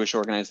Jewish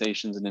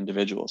organizations and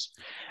individuals.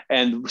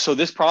 And so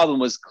this problem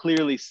was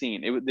clearly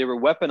seen. They were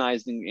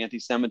weaponizing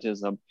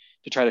anti-Semitism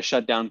to try to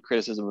shut down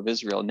criticism of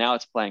Israel. Now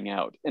it's playing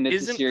out. And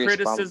it's a serious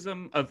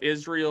criticism problem. Of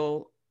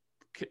Israel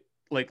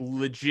like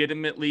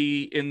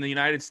legitimately in the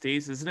United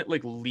States? Isn't it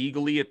like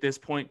legally at this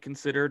point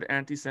considered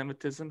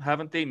anti-Semitism?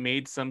 Haven't they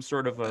made some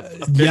sort of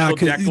official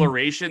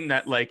declaration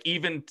that like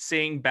even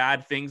saying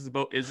bad things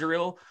about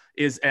Israel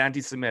is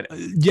anti-Semitic?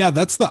 Yeah,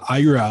 that's the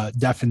IRA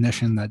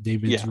definition that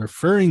David's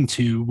referring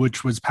to,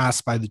 which was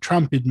passed by the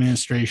Trump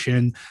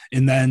administration.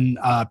 And then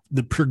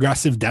the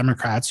progressive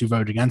Democrats who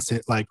vote against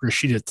it, like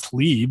Rashida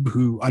Tlaib,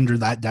 who under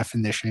that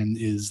definition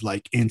is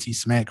like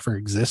anti-Semitic for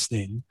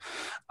existing,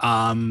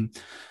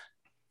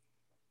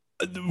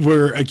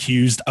 were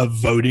accused of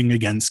voting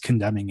against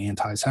condemning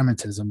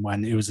anti-Semitism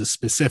when it was a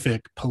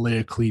specific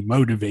politically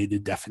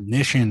motivated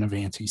definition of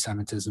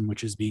anti-Semitism,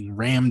 which is being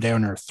rammed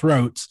down our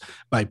throats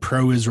by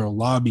pro-Israel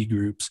lobby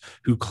groups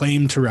who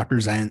claim to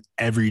represent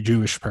every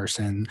Jewish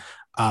person,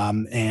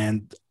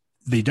 and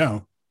they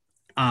don't.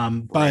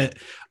 But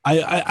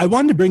I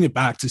wanted to bring it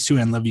back to Sue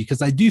Ann Levy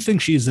because I do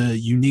think she's a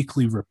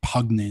uniquely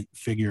repugnant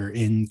figure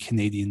in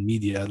Canadian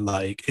media,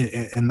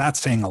 and that's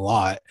saying a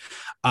lot,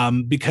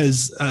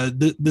 because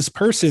this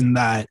person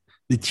that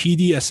the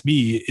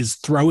TDSB is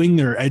throwing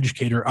their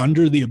educator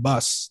under the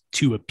bus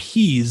to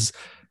appease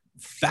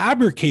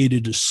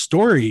fabricated a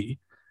story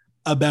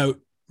about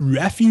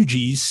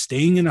refugees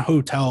staying in a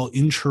hotel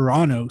in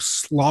Toronto,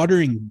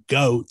 slaughtering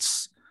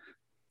goats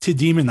to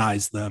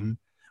demonize them,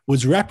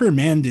 was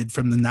reprimanded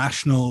from the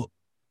National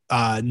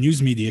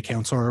News Media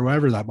Council, or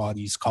whatever that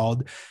body's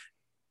called,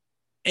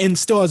 and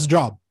still has a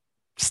job,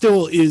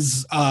 still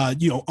is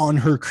on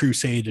her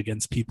crusade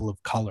against people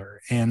of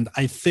color. And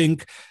I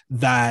think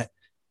that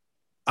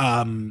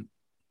I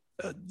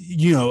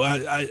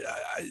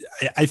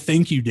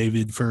thank you,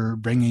 David, for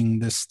bringing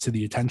this to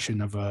the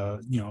attention of a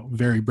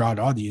very broad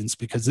audience,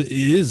 because it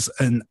is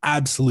an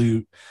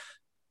absolute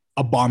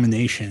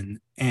abomination.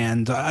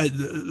 And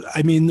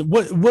I mean,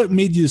 what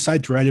made you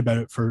decide to write about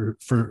it for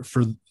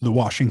the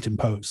Washington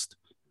Post?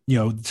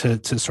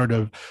 To sort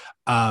of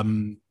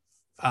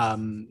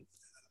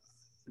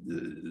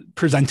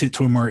present it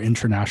to a more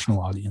international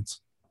audience.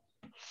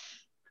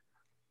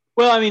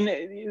 Well, I mean,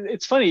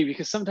 it's funny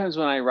because sometimes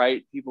when I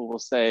write, people will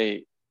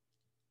say,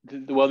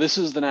 well, this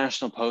is the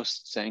National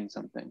Post saying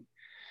something.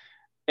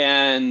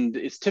 And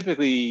it's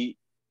typically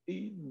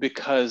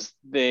because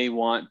they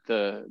want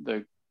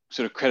the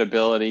sort of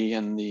credibility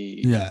and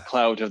the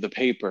clout of the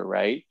paper,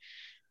 right?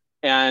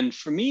 And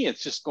for me,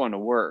 it's just going to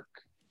work.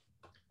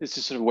 It's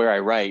just sort of where I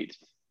write.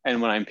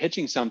 And when I'm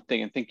pitching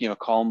something and thinking of a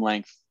column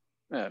length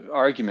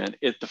argument,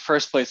 the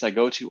first place I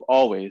go to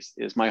always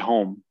is my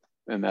home,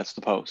 and that's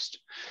the Post.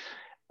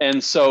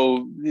 And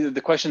so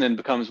the question then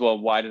becomes, well,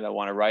 why did I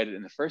want to write it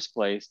in the first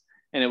place?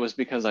 And it was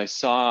because I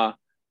saw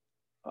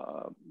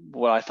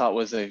what I thought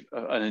was an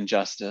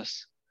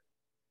injustice.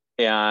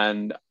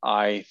 And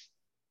I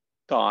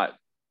thought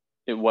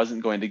it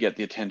wasn't going to get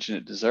the attention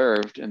it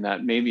deserved, and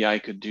that maybe I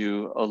could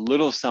do a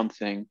little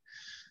something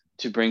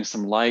to bring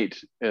some light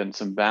and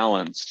some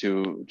balance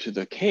to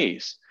the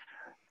case.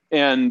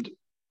 And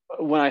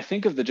when I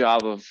think of the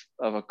job of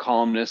a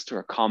columnist or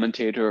a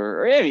commentator,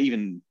 or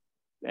even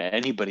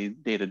anybody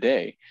day to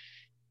day,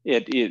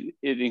 it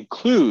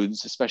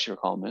includes, especially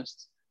for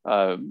columnists,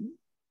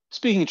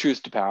 speaking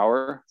truth to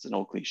power. It's an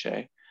old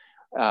cliche.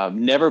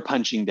 Never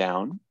punching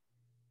down,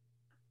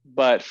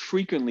 but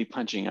frequently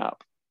punching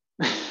up.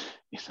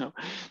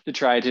 To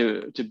try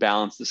to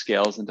balance the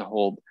scales and to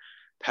hold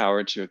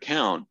power to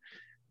account.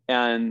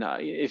 And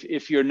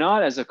if you're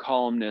not, as a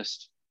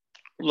columnist,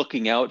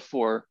 looking out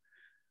for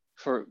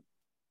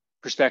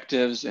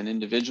perspectives and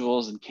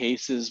individuals and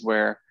cases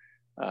where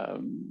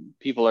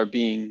people are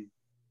being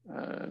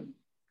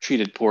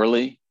treated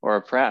poorly or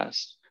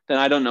oppressed, then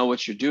I don't know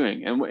what you're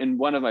doing. And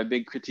one of my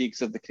big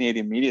critiques of the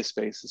Canadian media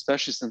space,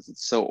 especially since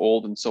it's so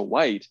old and so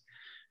white,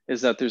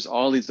 is that there's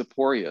all these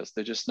aporias.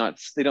 They're just not,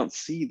 they don't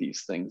see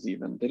these things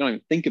even. They don't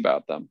even think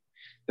about them.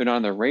 They're not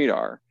on their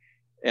radar.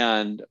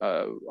 And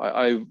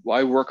I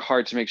work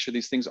hard to make sure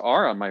these things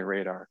are on my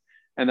radar,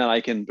 and that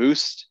I can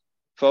boost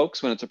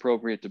folks when it's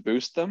appropriate to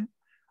boost them.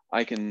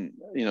 I can,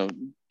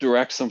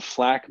 direct some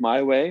flack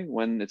my way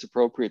when it's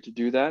appropriate to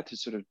do that, to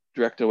sort of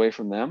direct away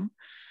from them.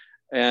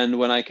 And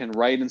when I can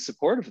write in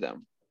support of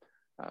them,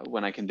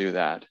 when I can do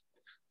that.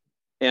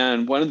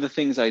 And one of the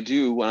things I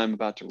do when I'm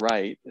about to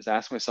write is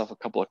ask myself a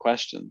couple of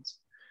questions.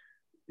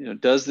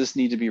 Does this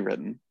need to be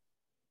written?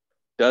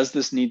 Does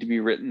this need to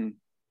be written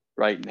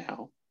right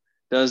now?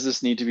 Does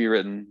this need to be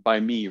written by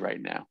me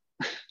right now?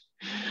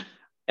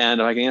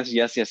 And if I can answer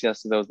yes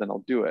to those, then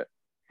I'll do it.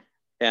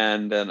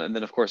 And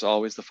then of course,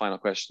 always the final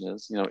question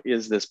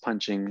is this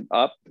punching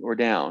up or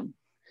down?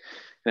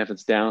 And if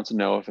it's down, it's a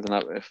no. If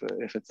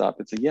it's up,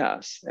 it's a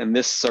yes. And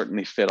this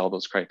certainly fit all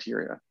those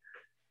criteria.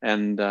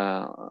 And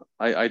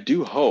I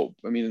do hope,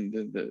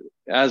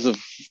 as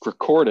of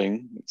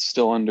recording, it's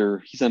still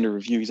he's under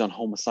review, he's on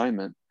home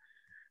assignment.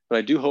 But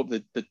I do hope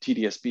that the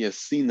TDSB has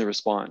seen the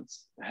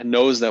response,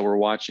 knows that we're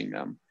watching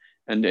them,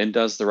 and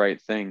does the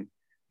right thing.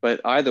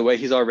 But either way,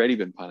 he's already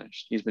been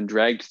punished. He's been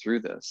dragged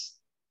through this.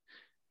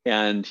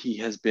 And he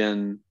has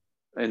been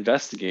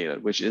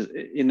investigated, which is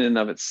in and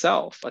of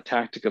itself a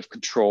tactic of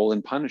control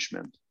and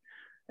punishment.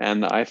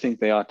 And I think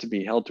they ought to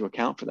be held to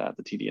account for that,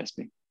 the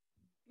TDSB.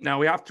 Now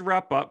we have to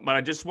wrap up, but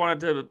I just wanted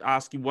to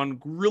ask you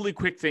one really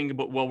quick thing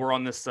about while we're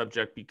on this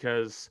subject,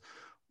 because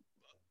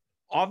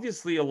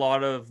obviously a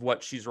lot of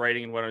what she's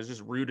writing and what is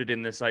just rooted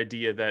in this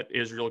idea that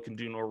Israel can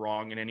do no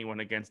wrong, and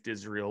anyone against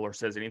Israel or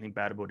says anything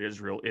bad about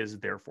Israel is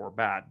therefore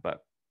bad.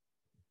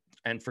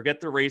 And forget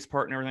the race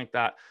part and everything like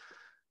that.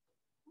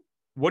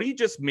 What do you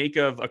just make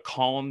of a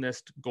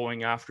columnist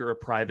going after a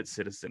private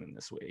citizen in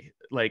this way?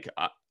 Like,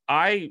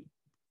 I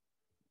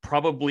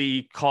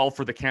probably call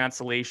for the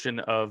cancellation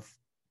of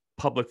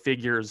public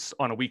figures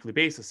on a weekly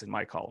basis in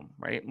my column,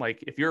 right?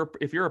 Like, if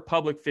you're a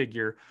public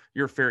figure,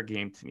 you're fair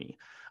game to me.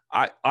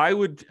 I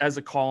would, as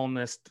a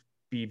columnist,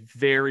 be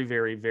very,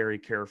 very, very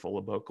careful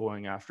about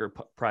going after a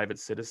private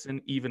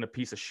citizen, even a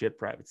piece of shit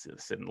private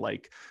citizen,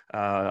 like,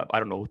 I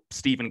don't know,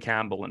 Stephen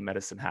Campbell in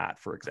Medicine Hat,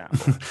 for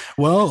example.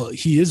 Well,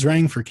 he is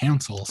running for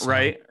council. So.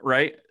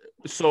 Right.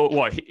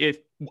 So,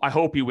 I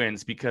hope he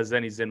wins, because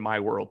then he's in my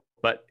world.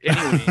 But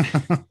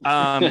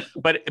anyway,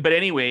 but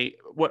anyway,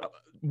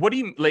 what do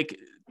you like?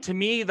 To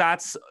me,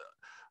 that's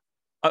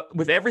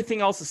with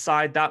everything else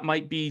aside, that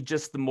might be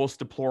just the most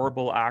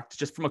deplorable act,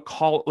 just from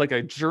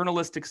a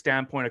journalistic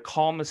standpoint, a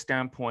columnist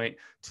standpoint.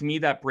 To me,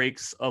 that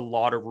breaks a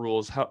lot of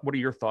rules. What are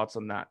your thoughts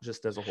on that,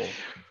 just as a whole?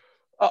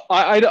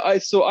 I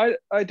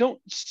don't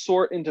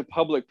sort into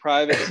public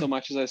private so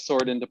much as I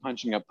sort into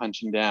punching up,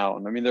 punching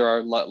down. I mean, there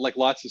are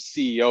lots of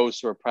CEOs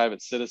who are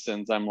private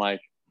citizens. I'm like,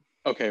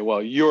 okay,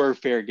 well, you're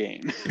fair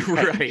game.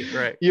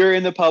 Right. You're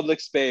in the public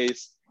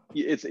space.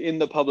 It's in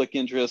the public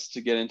interest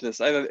to get into this.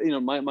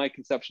 My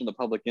conception of the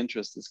public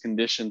interest is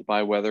conditioned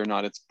by whether or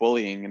not it's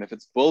bullying. And if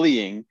it's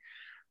bullying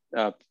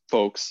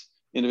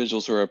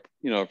individuals who are,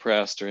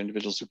 oppressed, or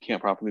individuals who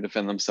can't properly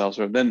defend themselves,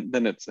 or then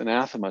it's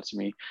anathema to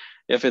me.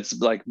 If it's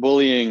like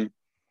bullying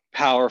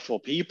powerful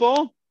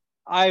people,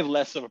 I have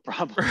less of a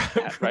problem with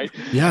that, right?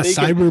 Yeah,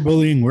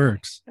 cyberbullying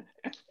works.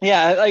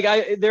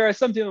 Yeah, there are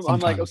some people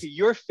Sometimes. I'm like, okay,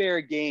 you're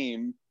fair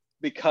game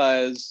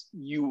because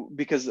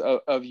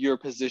of your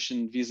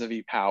position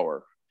vis-a-vis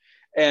power.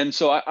 And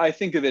so I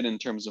think of it in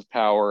terms of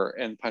power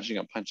and punching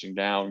up, punching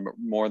down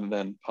more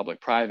than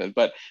public private.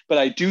 But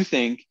I do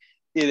think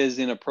it is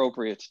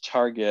inappropriate to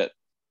target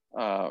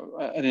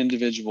an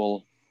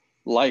individual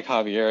like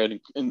Javier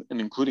and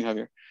including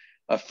Javier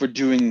for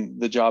doing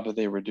the job that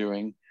they were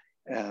doing.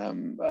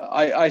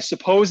 I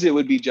suppose it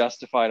would be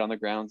justified on the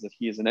grounds that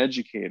he is an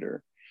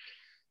educator.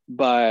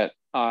 But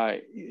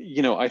I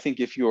think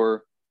if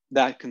you're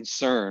that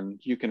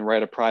concerned, you can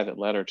write a private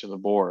letter to the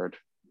board.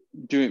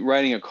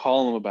 Writing a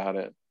column about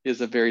it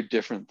is a very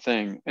different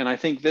thing. And I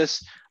think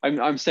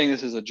I'm saying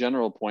this as a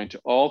general point to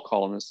all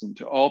columnists and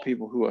to all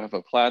people who have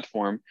a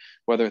platform,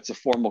 whether it's a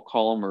formal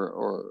column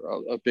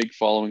or a big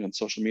following on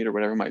social media or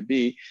whatever it might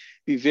be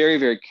very,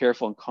 very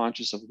careful and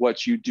conscious of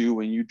what you do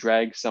when you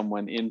drag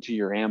someone into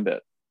your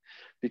ambit,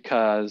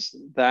 because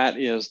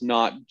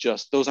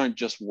those aren't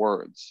just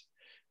words.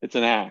 It's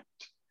an act.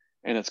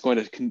 And it's going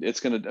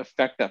to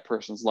affect that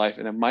person's life,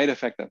 and it might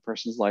affect that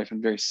person's life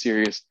in very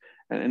serious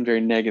and in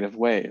very negative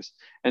ways.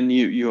 And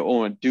you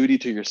owe a duty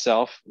to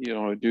yourself, you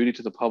owe a duty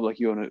to the public,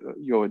 you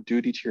owe a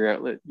duty to your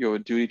outlet, you owe a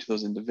duty to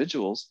those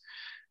individuals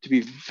to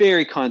be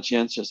very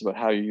conscientious about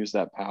how you use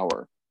that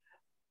power.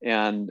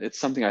 And it's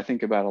something I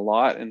think about a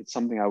lot, and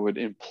something I would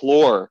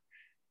implore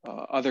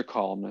other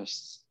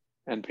columnists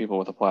and people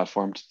with a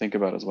platform to think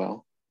about as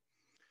well.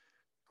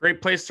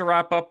 Great place to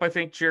wrap up, I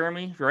think,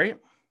 Jeremy, right?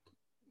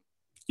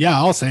 Yeah,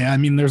 I'll say. I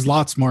mean, there's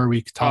lots more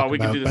we could talk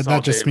about, but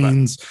that just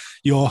means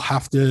you'll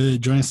have to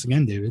join us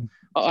again, David.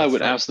 I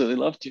would absolutely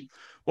love to.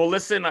 Well,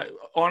 listen,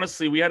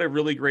 honestly, we had a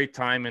really great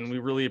time, and we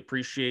really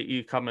appreciate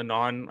you coming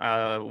on.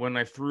 When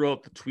I threw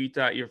out the tweet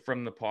at you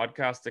from the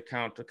podcast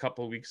account a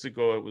couple of weeks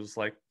ago, it was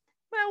like,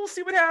 well, we'll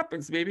see what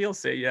happens. Maybe he'll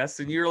say yes.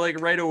 And you're like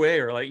right away,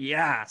 or like,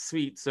 yeah,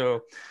 sweet.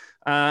 So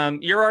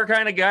you're our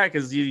kind of guy,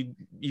 because you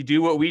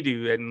do what we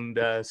do,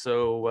 and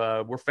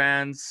so we're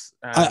fans.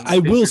 I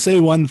will say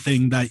one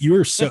thing, that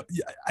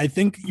I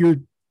think you're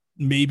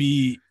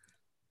maybe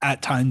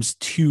at times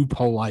too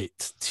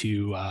polite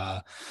to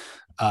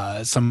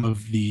some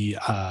of the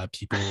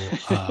people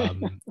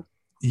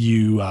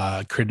you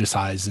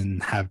criticize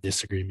and have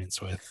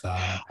disagreements with.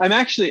 I'm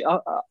actually,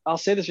 I'll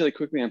say this really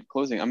quickly. I'm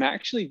closing. I'm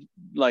actually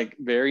like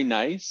very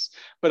nice,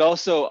 but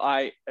also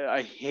I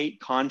hate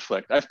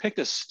conflict. I've picked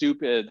a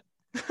stupid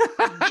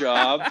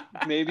job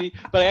maybe,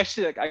 but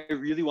I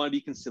really want to be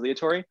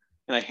conciliatory,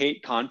 and I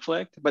hate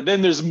conflict. But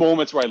then there's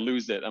moments where I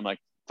lose it. I'm like,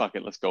 fuck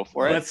it, let's go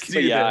for it. Let's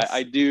do this.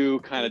 I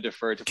do kind of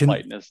defer to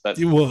politeness. That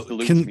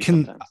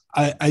can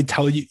I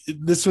tell you,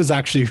 this was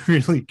actually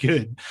really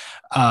good.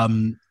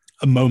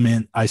 A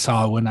moment I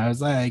saw when I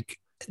was like,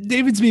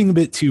 David's being a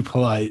bit too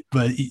polite,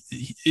 but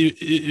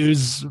it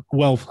was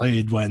well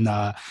played when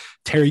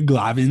Terry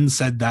Glavin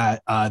said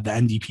that the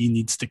NDP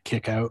needs to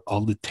kick out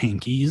all the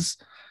tankies.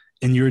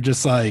 And you were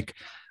just like,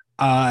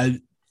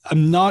 I'm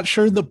not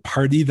sure the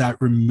party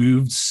that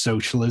removed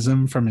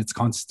socialism from its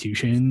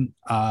constitution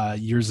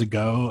years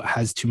ago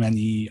has too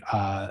many,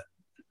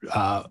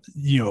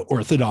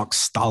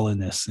 orthodox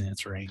Stalinists in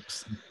its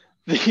ranks.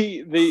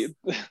 The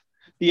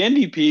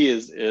NDP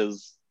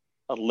is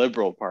a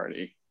liberal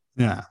party.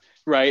 Yeah.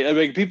 Right. I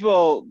mean,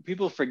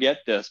 people forget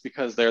this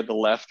because they're the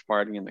left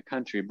party in the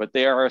country, but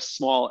they are a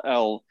small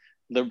L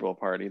liberal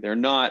party. They're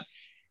not.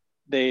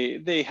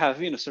 They have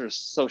sort of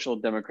social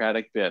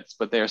democratic bits,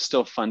 but they are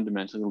still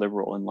fundamentally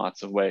liberal in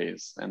lots of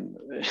ways. And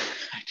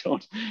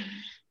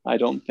I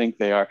don't think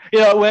they are.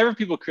 Whenever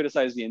people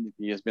criticize the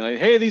NDP as being like,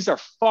 hey, these are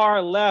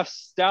far left,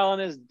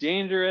 Stalinist,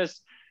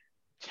 dangerous,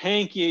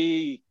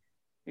 tanky,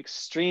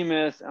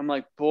 extremists. I'm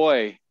like,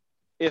 boy,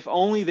 if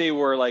only they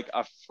were like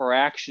a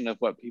fraction of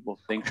what people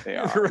think they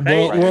are.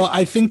 Right. Well,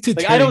 I think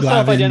I don't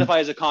self-identify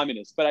as a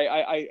communist, but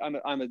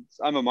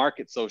I'm a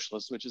market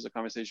socialist, which is a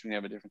conversation we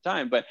have at a different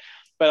time. But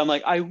I'm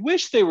like, I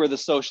wish they were the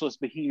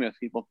socialist behemoth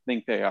people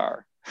think they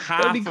are.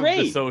 That'd be great.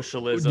 Of the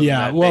socialism.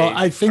 Yeah. Well,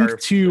 I think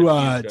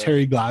to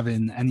Terry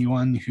Glavin,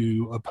 anyone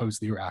who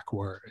opposed the Iraq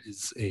War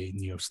is a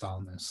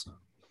neo-Stalinist. So.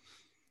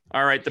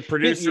 All right, the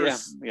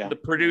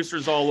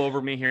producers all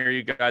over me here,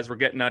 you guys. We're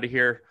getting out of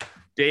here.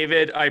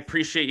 David, I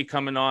appreciate you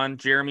coming on.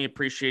 Jeremy,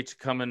 appreciate you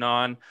coming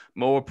on.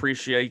 Mo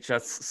appreciates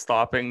us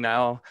stopping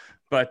now.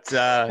 But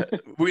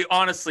we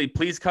honestly,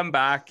 please come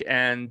back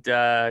and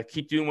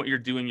keep doing what you're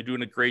doing. You're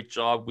doing a great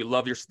job. We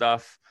love your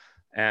stuff.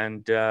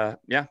 And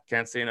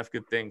can't say enough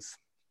good things.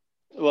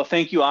 Well,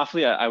 thank you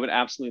awfully. I would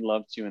absolutely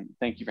love to. And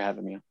thank you for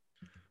having me.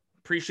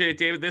 Appreciate it,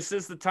 David. This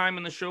is the time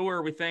in the show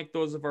where we thank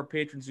those of our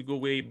patrons who go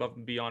way above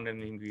and beyond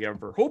anything we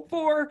ever hope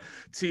for.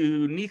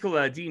 To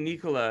Nicola,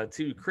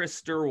 to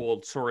Chris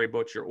Sturwold, sorry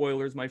about your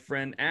Oilers, my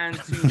friend, and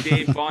to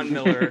Dave Von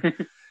Miller.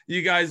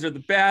 You guys are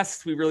the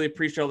best. We really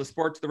appreciate all the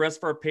support. To the rest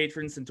of our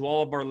patrons and to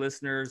all of our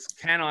listeners,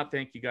 cannot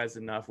thank you guys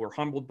enough. We're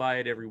humbled by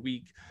it every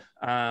week.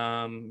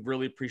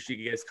 Really appreciate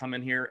you guys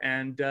coming here,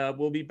 and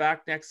we'll be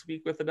back next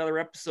week with another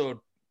episode.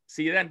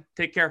 See you then.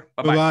 Take care.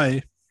 Bye-bye.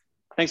 Bye-bye.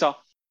 Thanks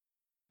all.